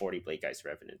for 40 blade guys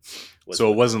revenants.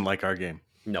 So it wasn't like our game.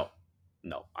 No.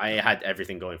 I had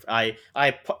everything going.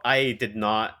 I did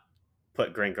not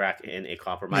put Gringrak in a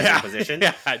compromising position.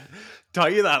 Yeah, I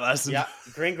taught you that lesson. Yeah,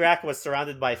 Gringrak was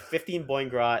surrounded by 15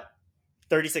 Boingrot,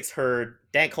 36 herd,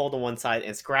 Dankhold on one side,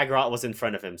 and Scragrot was in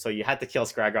front of him. So you had to kill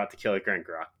Scragrot to kill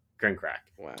Gringrak.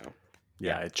 Wow.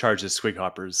 Yeah, it charges Squig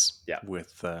Hoppers Yeah.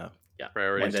 with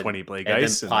Priority. And then- 20 blade and then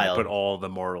guys, and I piled put all the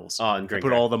morals. on I put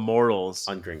Gringrak. all the morals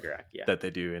On Gringrak, yeah. that they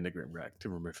do into Grimrak to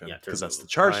remove him. Yeah, to Because that's the remove.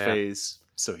 charge Oh, yeah. phase,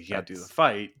 so he can't do the That's-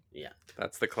 fight.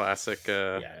 That's the classic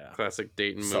Yeah. classic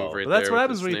Dayton So- move right But that's there what with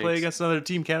happens the when you play snakes. against another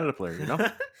Team Canada player, you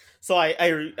know? So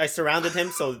I surrounded him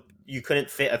so you couldn't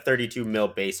fit a 32 mil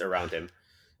base around him.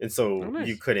 And so Oh, nice.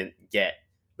 you couldn't get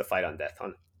the fight on death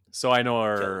on. So I know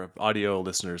our audio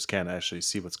listeners can't actually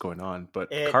see what's going on,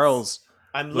 but It's- Carl's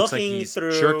I'm looks like looking he's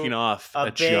through jerking off a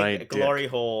a giant big dick. glory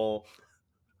hole,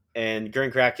 and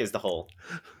Gringrak is the hole.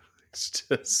 It's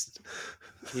just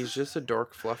He's just a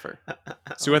dork fluffer.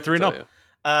 so you went 3-0. Tell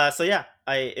ya. So yeah,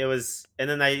 and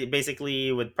then I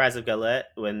basically with Prize of Galette,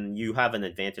 when you have an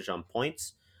advantage on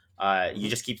points, you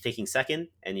just keep taking second,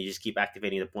 and you just keep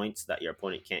activating the points that your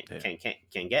opponent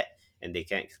can't get, and they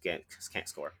can't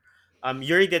score.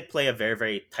 Yuri did play a very,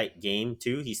 very tight game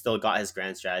too. He still got his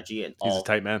grand strategy and He's a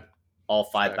tight man. all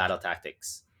 5 Stacked. battle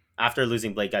tactics after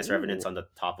losing Blade Guy's Revenants Ooh. on the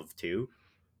top of 2.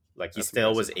 Like he That's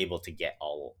still was impressive. able to get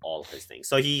all of his things.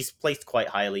 So he's placed quite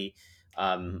highly.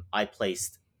 I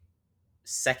placed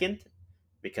second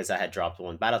because I had dropped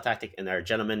 1 battle tactic, and our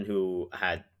gentleman who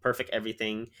had perfect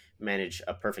everything managed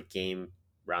a perfect game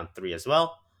round 3 as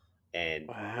well, and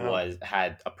Wow.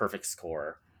 had a perfect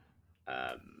score.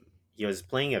 He was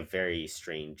playing a very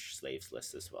strange slaves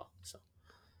list as well, so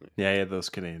Yeah, he had those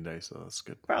Canadian dice, so that's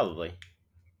good. probably.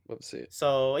 Let's see it.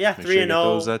 So yeah, Make 3 sure you and get 0.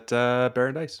 those at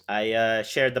Baron Dice. I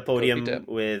shared the podium Deb.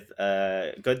 with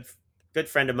a good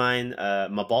friend of mine,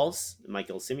 my balls,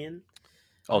 Michael Simeon.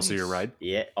 Also your Nice. ride,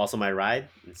 Yeah, also my ride.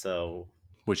 And so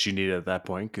which you needed at that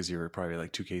point because you were probably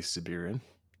like 2 cases of beer in.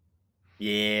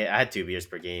 yeah, I had 2 beers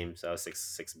per game, so I was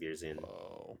six beers in.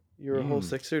 Oh, you're a whole Mm.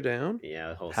 sixer down. Yeah,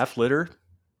 the whole Half liter.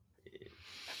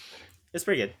 it's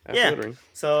pretty good. Half yeah, littering.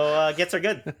 so gets are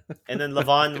good. And then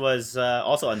Levon was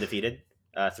also undefeated,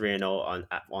 3-0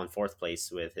 on 4th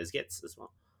place with his gets as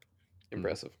well.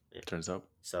 Impressive. Turns out.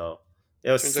 So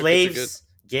it was Turns out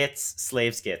gets are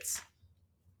slaves gets.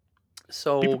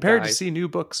 So Be prepared to guys, see new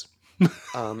books.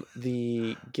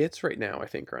 the Gits right now, I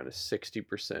think, are on a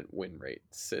 60% win rate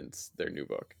since their new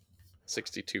book.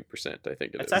 62%, I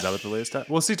think it That's is. Is that what the latest stat?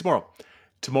 We'll see tomorrow.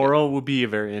 Tomorrow will be a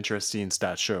very interesting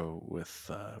stat show with.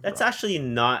 That's Rob. actually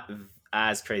not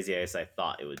as crazy as I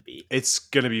thought it would be. It's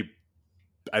gonna be.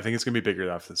 I think it's gonna be bigger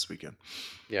after this weekend.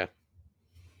 Yeah.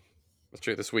 That's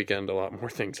true. This weekend, a lot more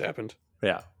things happened.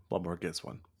 Yeah, a lot more gets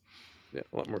one. Yeah,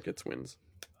 a lot more Gits wins.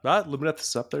 But Lumineth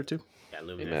is up there too. Yeah, mad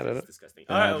Lumineth at is it. disgusting.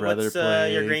 I'd All right, rather what's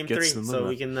play your game 3? Gits than So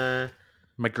we Lumineth. can...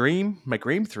 My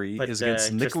Grame 3 Put, is against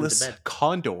Tristan to Nicholas bed.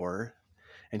 Condor,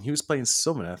 and he was playing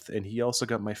Sylvaneth, and he also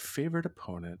got my favorite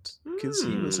opponent because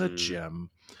he was a gem.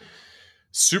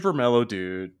 Super mellow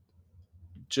dude,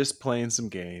 just playing some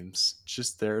games,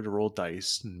 just there to roll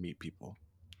dice and meet people.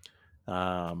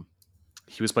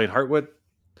 He was playing Heartwood.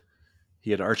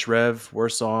 He had Archrev,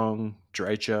 Warsong,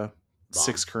 Drycha,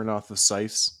 6 Kurnoth of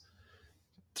Scythes,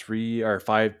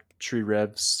 5 Tree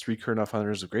Revs, 3 Kurnoth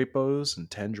Hunters of Great Bows, and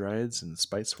 10 Dryads and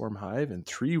Spite Swarm Hive, and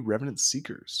 3 Revenant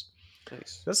Seekers.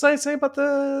 Nice. That's what I say about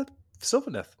the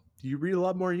Sylvaneth. You read a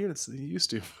lot more units than you used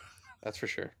to. That's for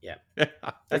sure. Yeah. I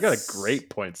got a That's- great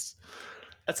points.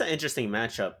 That's an interesting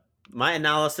matchup. My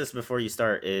analysis before you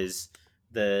start is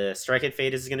the Strike and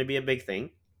Fade is going to be a big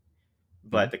thing,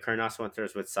 but the Kurnoth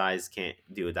Hunters with size can't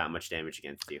do that much damage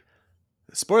against you.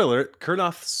 Spoiler alert,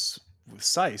 Kurnoth's with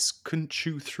Scythe couldn't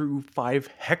chew through 5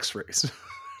 Hex Rays.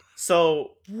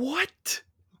 So, What?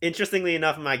 interestingly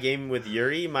enough, in my game with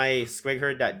Yuri, my Squig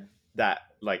Herd that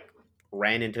like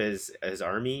ran into his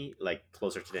army like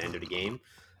closer to the end of the game,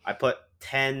 I put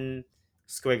 10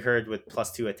 Squig Herd with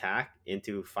 +2 attack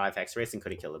into 5 Hex Rays and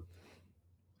couldn't kill him.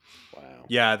 Wow.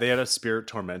 Yeah, they had a Spirit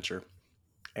Tormentor,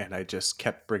 and I just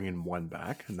kept bringing 1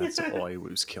 back, and that's all I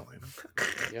was killing.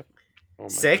 Yep. Oh my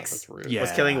 6? God, that's rude. Yeah.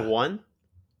 Was killing 1?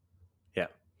 Yeah,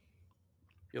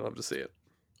 You'll love to see it.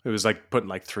 it was like putting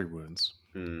like 3 wounds.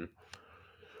 Hmm.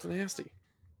 It's nasty.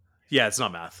 Yeah, it's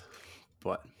not math,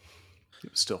 but it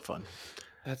was still fun.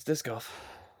 That's disc golf.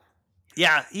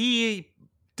 Yeah, he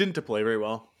didn't play very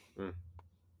well.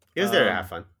 He was there to have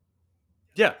fun.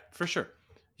 Yeah, for sure.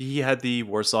 He had the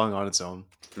War Song on its own,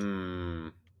 Hmm.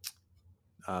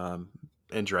 and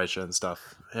Drycha and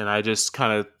stuff, and I just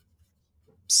kind of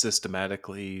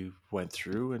systematically went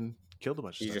through and killed a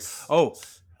bunch of You stuff.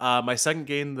 just My second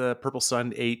game, the Purple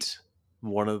Sun ate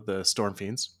one of the Storm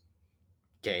Fiends.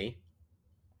 okay.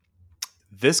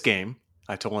 This game,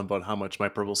 I told him about how much my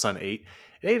Purple Sun ate.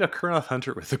 It ate a Kurnoth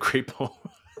Hunter with a Great Bow.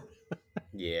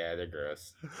 Yeah, they're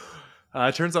gross.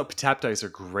 It turns out tap dice are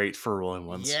great for rolling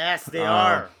ones. Yes, they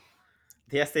are.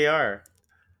 Yes, they are.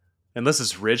 And this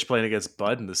is Ridge playing against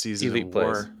Bud in the Season Elite of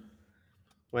War. plays.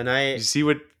 When I You see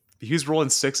what he was rolling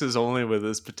 6s only with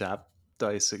his tap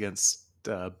dice against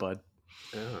Bud.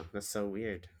 oh, that's so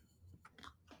weird.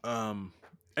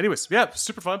 Anyways, yeah,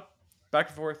 super fun. Back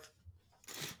and forth.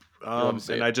 love to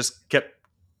see And it. I just kept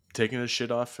taking his shit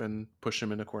off and pushing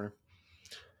him in a corner.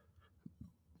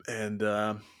 And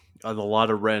a lot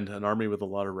of rend, an army with a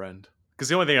lot of rend. Because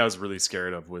the only thing I was really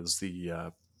scared of was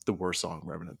the War Song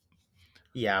Revenant.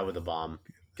 Yeah, with a bomb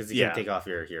because you Yeah. can take off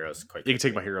your heroes quite. You can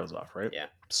take my quickly. heroes off, right? Yeah.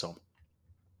 So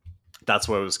that's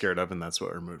what I was scared of, and that's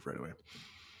what I removed right away.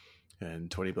 And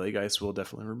 20 Blade Geist will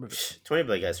definitely remove it. 20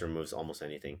 Blade Guys removes almost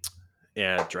anything.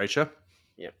 Yeah, Drycha.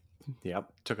 Yep.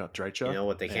 Yep. Took out Drycha. You know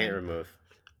what they can't and- remove?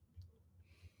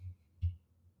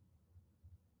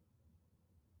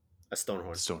 A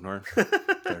Stonehorn. Stonehorn.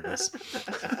 There it is.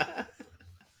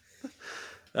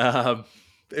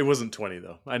 It wasn't 20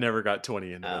 though. I never got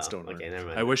 20 into that Stonehorn. okay, never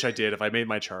mind. I wish I did. If I made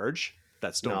my charge,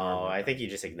 that Stonehorn. No, would I have think you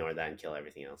just ignore that and kill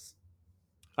everything else.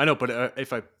 I know, but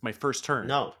if my first turn.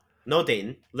 No,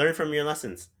 Dayton. Learn from your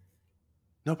lessons.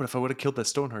 No, but if I would have killed that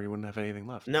Stonehorn, he wouldn't have anything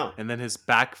left. No. And then his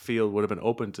backfield would have been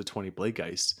open to 20 Blade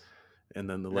Geist, and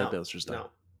then the No. Lead Balesters died.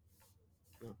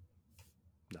 No.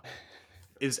 No.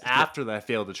 Is after that I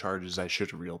failed the charges, I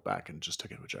should have reeled back and just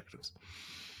took out objectives.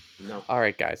 No. All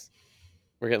right, guys.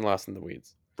 We're getting lost in the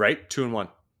weeds. Right? 2-1.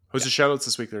 Who's the shoutouts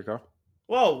this week there, Carl?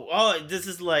 Whoa! Oh, this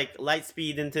is like light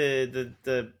speed into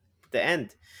the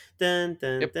end. Dun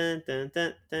dun Yep. dun dun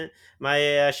dun dun.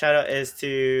 My shout out is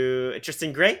to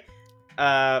Tristan Gray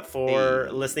for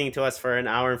listening to us for an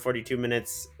hour and 42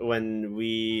 minutes when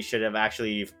we should have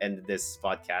actually ended this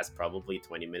podcast probably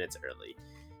 20 minutes early.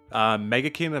 Mega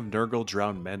King of Nurgle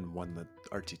Drowned Men won the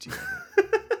RTT.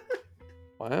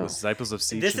 Wow. Was Disciples of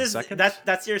Siege This in is second?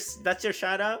 that's your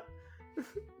shout out.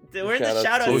 We're in the Shout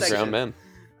shout out out to section. Drowned Men.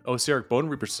 OCR Bone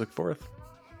Reapers took 4th.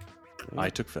 I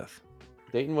took 5th.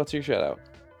 Dayton, what's your shout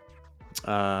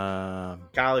out?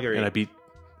 Calgary. And I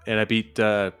beat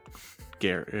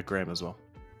Graham as well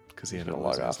because he ended Gonna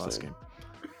up log losing his off last soon. game.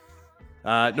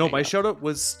 No, my shout out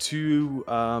was to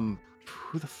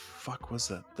who the fuck was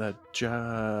that?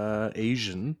 That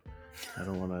Asian. I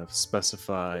don't want to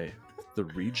specify the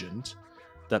region.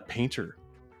 That painter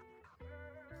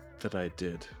that I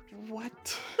did.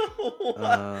 What? What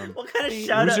kind of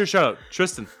shout Who's out? your shout out?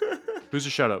 Tristan. Who's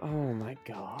your shout out? Oh my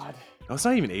god. No, it's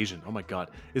not even Asian. Oh my god.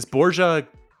 Is Borja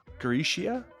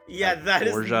Garicia? Yeah, that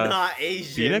is Borja not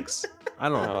Asian. Phoenix? I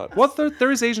don't know. No. Well,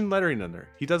 there is Asian lettering in there.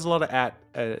 He does a lot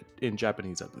of in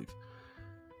Japanese, I believe.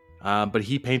 But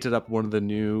he painted up one of the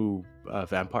new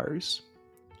vampires.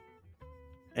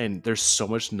 And there's so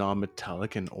much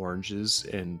non-metallic and oranges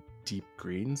and deep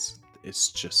greens.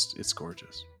 It's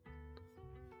gorgeous.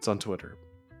 It's on Twitter.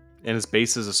 And his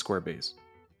base is a square base.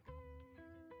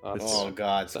 Oh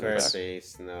god, Send it back.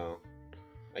 Squarespace. No,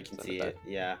 I can Send see it it.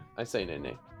 Yeah. I say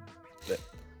nay. Yeah,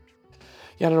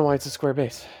 I don't know why it's a square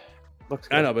base. Looks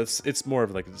good. I know, but it's more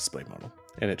of like a display model.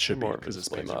 And it should More be of a because it's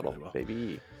display painted model, really well.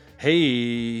 baby.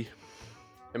 Hey,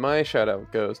 And my shout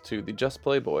out goes to the Just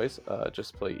Play boys.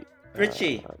 Just Play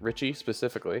Richie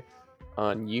specifically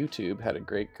on YouTube had a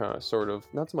great kind of sort of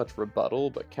not so much rebuttal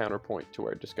but counterpoint to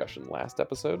our discussion last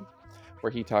episode,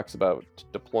 where he talks about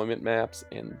deployment maps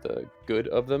and the good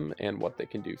of them and what they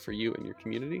can do for you and your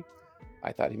community.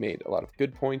 I thought he made a lot of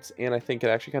good points, and I think it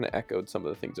actually kind of echoed some of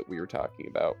the things that we were talking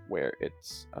about, where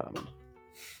it's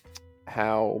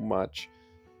how much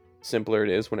simpler it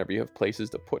is whenever you have places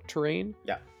to put terrain.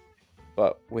 Yeah.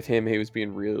 But with him, he was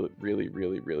being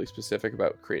really specific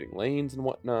about creating lanes and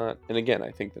whatnot. And again,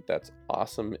 I think that that's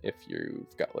awesome if you've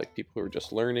got like people who are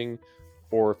just learning,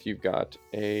 or if you've got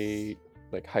a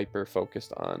like hyper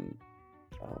focused on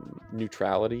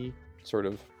neutrality sort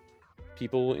of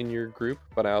people in your group.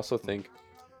 But I also think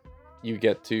you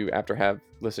get to, after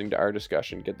listening to our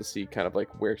discussion, get to see kind of like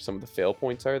where some of the fail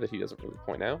points are that he doesn't really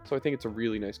point out. So I think it's a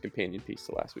really nice companion piece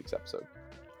to last week's episode.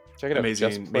 Check it out. Just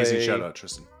amazing Play- shout out,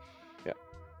 Tristan.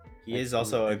 He is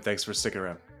also And thanks for sticking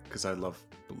around because I love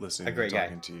listening a great and guy.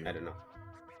 talking to you. I don't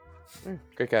know.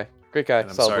 Great guy. And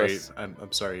I'm Solid sorry. list.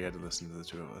 I'm sorry you had to listen to the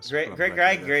two of us. Great but I'm great glad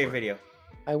guy, you're there great for it. video.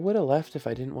 I would have left if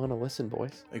I didn't want to listen,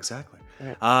 boys. Exactly.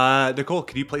 All Nicole,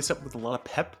 can you play something with a lot of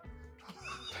pep?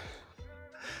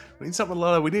 We need something with a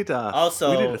lot of. We need to.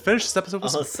 Also- we need to finish this episode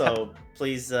with some pep. Also,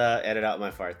 please edit out my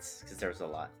farts because there's a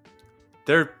lot.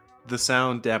 The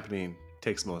sound dampening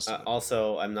takes most of it.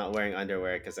 Also, I'm not wearing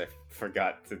underwear because I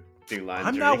forgot to do laundry.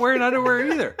 I'm not wearing underwear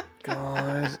either.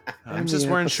 God, I'm end just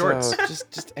the wearing shorts. episode.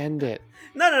 Just end it.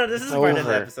 No, this is part of the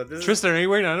Over. episode. This is... Tristan, are you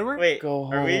wearing underwear? Wait, Go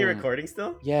are we home. recording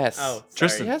still? Yes. Oh, sorry.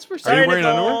 Tristan. Yes, we're Are you Sorry, wearing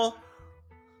Nicole. underwear?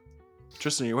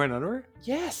 Tristan, are you wearing underwear?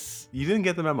 Yes. You didn't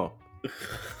get the memo.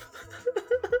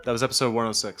 That was episode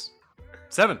 106.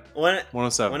 107.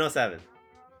 107.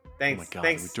 Thanks. Oh my God,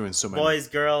 Thanks. we're doing so many. Boys,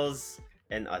 girls,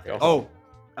 and others. Oh,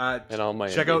 And all my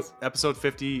check enemies. out episode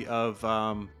 50 of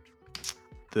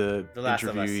the The Last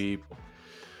of Us. interviewee.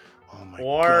 Oh my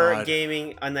War God.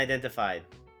 Gaming Unidentified.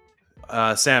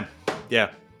 Sam.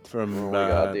 Yeah. From Oh my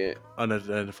God, dude.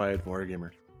 Unidentified War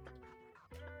Gamer.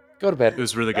 Go to It bed.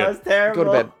 was really That good. was terrible.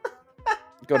 Go to bed.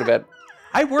 Go to bed.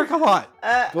 I work a lot.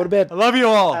 Go to bed. I love you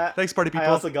all. Uh, Thanks, party people. I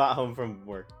also got home from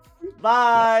work.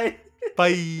 Bye.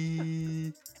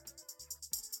 Bye.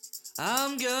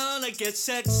 I'm gonna get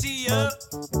sexier.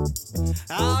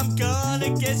 I'm gonna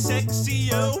get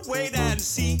sexier. Wait and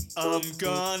see. I'm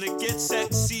gonna get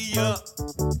sexier.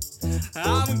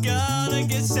 I'm gonna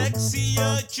get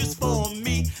sexier just for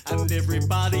me. And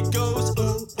everybody goes,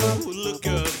 ooh, ooh, look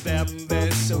at them. They're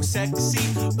so sexy.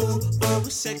 Ooh, ooh,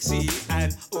 sexy.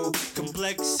 And ooh,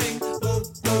 complexing. Ooh,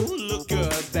 ooh, look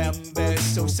at them. They're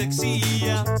so sexy.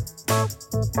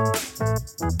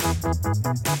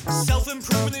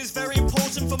 Self-improvement is very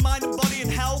important for mind and body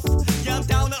and health. Yeah, I'm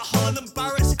down at Harlem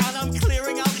Barracks and I'm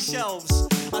clearing out the shelves.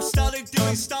 I started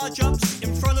doing star jumps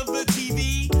in front of the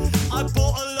TV. I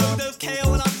bought a load of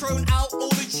kale and I've thrown out all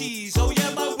the cheese. Oh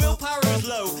yeah, my willpower is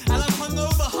low and I'm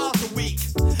hungover half the week.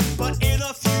 But in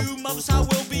a few months I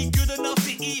will be good enough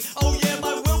to eat. Oh yeah,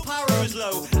 my willpower is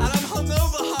low and I'm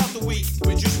hungover half the week.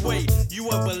 But just wait, you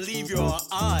won't believe your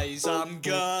eyes. I'm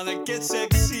gonna get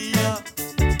sexier.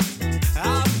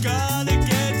 I'm gonna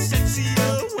get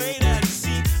sexier, wait and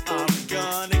see. I'm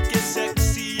gonna get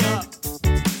sexier.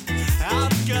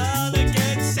 I'm gonna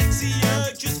get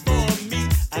sexier just for me.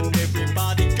 And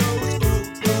everybody goes,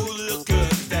 ooh, ooh, look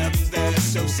at them, they're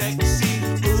so sexy.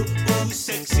 Ooh, ooh,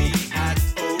 sexy and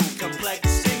ooh,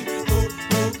 complexing. Ooh,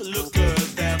 ooh, look at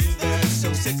them, they're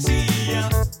so sexy.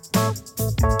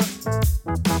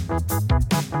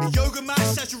 Yoga mat,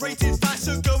 saturated fats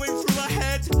are going through my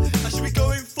head. I should be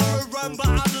going for a run, but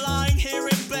I'm lying here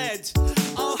in bed.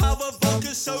 I'll have a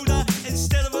vodka soda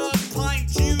instead of a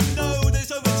pint. You know the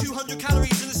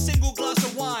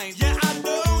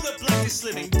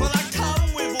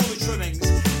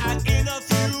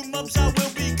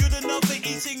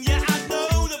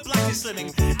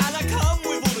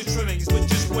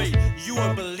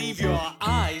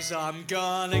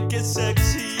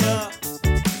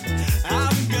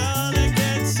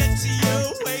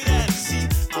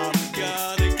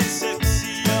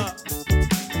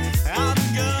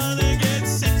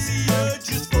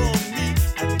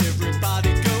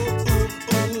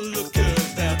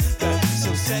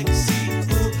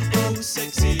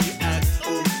sexy